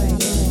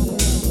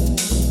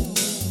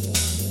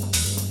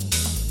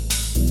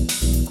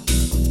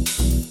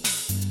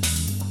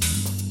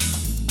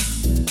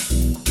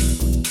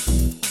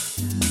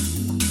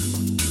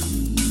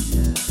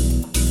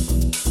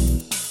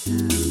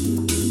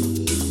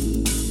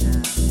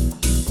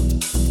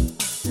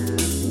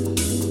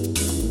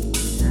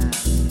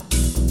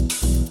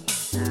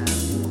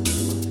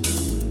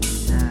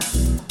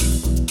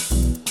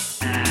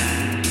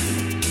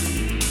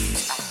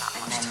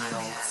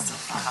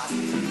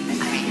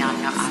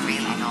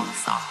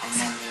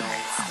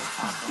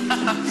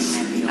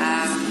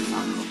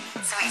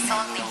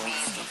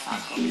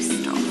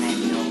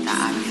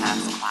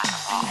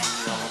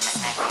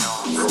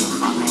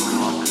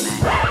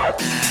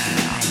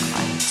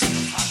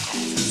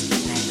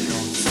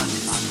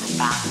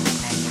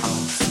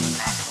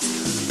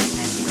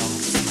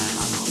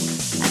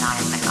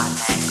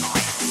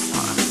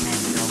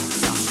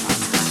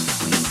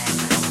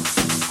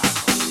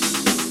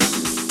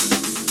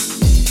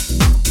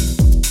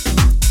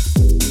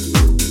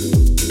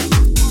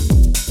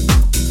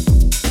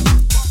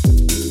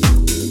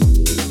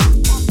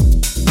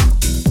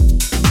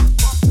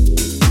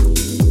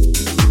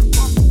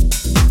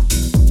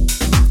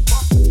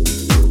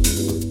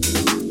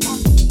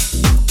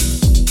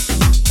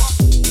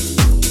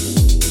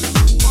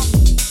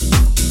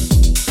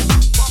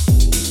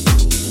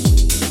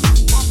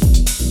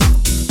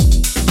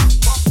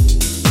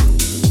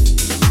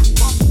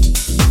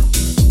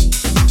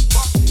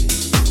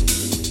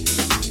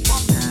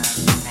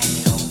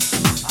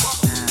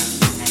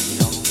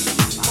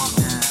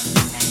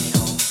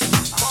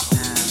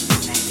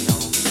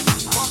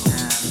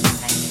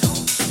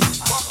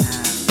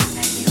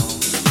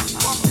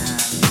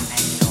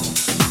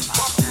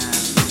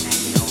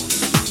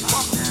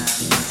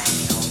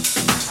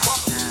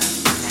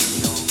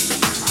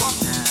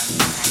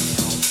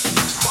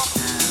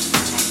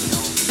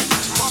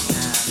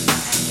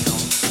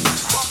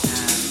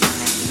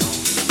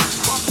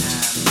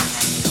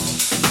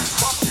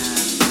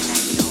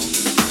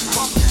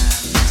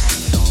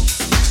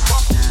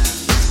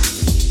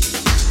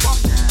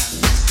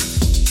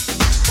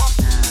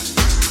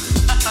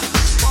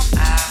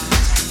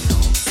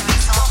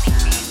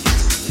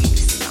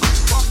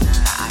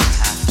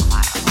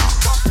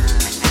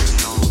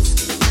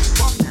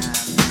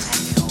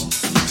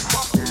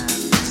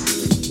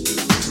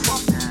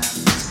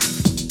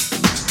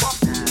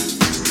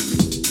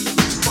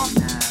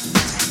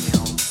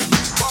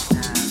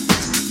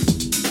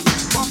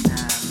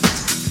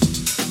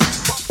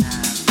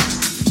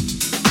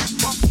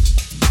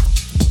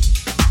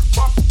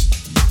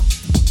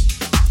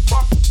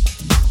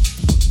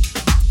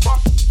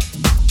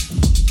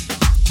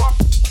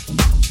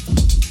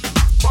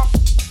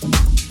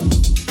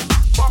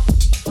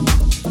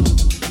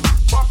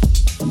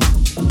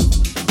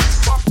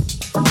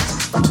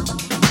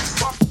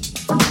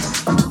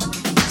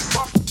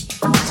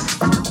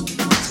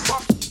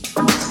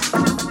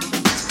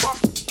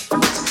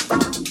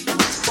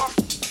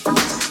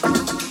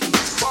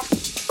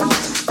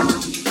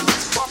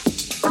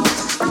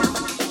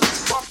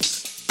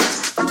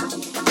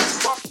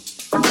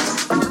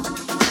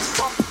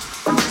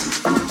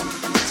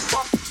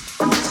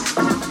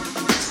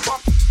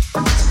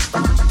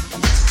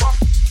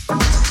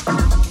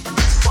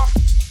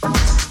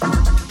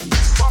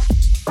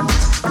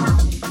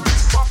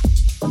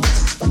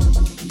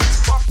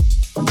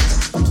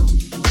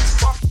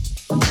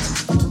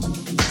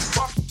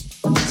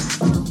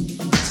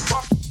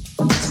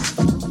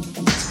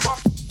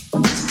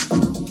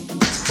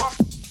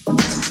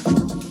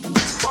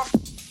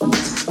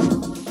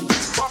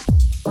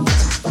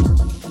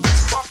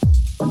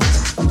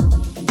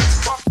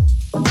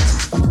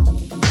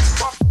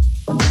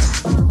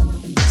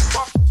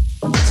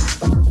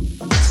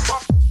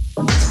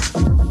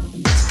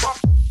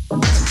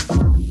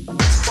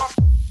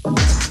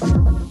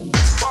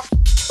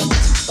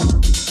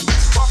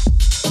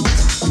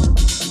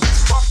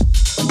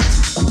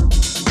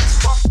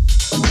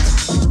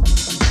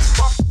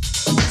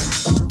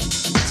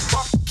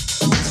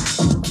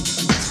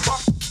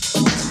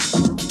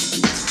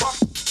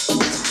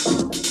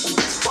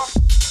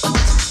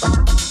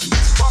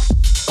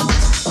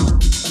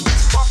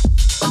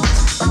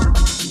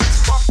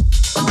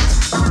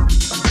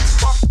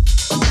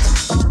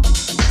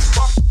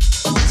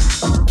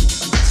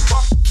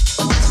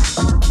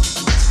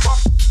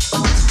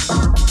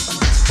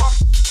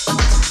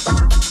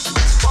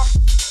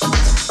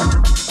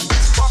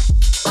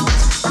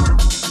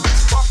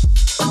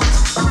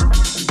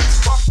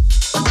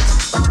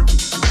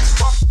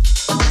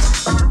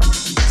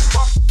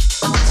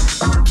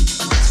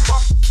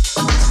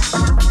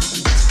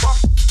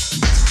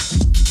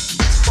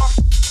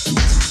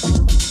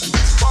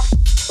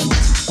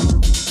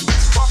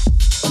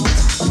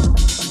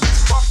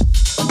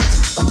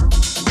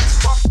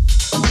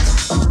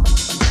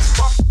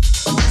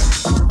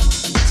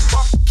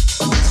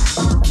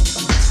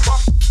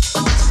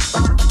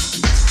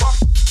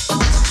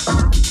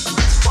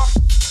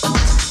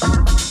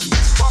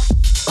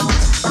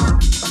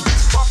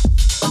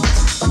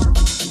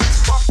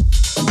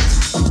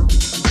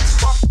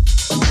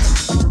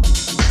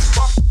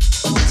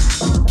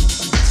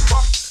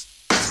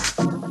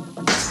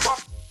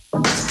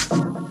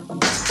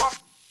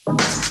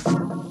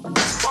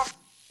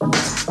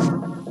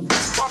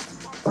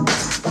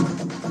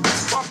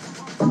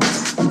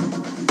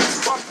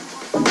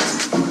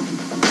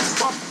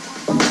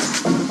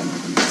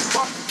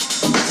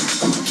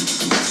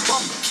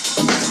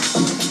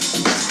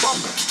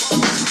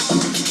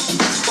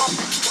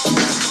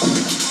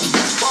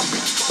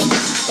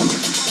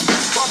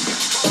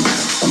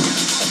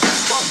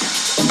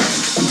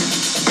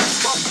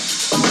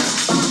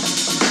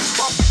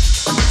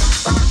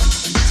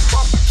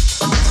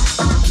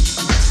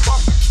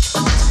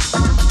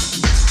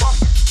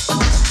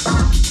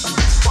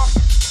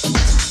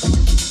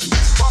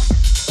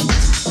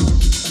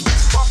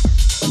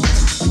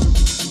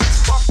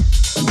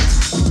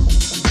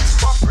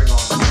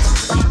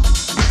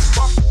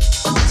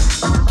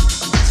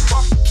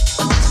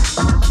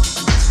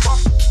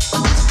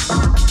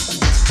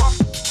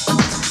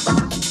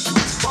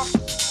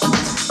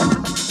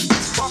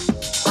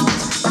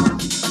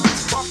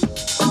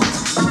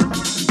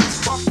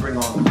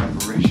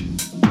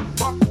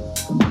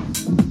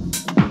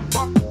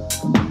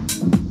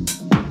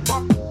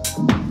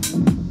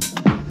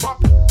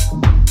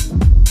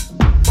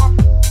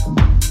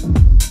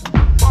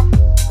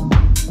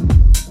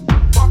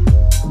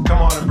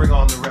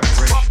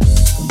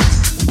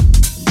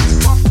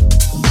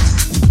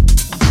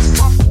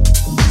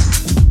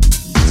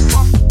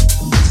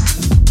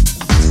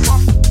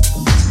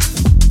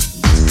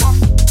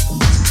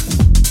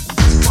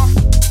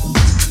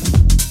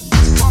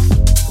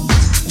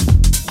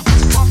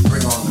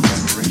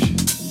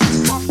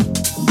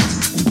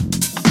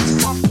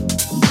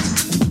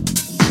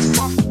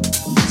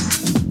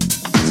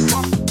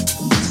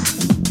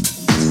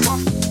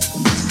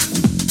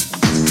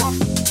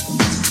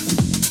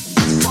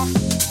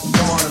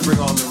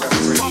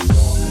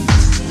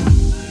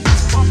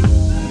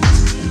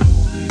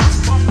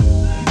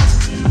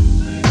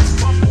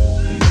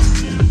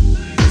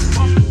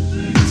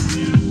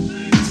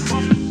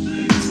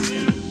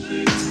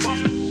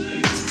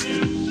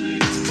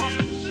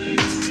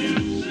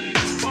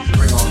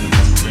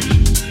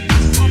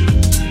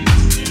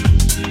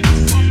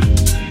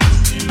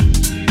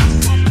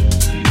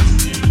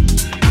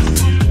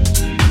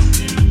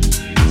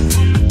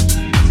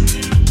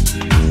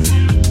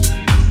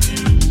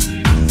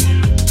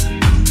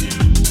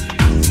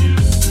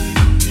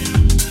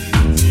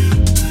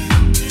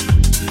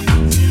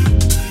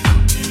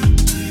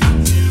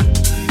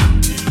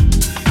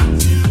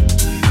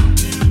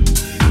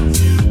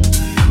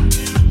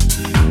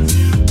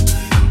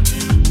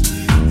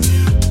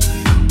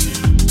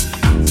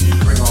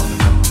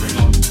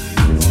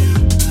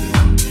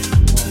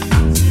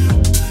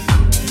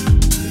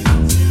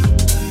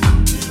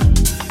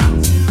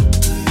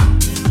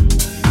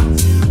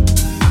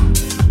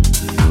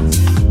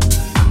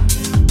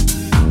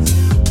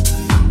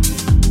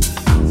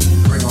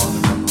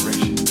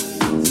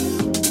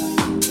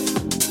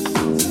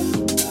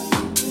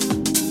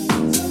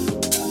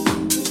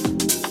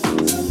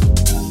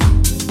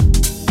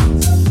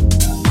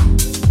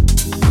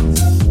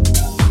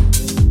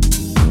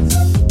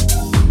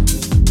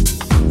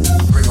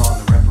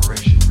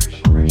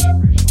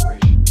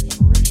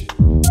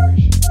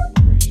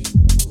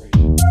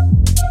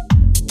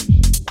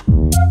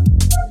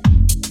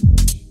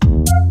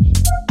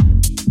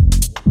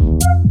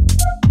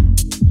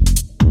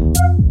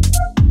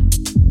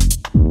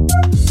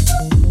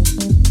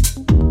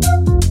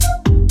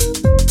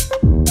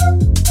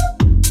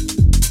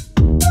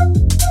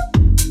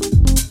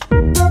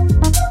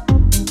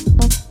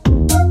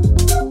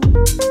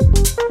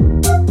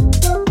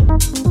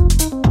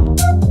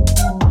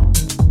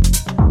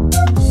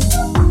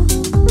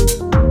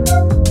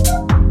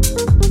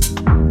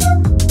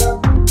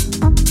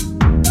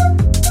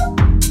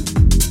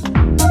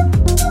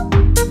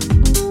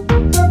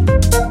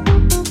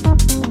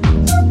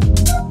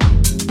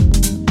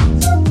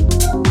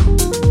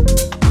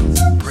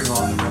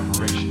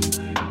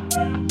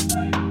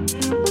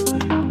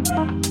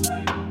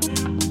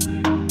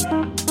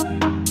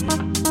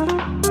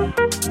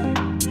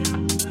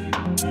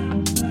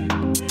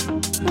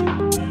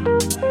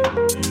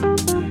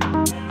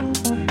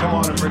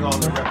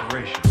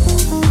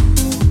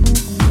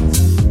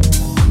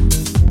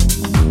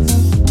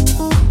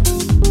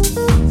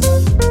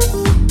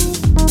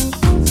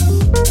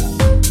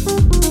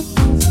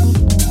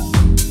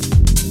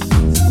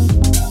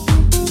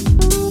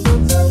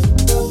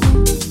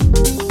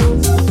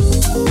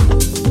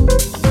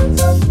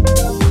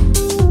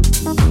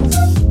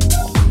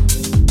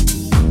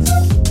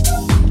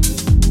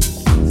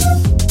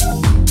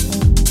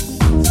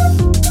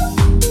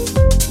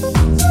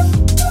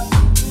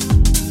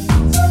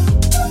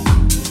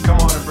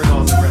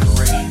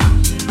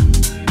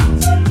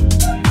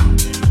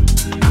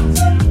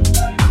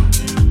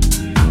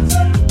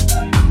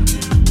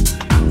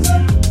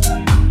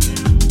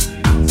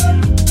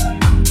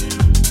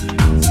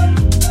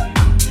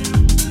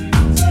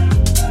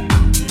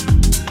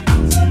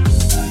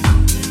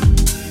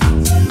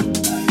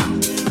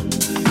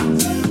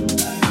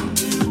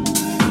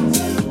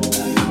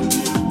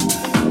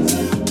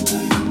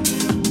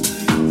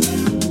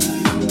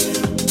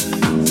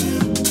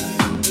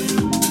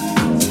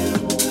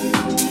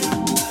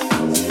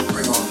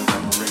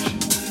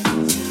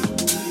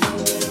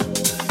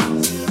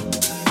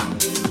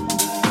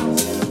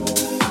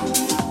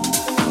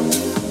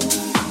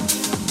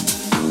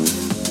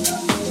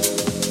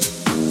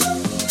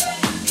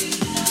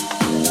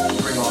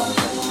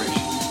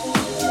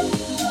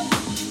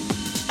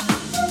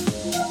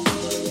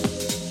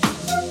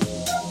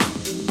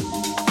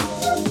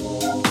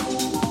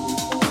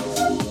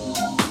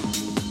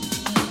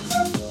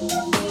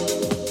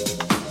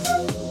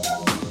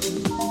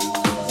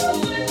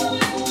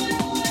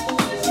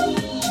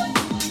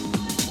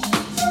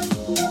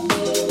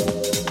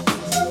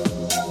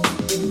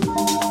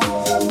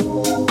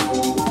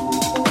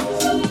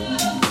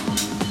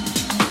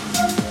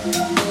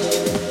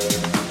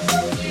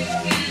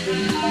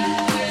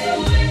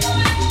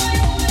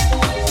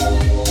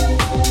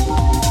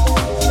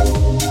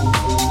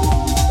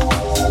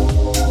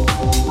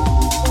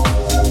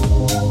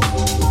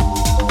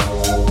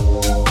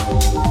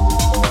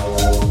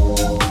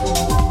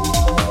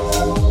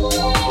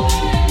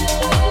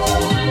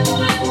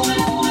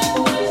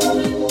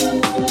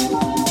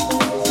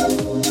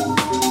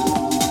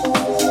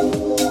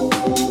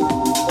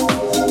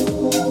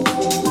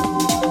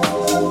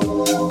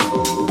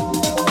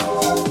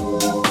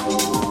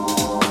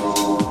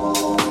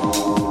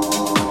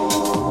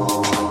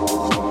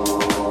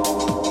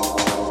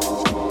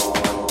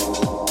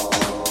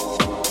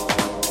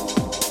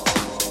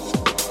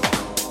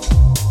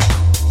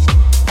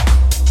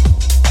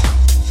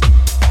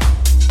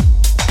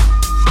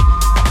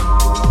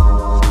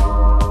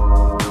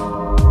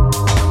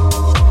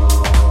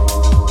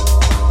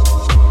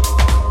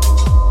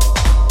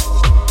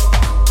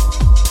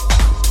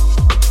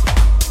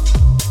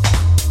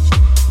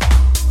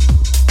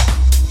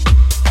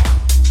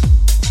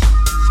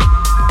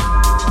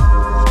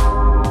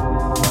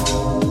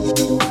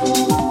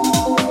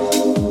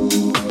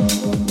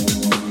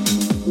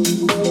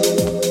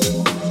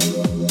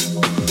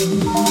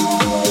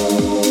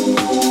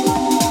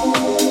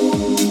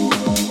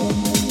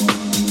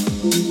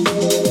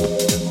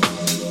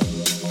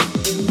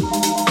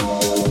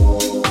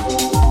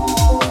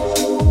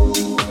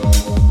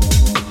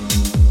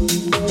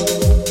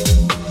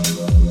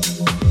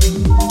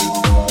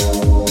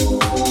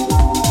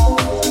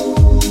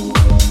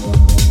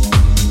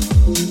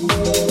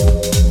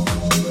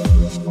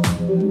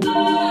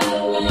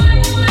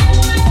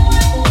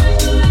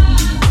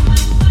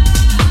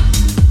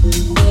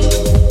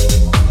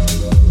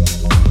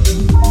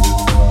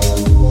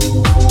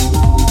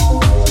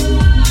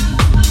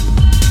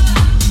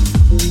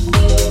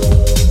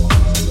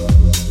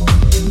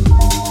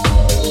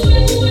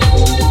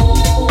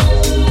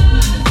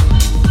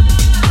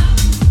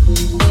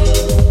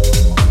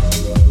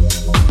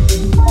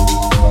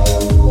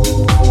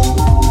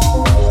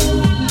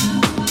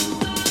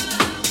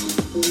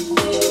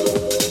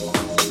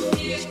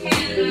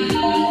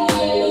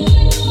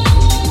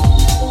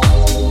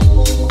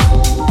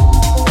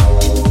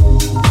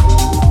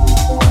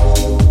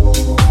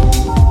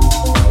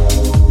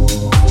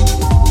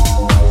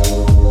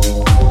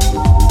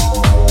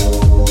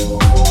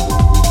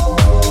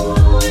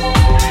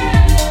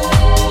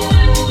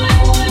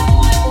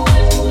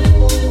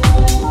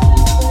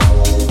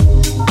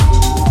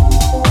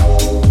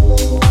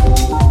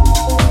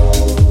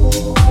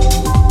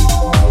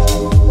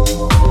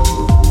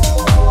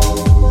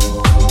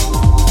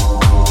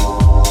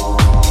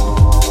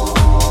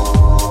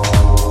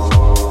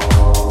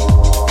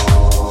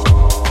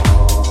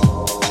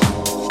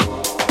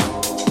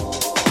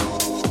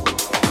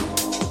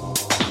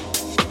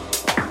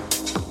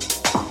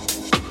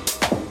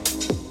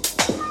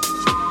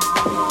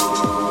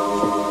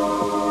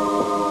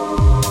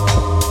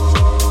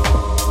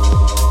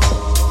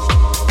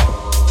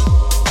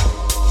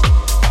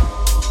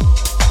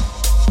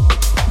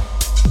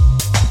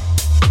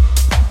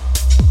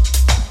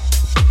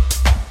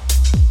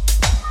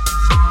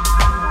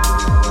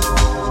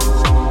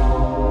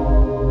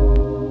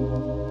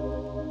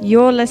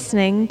 You're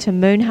listening to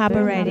Moon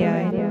Harbour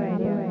Radio.